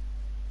on.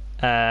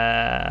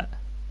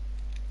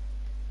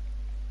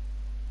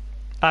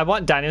 I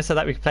want Daniel so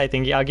that we can play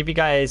thingy. I'll give you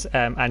guys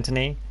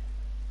Anthony.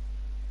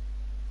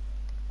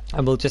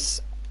 And we'll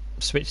just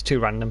switch to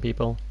random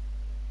people.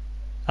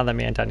 And then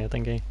me and Daniel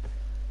thingy.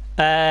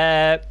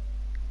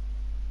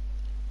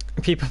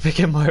 People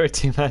picking Moira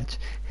too much.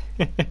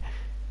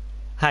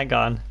 Hang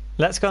on.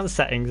 Let's go on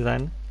settings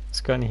then.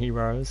 Let's go on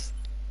heroes.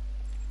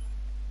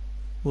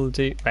 We'll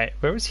do... Wait,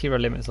 where is hero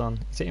limits on?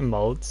 Is it in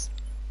modes?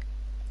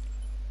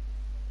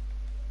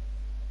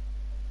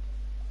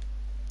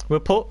 We'll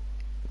put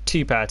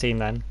 2 per team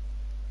then.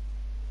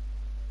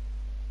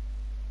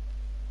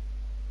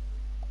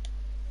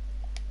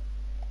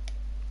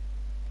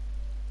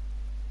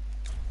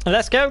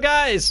 Let's go,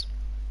 guys!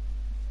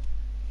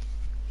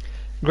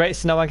 Great,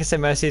 so no one can say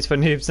Mercy is for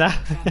noobs now.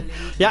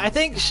 Yeah, I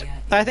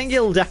think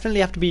you'll definitely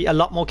have to be a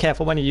lot more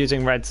careful when you're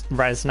using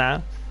res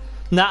now.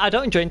 Now, I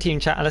don't join team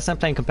chat unless I'm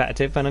playing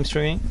competitive when I'm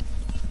streaming.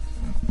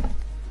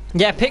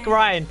 Yeah, pick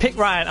Ryan. Pick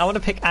Ryan. I want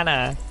to pick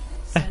Anna.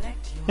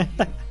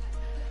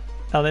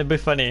 Oh, that'd be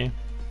funny.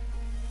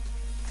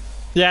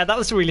 Yeah, that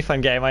was a really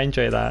fun game. I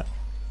enjoyed that.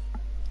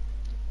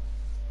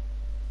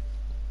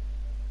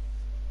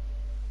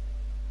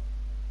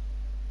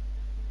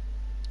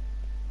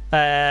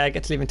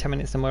 Get to leave in 10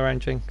 minutes and we're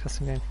entering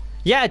custom game.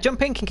 Yeah,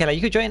 jump in, King Killer.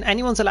 You could join.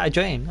 Anyone's allowed to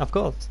join, of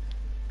course.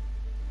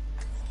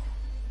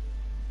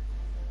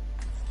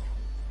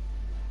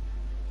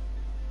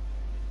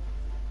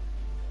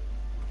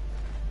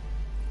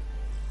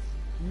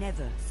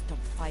 Never stop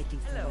fighting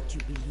for what you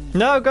believe.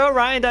 No, go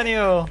Ryan,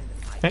 Daniel.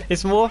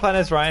 It's more fun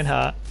as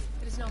Reinhardt.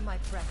 It is not my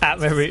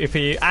preference. At rooting for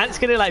you. Ant's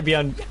gonna like be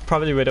on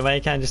probably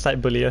Widowmaker and just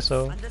like bully us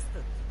all.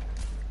 Understood.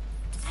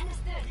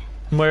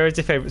 Moira is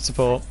your favourite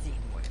support.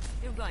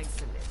 You're going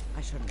to live.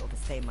 I shouldn't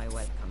overstep say my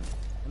welcome.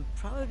 I'm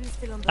probably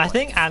still on the I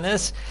think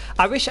Anna's.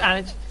 I wish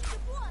Anna.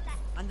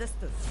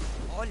 Understood.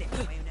 Ole,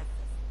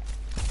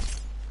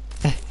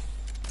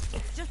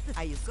 just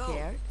are you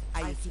scared?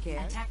 Are you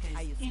scared? Attackers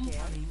Are you scared?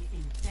 incoming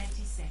in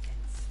 30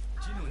 seconds.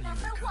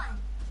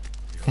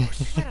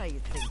 What are you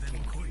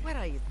thinking? What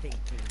are you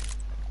thinking?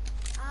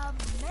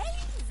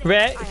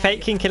 Wait,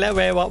 fake King Killer.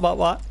 Wait,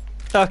 what?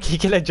 Oh, King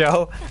Killer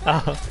Joe.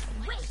 Oh,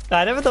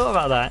 I never thought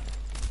about that.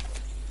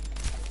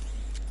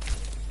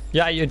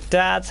 You're at your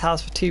dad's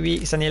house for 2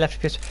 weeks and you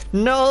left your PS4.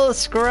 No,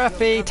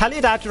 Scruffy. Tell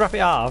your dad to drop it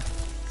off.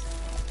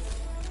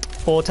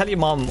 Or tell your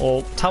mom,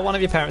 or tell one of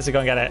your parents to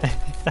go and get it.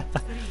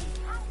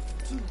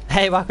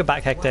 Hey, welcome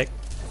back, Hectic.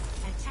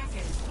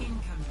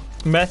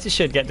 Mercy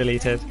should get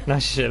deleted. No,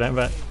 she shouldn't,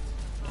 but...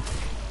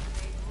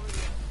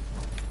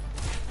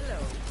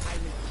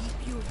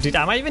 Dude,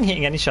 am I even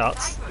hitting any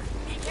shots?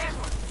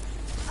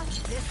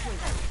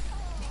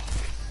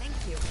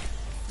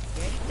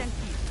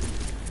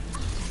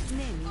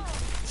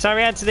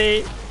 Sorry,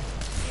 Anthony.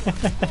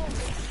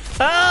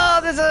 Oh,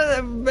 there's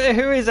a...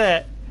 Who is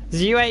it?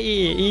 It's UAE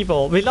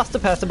Evil. We lost a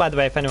person, by the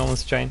way, if anyone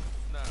wants to join.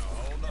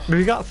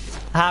 We got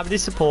how many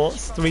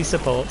supports? 3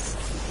 supports.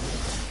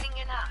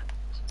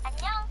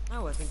 I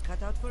wasn't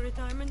cut out for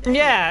retirement.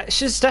 Yeah,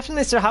 she's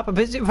definitely still happy.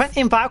 But when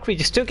in Valkyrie,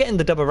 you're still getting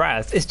the double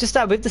res. It's just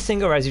that with the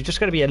single res, you've just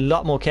got to be a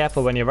lot more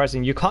careful when you're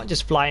resing. You can't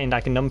just fly in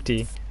like a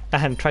numpty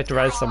and try to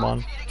res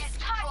someone.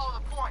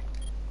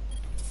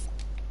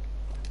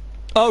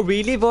 Oh,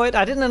 really, Void?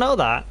 I didn't know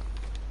that.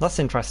 That's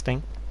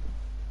interesting.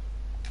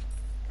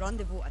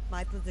 Rendezvous at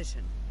my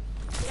position.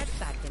 Get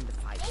back in the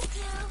fight.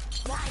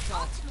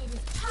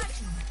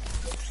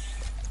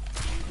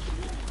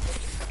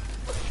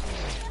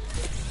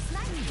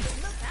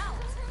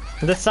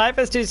 The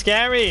Cypher's too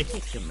scary.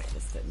 Take your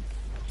medicine.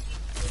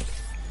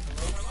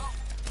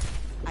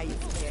 Are you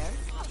scared?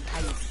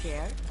 Are you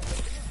scared?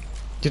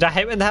 Dude, I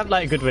hate when they have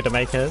like good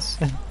Widowmakers.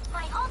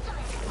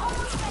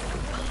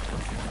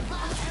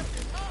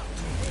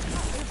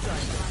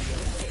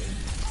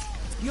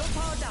 You're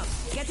powered up.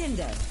 Get in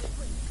there.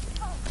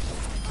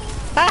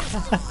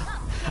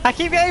 I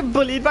keep getting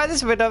bullied by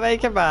this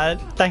Widowmaker, man.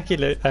 Thank you,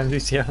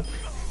 Lucio.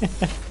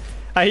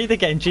 Are you the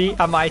Genji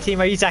on my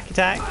team? Are you Zack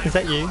Attack? Is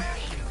that you?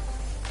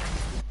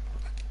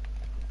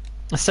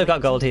 I still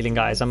got gold healing,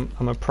 guys. I'm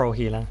a pro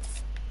healer.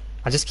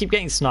 I just keep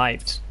getting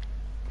sniped.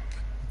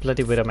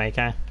 Bloody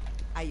Widowmaker.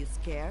 Are you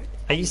scared?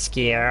 Are you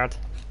scared?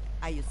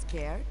 Are you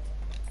scared?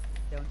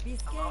 Don't be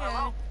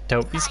scared.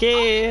 Don't be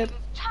scared.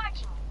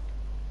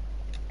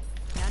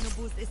 Nano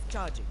boost is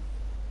charging.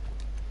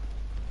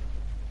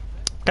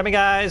 Come here,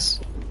 guys.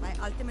 My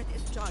ultimate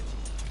is charging.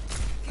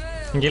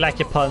 You like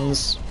your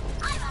puns?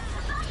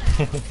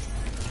 I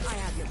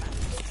have your back.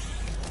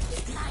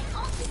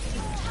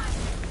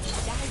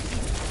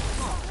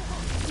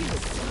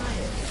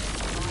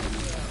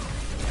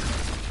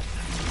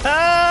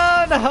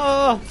 Oh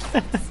no!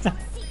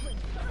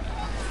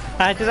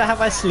 I didn't have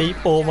my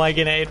sleep or my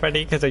grenade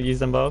ready because I used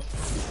them both.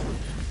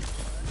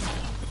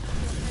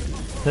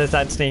 There's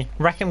Anthony.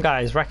 Wreck him,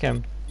 guys. Wreck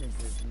him. This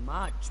is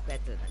much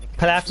better than a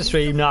Play after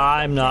stream. No,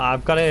 I'm not.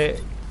 I've got a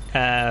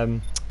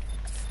ton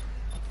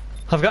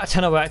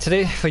of work to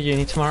do for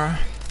uni tomorrow,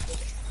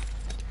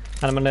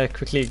 and I'm gonna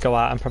quickly go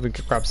out and probably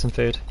grab some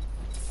food.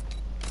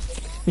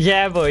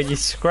 Yeah, boy, you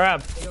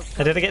scrub.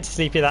 I didn't get to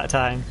sleep you that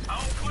time.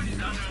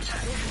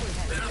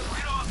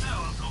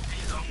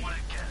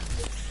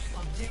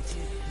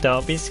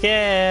 Don't be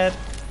scared.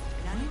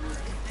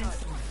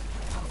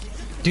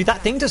 Dude,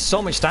 that thing does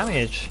so much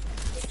damage.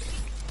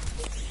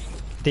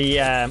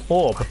 The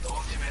orb.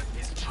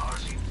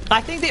 I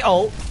think the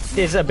ult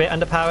is a bit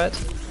underpowered.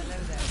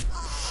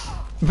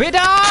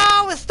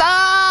 Widow,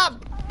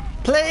 stop!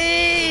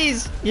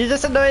 Please! You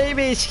just annoy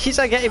me. She keeps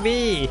on getting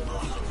me.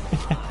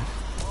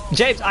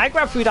 James, I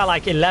grabbed food at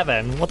like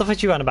 11. What the fuck are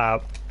you on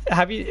about?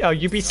 Have you? Oh,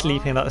 you be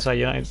sleeping. That's why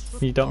you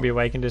don't be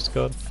awake in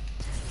Discord.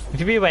 If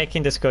you be awake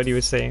in Discord, you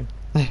would see.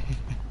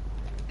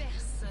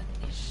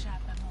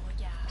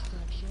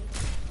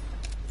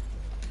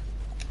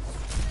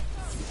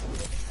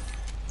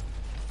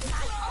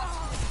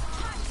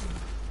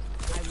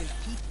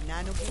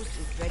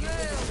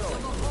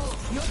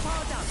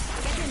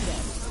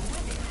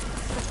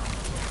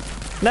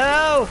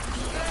 No!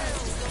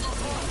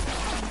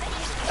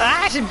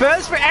 Ah, she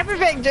burns for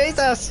everything,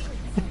 Jesus!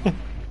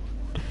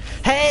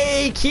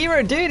 Hey,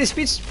 Kira, dude, it's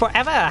been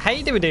forever. How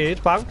you doing,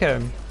 dude?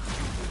 Welcome.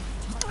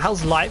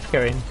 How's life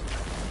going?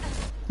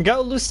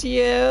 Go,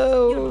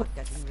 Lucio!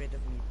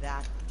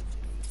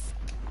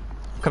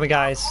 Come here,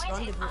 guys.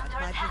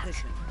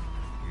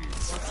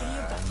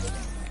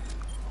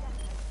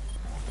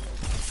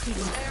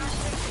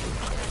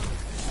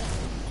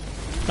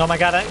 Oh my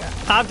god,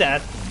 I'm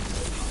dead.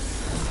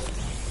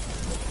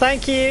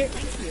 Thank you.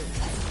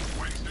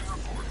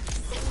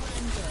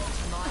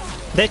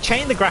 They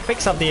changed the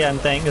graphics of the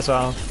thing as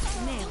well.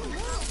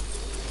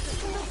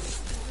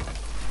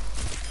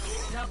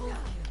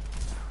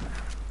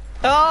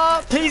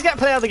 Oh, please get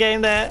play of the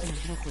game there.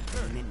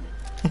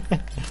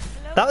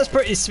 That was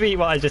pretty sweet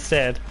what I just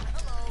said.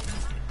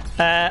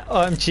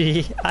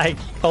 OMG, I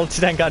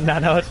ulted and got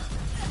nanoed.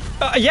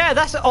 Yeah,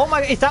 that's, oh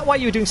my, is that why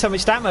you were doing so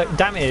much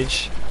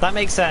damage? That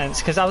makes sense,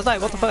 because I was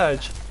like, what the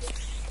fudge?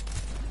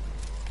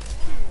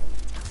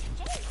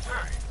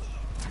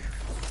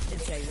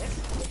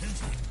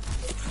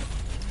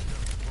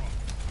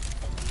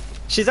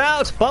 She's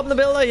out! Bob the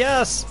Builder,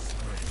 yes!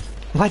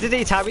 Why did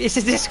he tag me? It's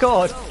his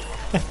Discord!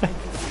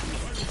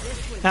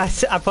 I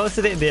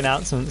posted it in the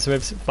announcements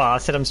with, well, I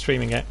said I'm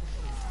streaming it.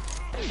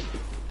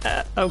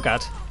 Oh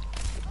god.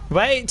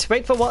 Wait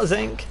for what,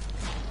 Zinc?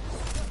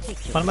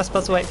 What am I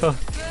supposed to wait for?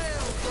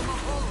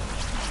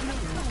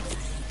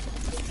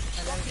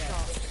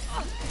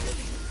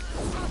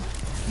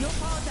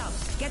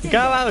 Go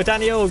out,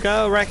 Daniel,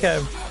 go,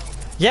 Recco.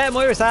 Yeah,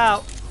 Moira's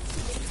out.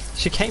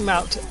 She came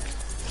out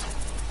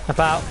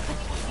about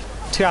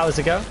 2 hours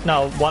ago.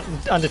 No,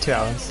 under 2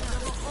 hours.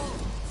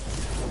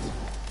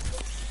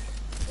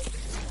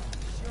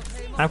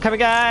 I'm coming,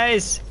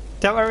 guys.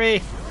 Don't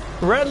worry.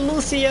 Run,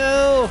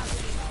 Lucio.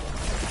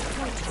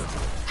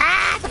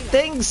 Ah, the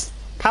thing's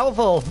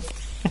powerful.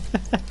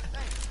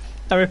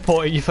 I'm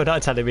reporting you for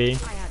not telling me.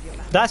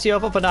 That's your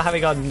fault for not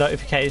having on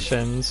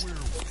notifications.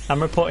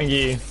 I'm reporting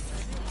you.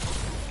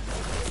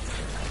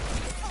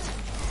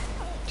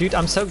 Dude,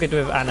 I'm so good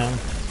with Anna.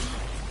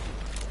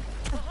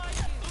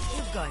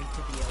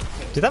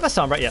 Did that have a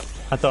sound right? Yep.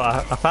 I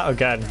thought I found a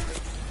gun.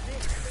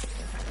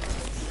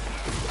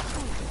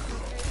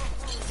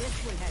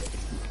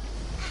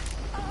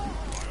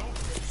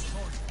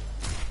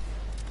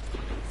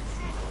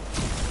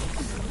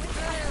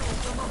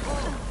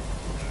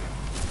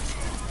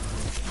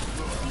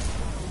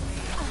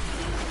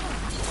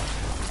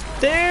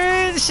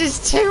 Dude,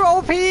 she's too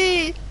OP!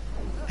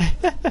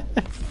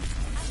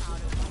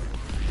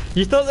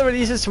 You thought the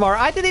release was tomorrow?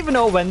 I didn't even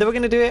know when they were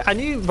going to do it. I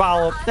knew,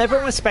 well,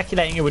 everyone was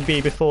speculating it would be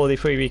before the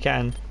free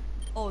weekend.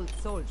 Old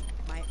soldier,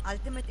 my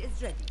ultimate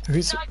is ready.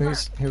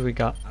 Who we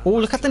got? Oh,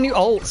 look at the new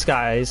ults,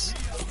 guys.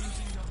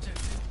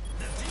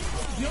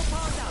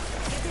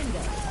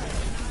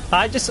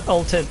 I just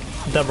ulted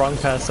the wrong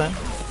person.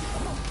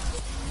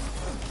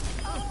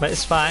 But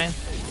it's fine.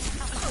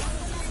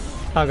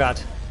 Oh god.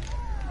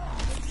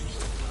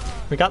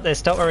 We got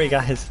this, don't worry,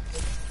 guys.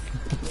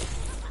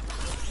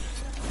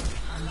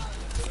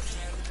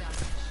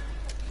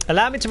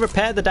 Allow me to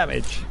repair the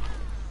damage.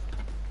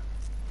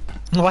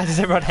 Why does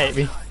everyone hate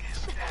me?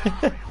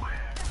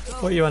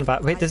 What are you on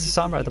about? Wait, there's a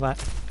Sombra at the back.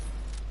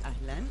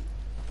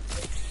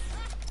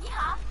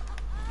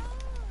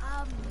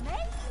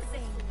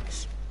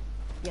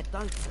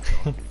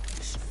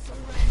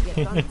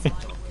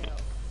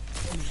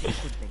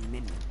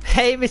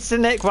 Hey, Mr.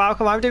 Nick,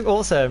 welcome. I'm doing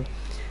awesome.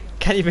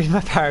 Can you read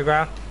my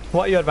paragraph?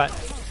 What are you on about?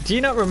 Do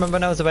you not remember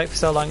when I was awake for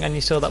so long and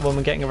you saw that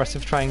woman getting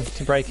arrested for trying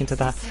to break into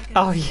the...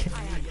 Oh, yeah.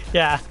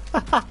 Yeah.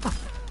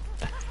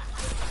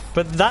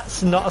 But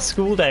that's not a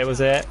school day, was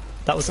it?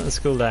 That wasn't a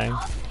school day.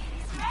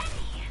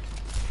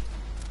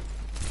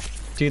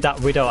 Do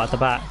that widow at the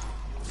back.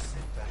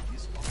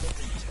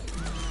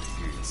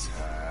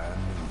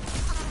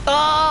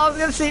 Oh, I'm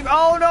gonna sleep.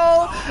 Oh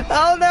no!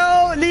 Oh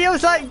no!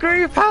 Leo's like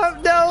group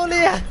up. No,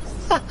 Leo!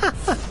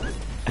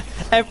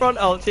 Everyone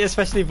ulti,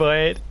 especially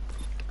Boyd.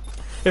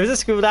 It was a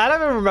school day. I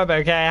don't even remember,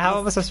 okay? How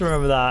am I supposed to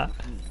remember that?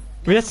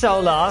 We are so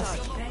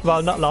lost.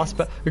 Well, not lost,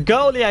 but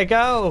go, Leah,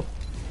 go!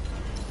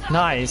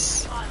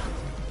 Nice.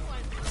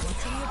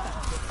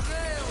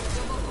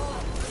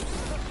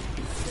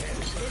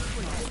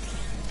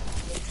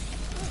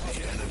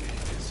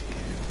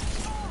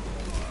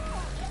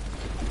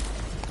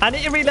 I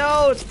need to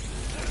reload!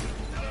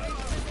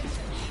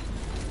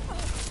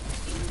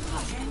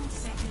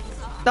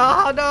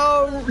 Oh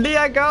no!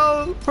 Leah,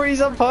 go!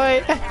 Freeze on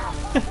point!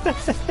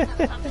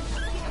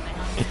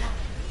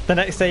 The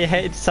next day you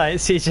hated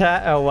science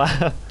teacher? Oh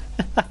wow.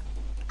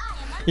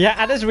 Yeah,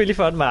 Anna's really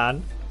fun,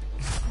 man.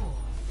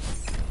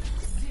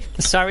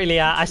 Sorry,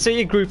 Leah. I saw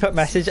your group up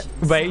message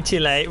way too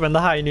late when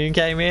the high noon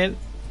came in.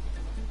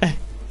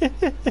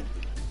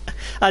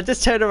 I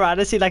just turned around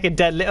and see like a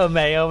dead little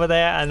May over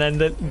there and then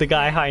the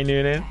guy high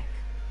nooning.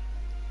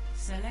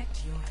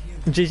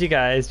 GG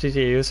guys, GG,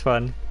 it was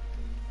fun.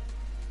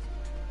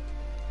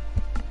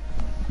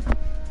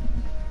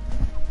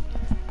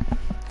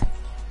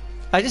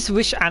 I just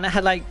wish Anna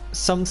had like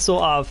some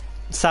sort of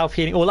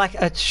self-healing or like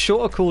a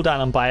shorter cooldown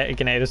on Bite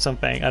Grenade or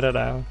something. I don't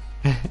know.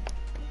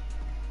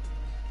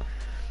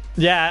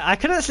 Yeah, I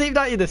couldn't sleep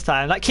without you this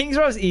time. Like King's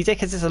Row is easier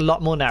because it's a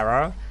lot more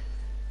narrow.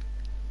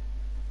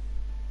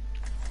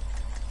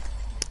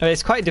 I mean,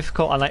 it's quite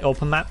difficult on like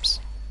open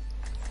maps.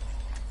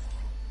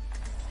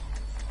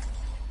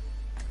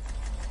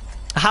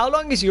 How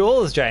long is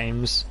yours,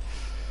 James?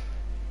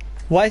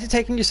 Why is it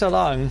taking you so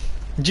long?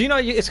 Do you know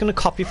it's going to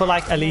copy for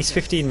like at least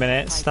 15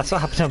 minutes? That's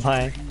what happened on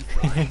mine.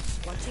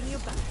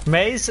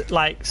 May's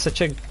like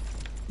such a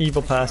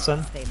evil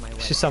person.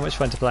 She's so much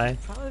fun to play.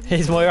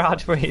 He's Moira hard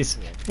to freeze.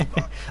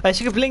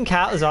 She could blink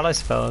out as well, I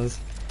suppose,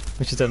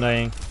 which is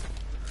annoying.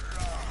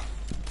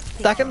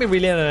 That can be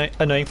really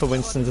annoying for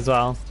Winston's as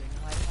well.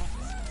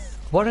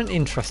 What an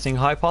interesting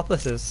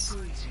hypothesis.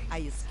 Are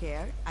you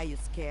scared? Are you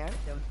scared?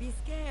 Don't be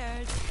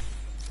scared.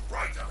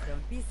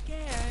 Don't be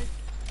scared.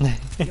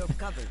 You're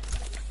covered.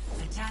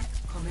 Attack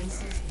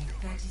commences in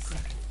 30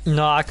 seconds.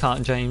 No, I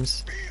can't,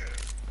 James.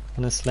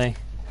 Honestly.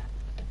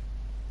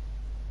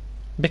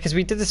 Because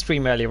we did the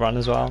stream earlier on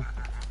as well.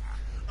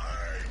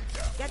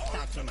 Get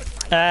back in the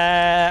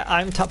fight.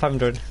 I'm top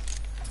 500.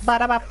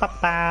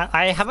 Ba-da-ba-ba-ba.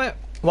 I haven't...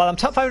 Well, I'm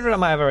top 500 on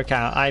my other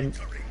account. I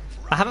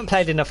haven't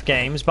played enough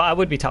games, but I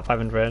would be top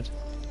 500.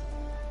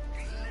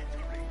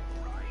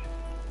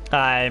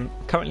 I'm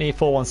currently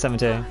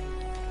 4172.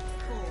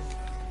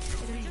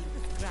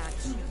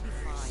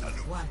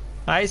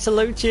 I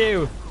salute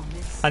you.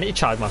 I need to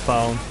charge my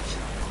phone.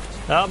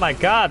 Oh my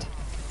god.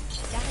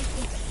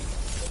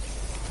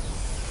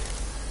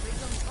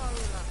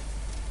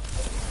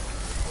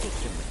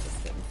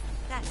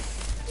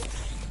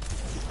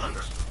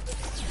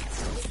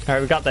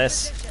 Alright, we got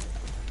this.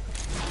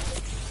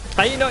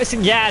 Are you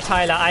noticing? Yeah,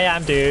 Tyler, I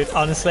am, dude.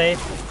 Honestly,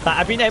 like,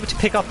 I've been able to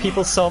pick off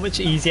people so much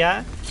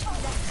easier.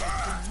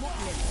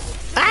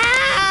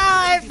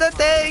 Ah, I have the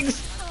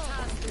things.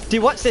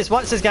 Dude, watch this,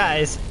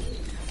 guys.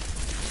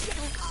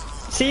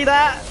 See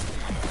that?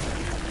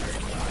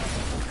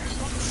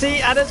 See,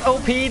 Anna's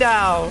OP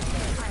now.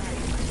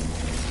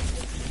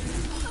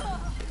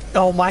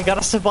 Oh my god,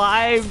 I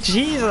survived.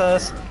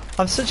 Jesus,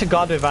 I'm such a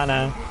god with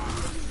Anna.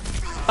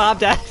 Oh, I'm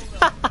dead.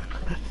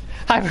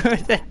 I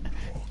ruined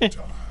it.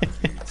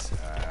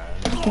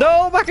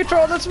 No, my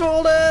controller's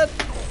fallen!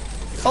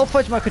 Oh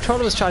fudge, my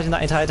controller was charging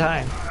that entire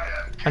time.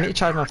 I need to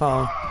charge my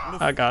phone.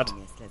 Oh god.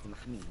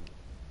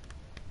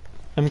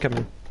 I'm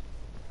coming.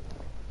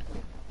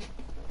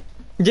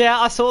 Yeah,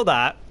 I saw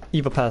that.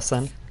 Evil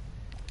person.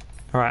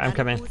 Alright, I'm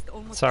coming.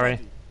 Sorry.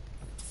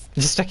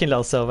 Just checking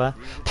little silver.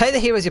 Play the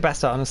heroes your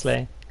best at,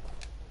 honestly.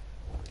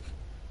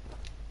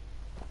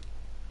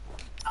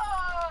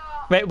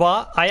 Wait,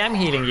 what? I am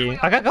healing you.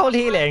 I got gold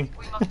healing.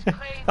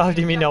 Oh,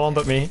 do you mean no one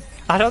but me?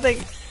 I don't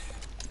think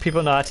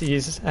people know how to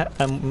use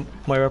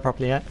Moira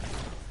properly yet.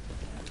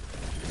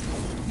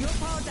 You're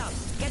powered up.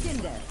 Get in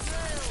there.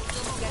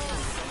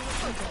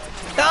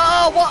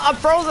 Oh, what? I'm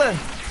frozen.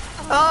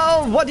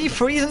 Oh, what? Are you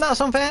freezing or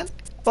something?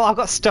 Oh, I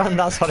got stunned.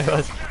 That's what it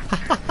was.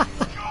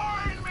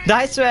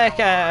 Nice work.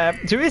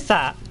 Who is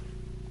that?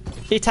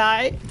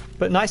 Hiiii?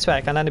 But nice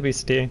work. I need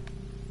boost you.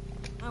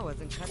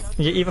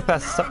 You evil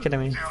person, stop kidding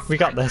me. We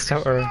got this,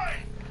 don't worry.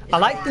 I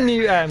like the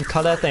new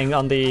colour thing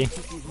on the...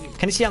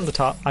 Can you see on the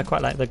top? I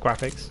quite like the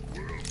graphics.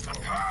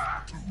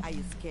 Are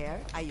you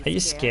scared? Are you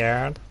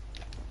scared?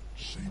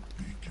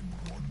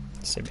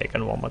 Say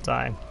bacon one more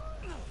time.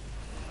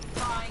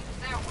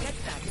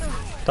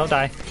 Don't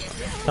die.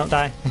 Don't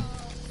die.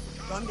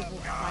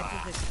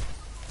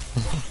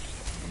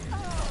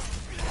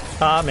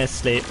 I missed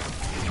sleep.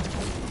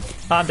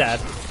 I'm dead.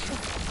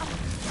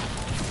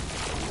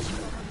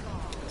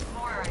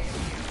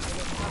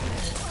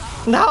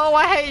 No,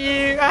 I hate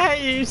you. I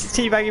hate you. Just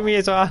teabagging me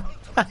as well.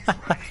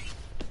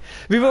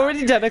 We've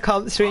already done a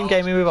comp stream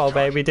gaming with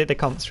Obey. We did a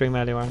comp stream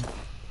earlier on.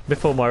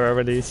 Before Moira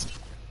released.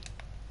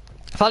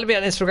 Follow me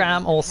on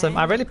Instagram. Awesome.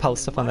 I really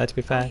post stuff on there, to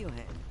be fair.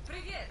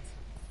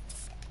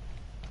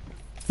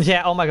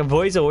 Yeah, oh my god.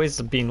 Voi's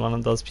always been one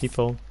of those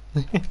people.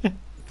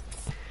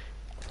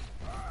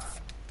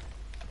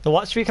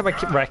 Watch me come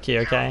and wreck you,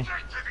 okay?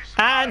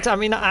 And, I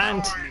mean, not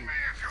and.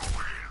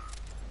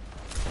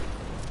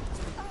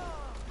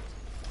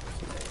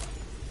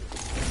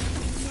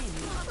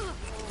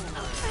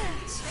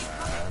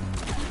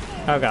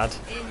 Oh god.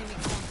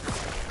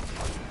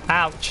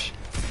 Ouch.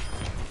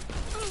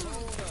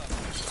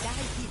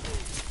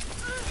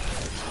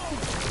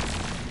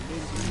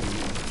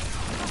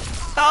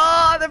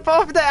 Oh, they're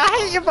both there. I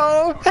hate you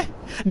both.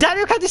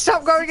 Daniel, can you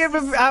stop going in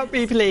without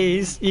me,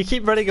 please? You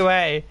keep running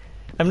away.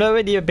 I'm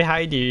nowhere near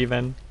behind you,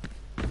 even.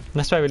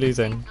 That's why we're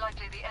losing.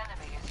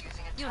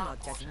 You're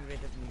not getting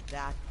rid of me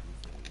that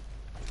easily.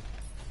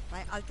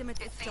 My ultimate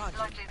is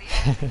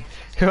charging.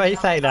 Who are you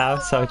saying now,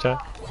 soldier?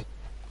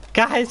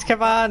 Guys,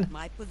 come on!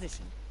 My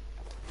position.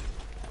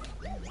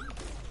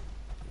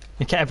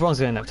 Okay,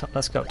 everyone's going up top.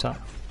 Let's go up top.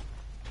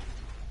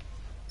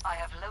 I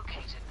have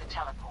located the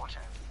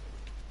teleporter.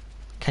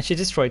 Can she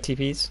destroy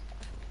TPs?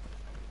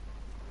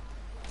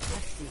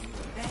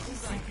 30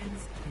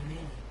 seconds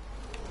remaining.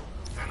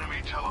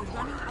 Enemy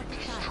teleporter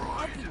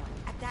destroyed.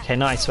 Okay,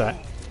 nice work.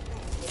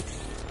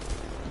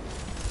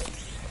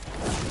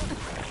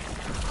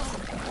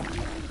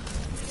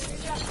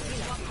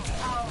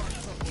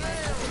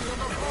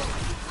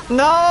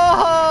 No!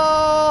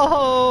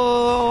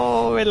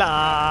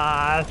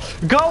 Relax.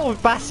 Go,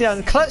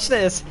 Bastion. Clutch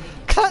this.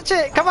 Clutch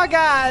it. Come on,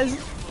 guys.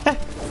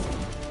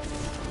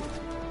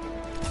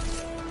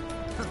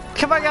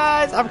 Come on,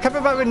 guys. I'm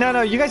coming back with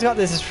no. You guys got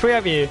this. There's 3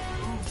 of you.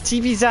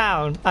 TV's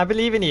down. I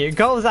believe in you.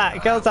 Go,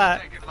 Zach. Go,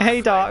 Zach. Hey,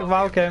 Doc.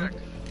 Welcome.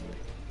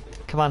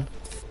 Come on.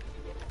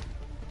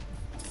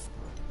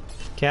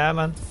 Come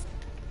on.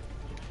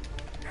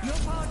 You're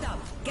powered up.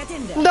 Get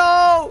in there.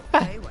 No!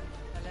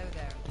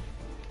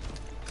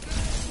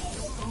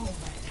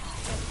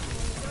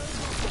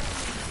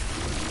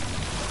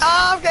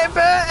 Oh, I'm getting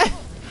burnt!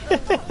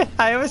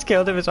 I almost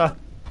killed him as well.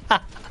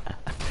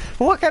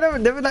 What kind of...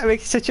 Never that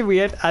makes such a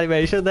weird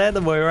animation there, the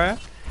Moira.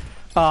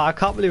 Oh, I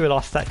can't believe we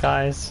lost that,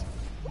 guys.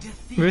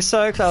 We were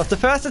so close. The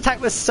first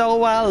attack was so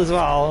well as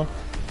well.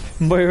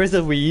 Moira's a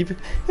weeb.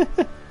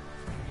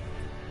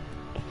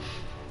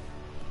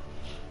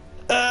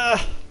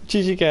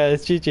 GG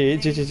guys,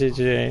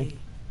 GG.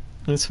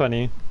 It's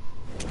funny.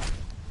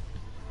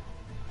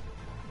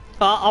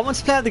 I want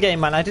to play out the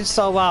game, man. I did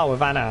so well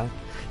with Anna.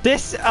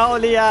 This, oh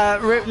Leah,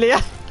 rip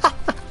Leah.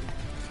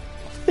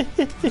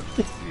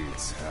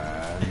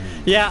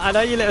 Yeah, I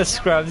know you little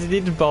scrubs. You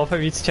needed both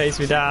of you to chase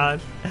me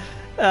down.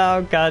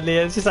 Oh god,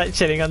 Leah's just like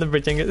chilling on the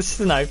bridge and gets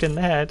sniped in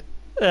the head.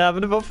 I'm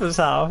gonna vote for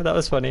myself. That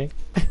was funny.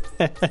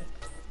 Thank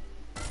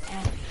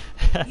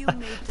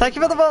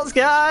you for the votes,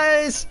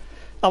 guys.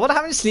 I wonder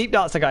how many sleep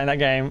darts I got in that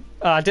game.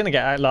 I didn't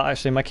get a lot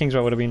actually. My King's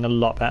Row would have been a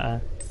lot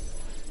better.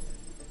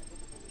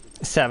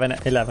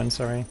 7-11,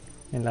 sorry.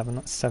 11,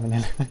 not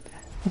 7-11.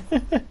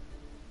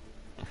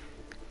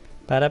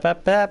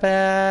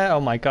 Oh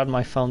my god,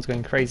 my phone's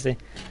going crazy.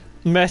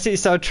 Mercy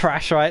is so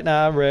trash right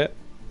now.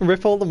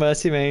 Rip all the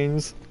Mercy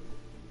mains.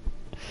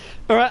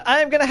 Alright, I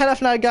am going to head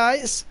off now,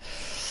 guys.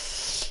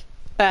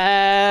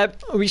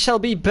 We shall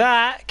be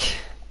back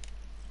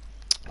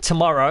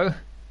tomorrow.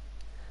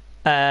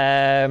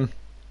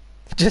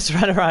 Just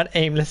run around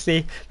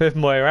aimlessly with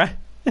Moira.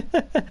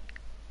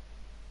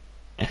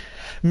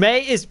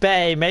 Mei is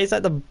Bay. Mei's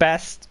like the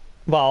best.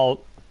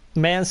 Well,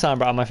 Mei and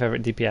Sombra are my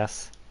favorite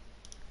DPS.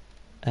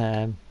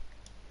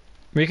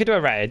 We could do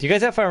a raid. You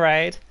guys up for a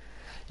raid?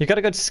 You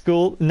gotta go to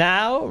school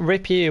now.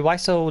 Rip you. Why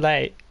so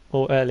late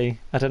or early?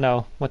 I don't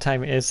know what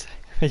time it is.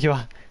 You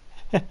are.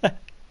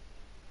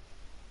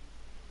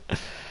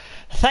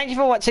 Thank you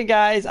for watching,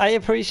 guys. I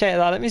appreciate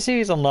that. Let me see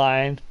who's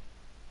online.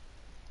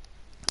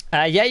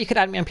 Yeah, you could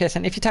add me on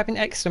PSN. If you type in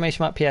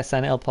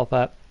 !PSN, it'll pop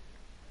up.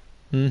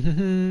 You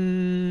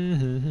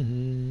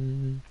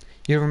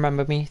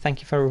remember me.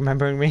 Thank you for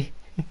remembering me.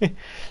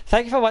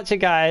 Thank you for watching,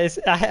 guys.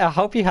 I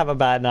hope you have a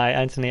bad night,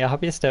 Anthony. I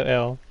hope you're still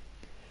ill.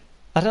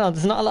 I don't know.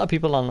 There's not a lot of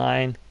people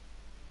online.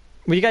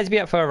 Will you guys be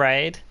up for a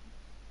raid?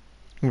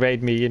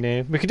 Raid me, you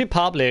know. We could do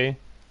Pablo.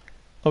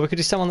 Or we could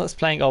do someone that's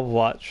playing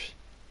Overwatch.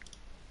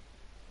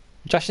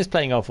 Josh is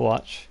playing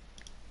Overwatch.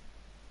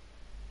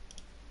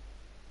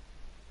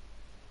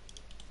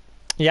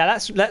 Yeah,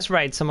 let's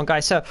raid someone,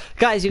 guys. So,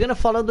 guys, you're gonna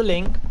follow the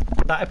link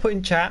that I put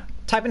in chat.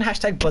 Type in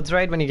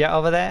 #BUDSRaid when you get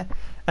over there,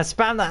 and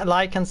spam that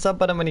like and sub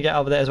button when you get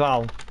over there as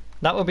well.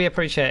 That would be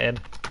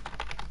appreciated.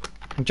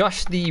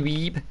 Josh the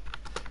Weeb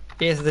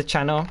is the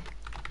channel.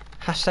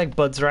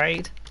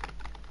 #BUDSRaid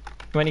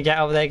when you get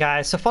over there,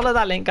 guys. So follow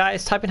that link,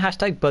 guys. Type in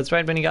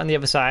 #BUDSRaid when you get on the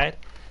other side.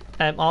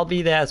 I'll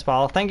be there as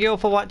well. Thank you all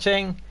for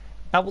watching.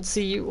 I will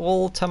see you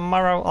all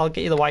tomorrow. I'll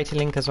get you the Whitey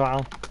link as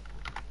well.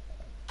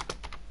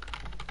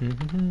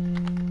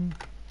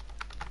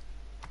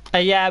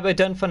 Yeah, we're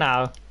done for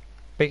now.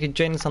 But you can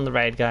join us on the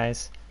raid,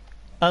 guys.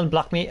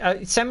 Unblock me.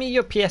 Send me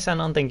your PSN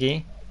on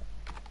thingy.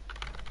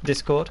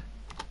 Discord.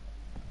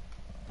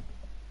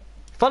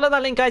 Follow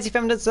that link, guys, if you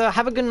haven't done so.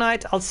 Have a good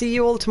night. I'll see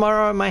you all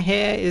tomorrow. My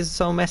hair is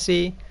so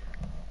messy.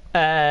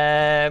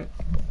 Take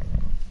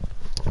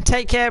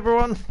care,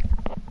 everyone.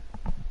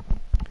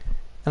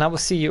 And I will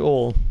see you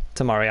all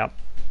tomorrow. Yeah.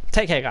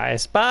 Take care,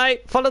 guys.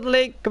 Bye. Follow the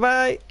link.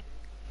 Goodbye.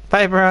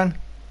 Bye, everyone.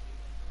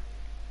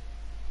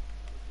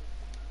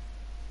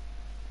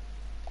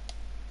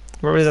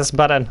 Where is this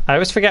button? I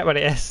always forget what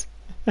it is.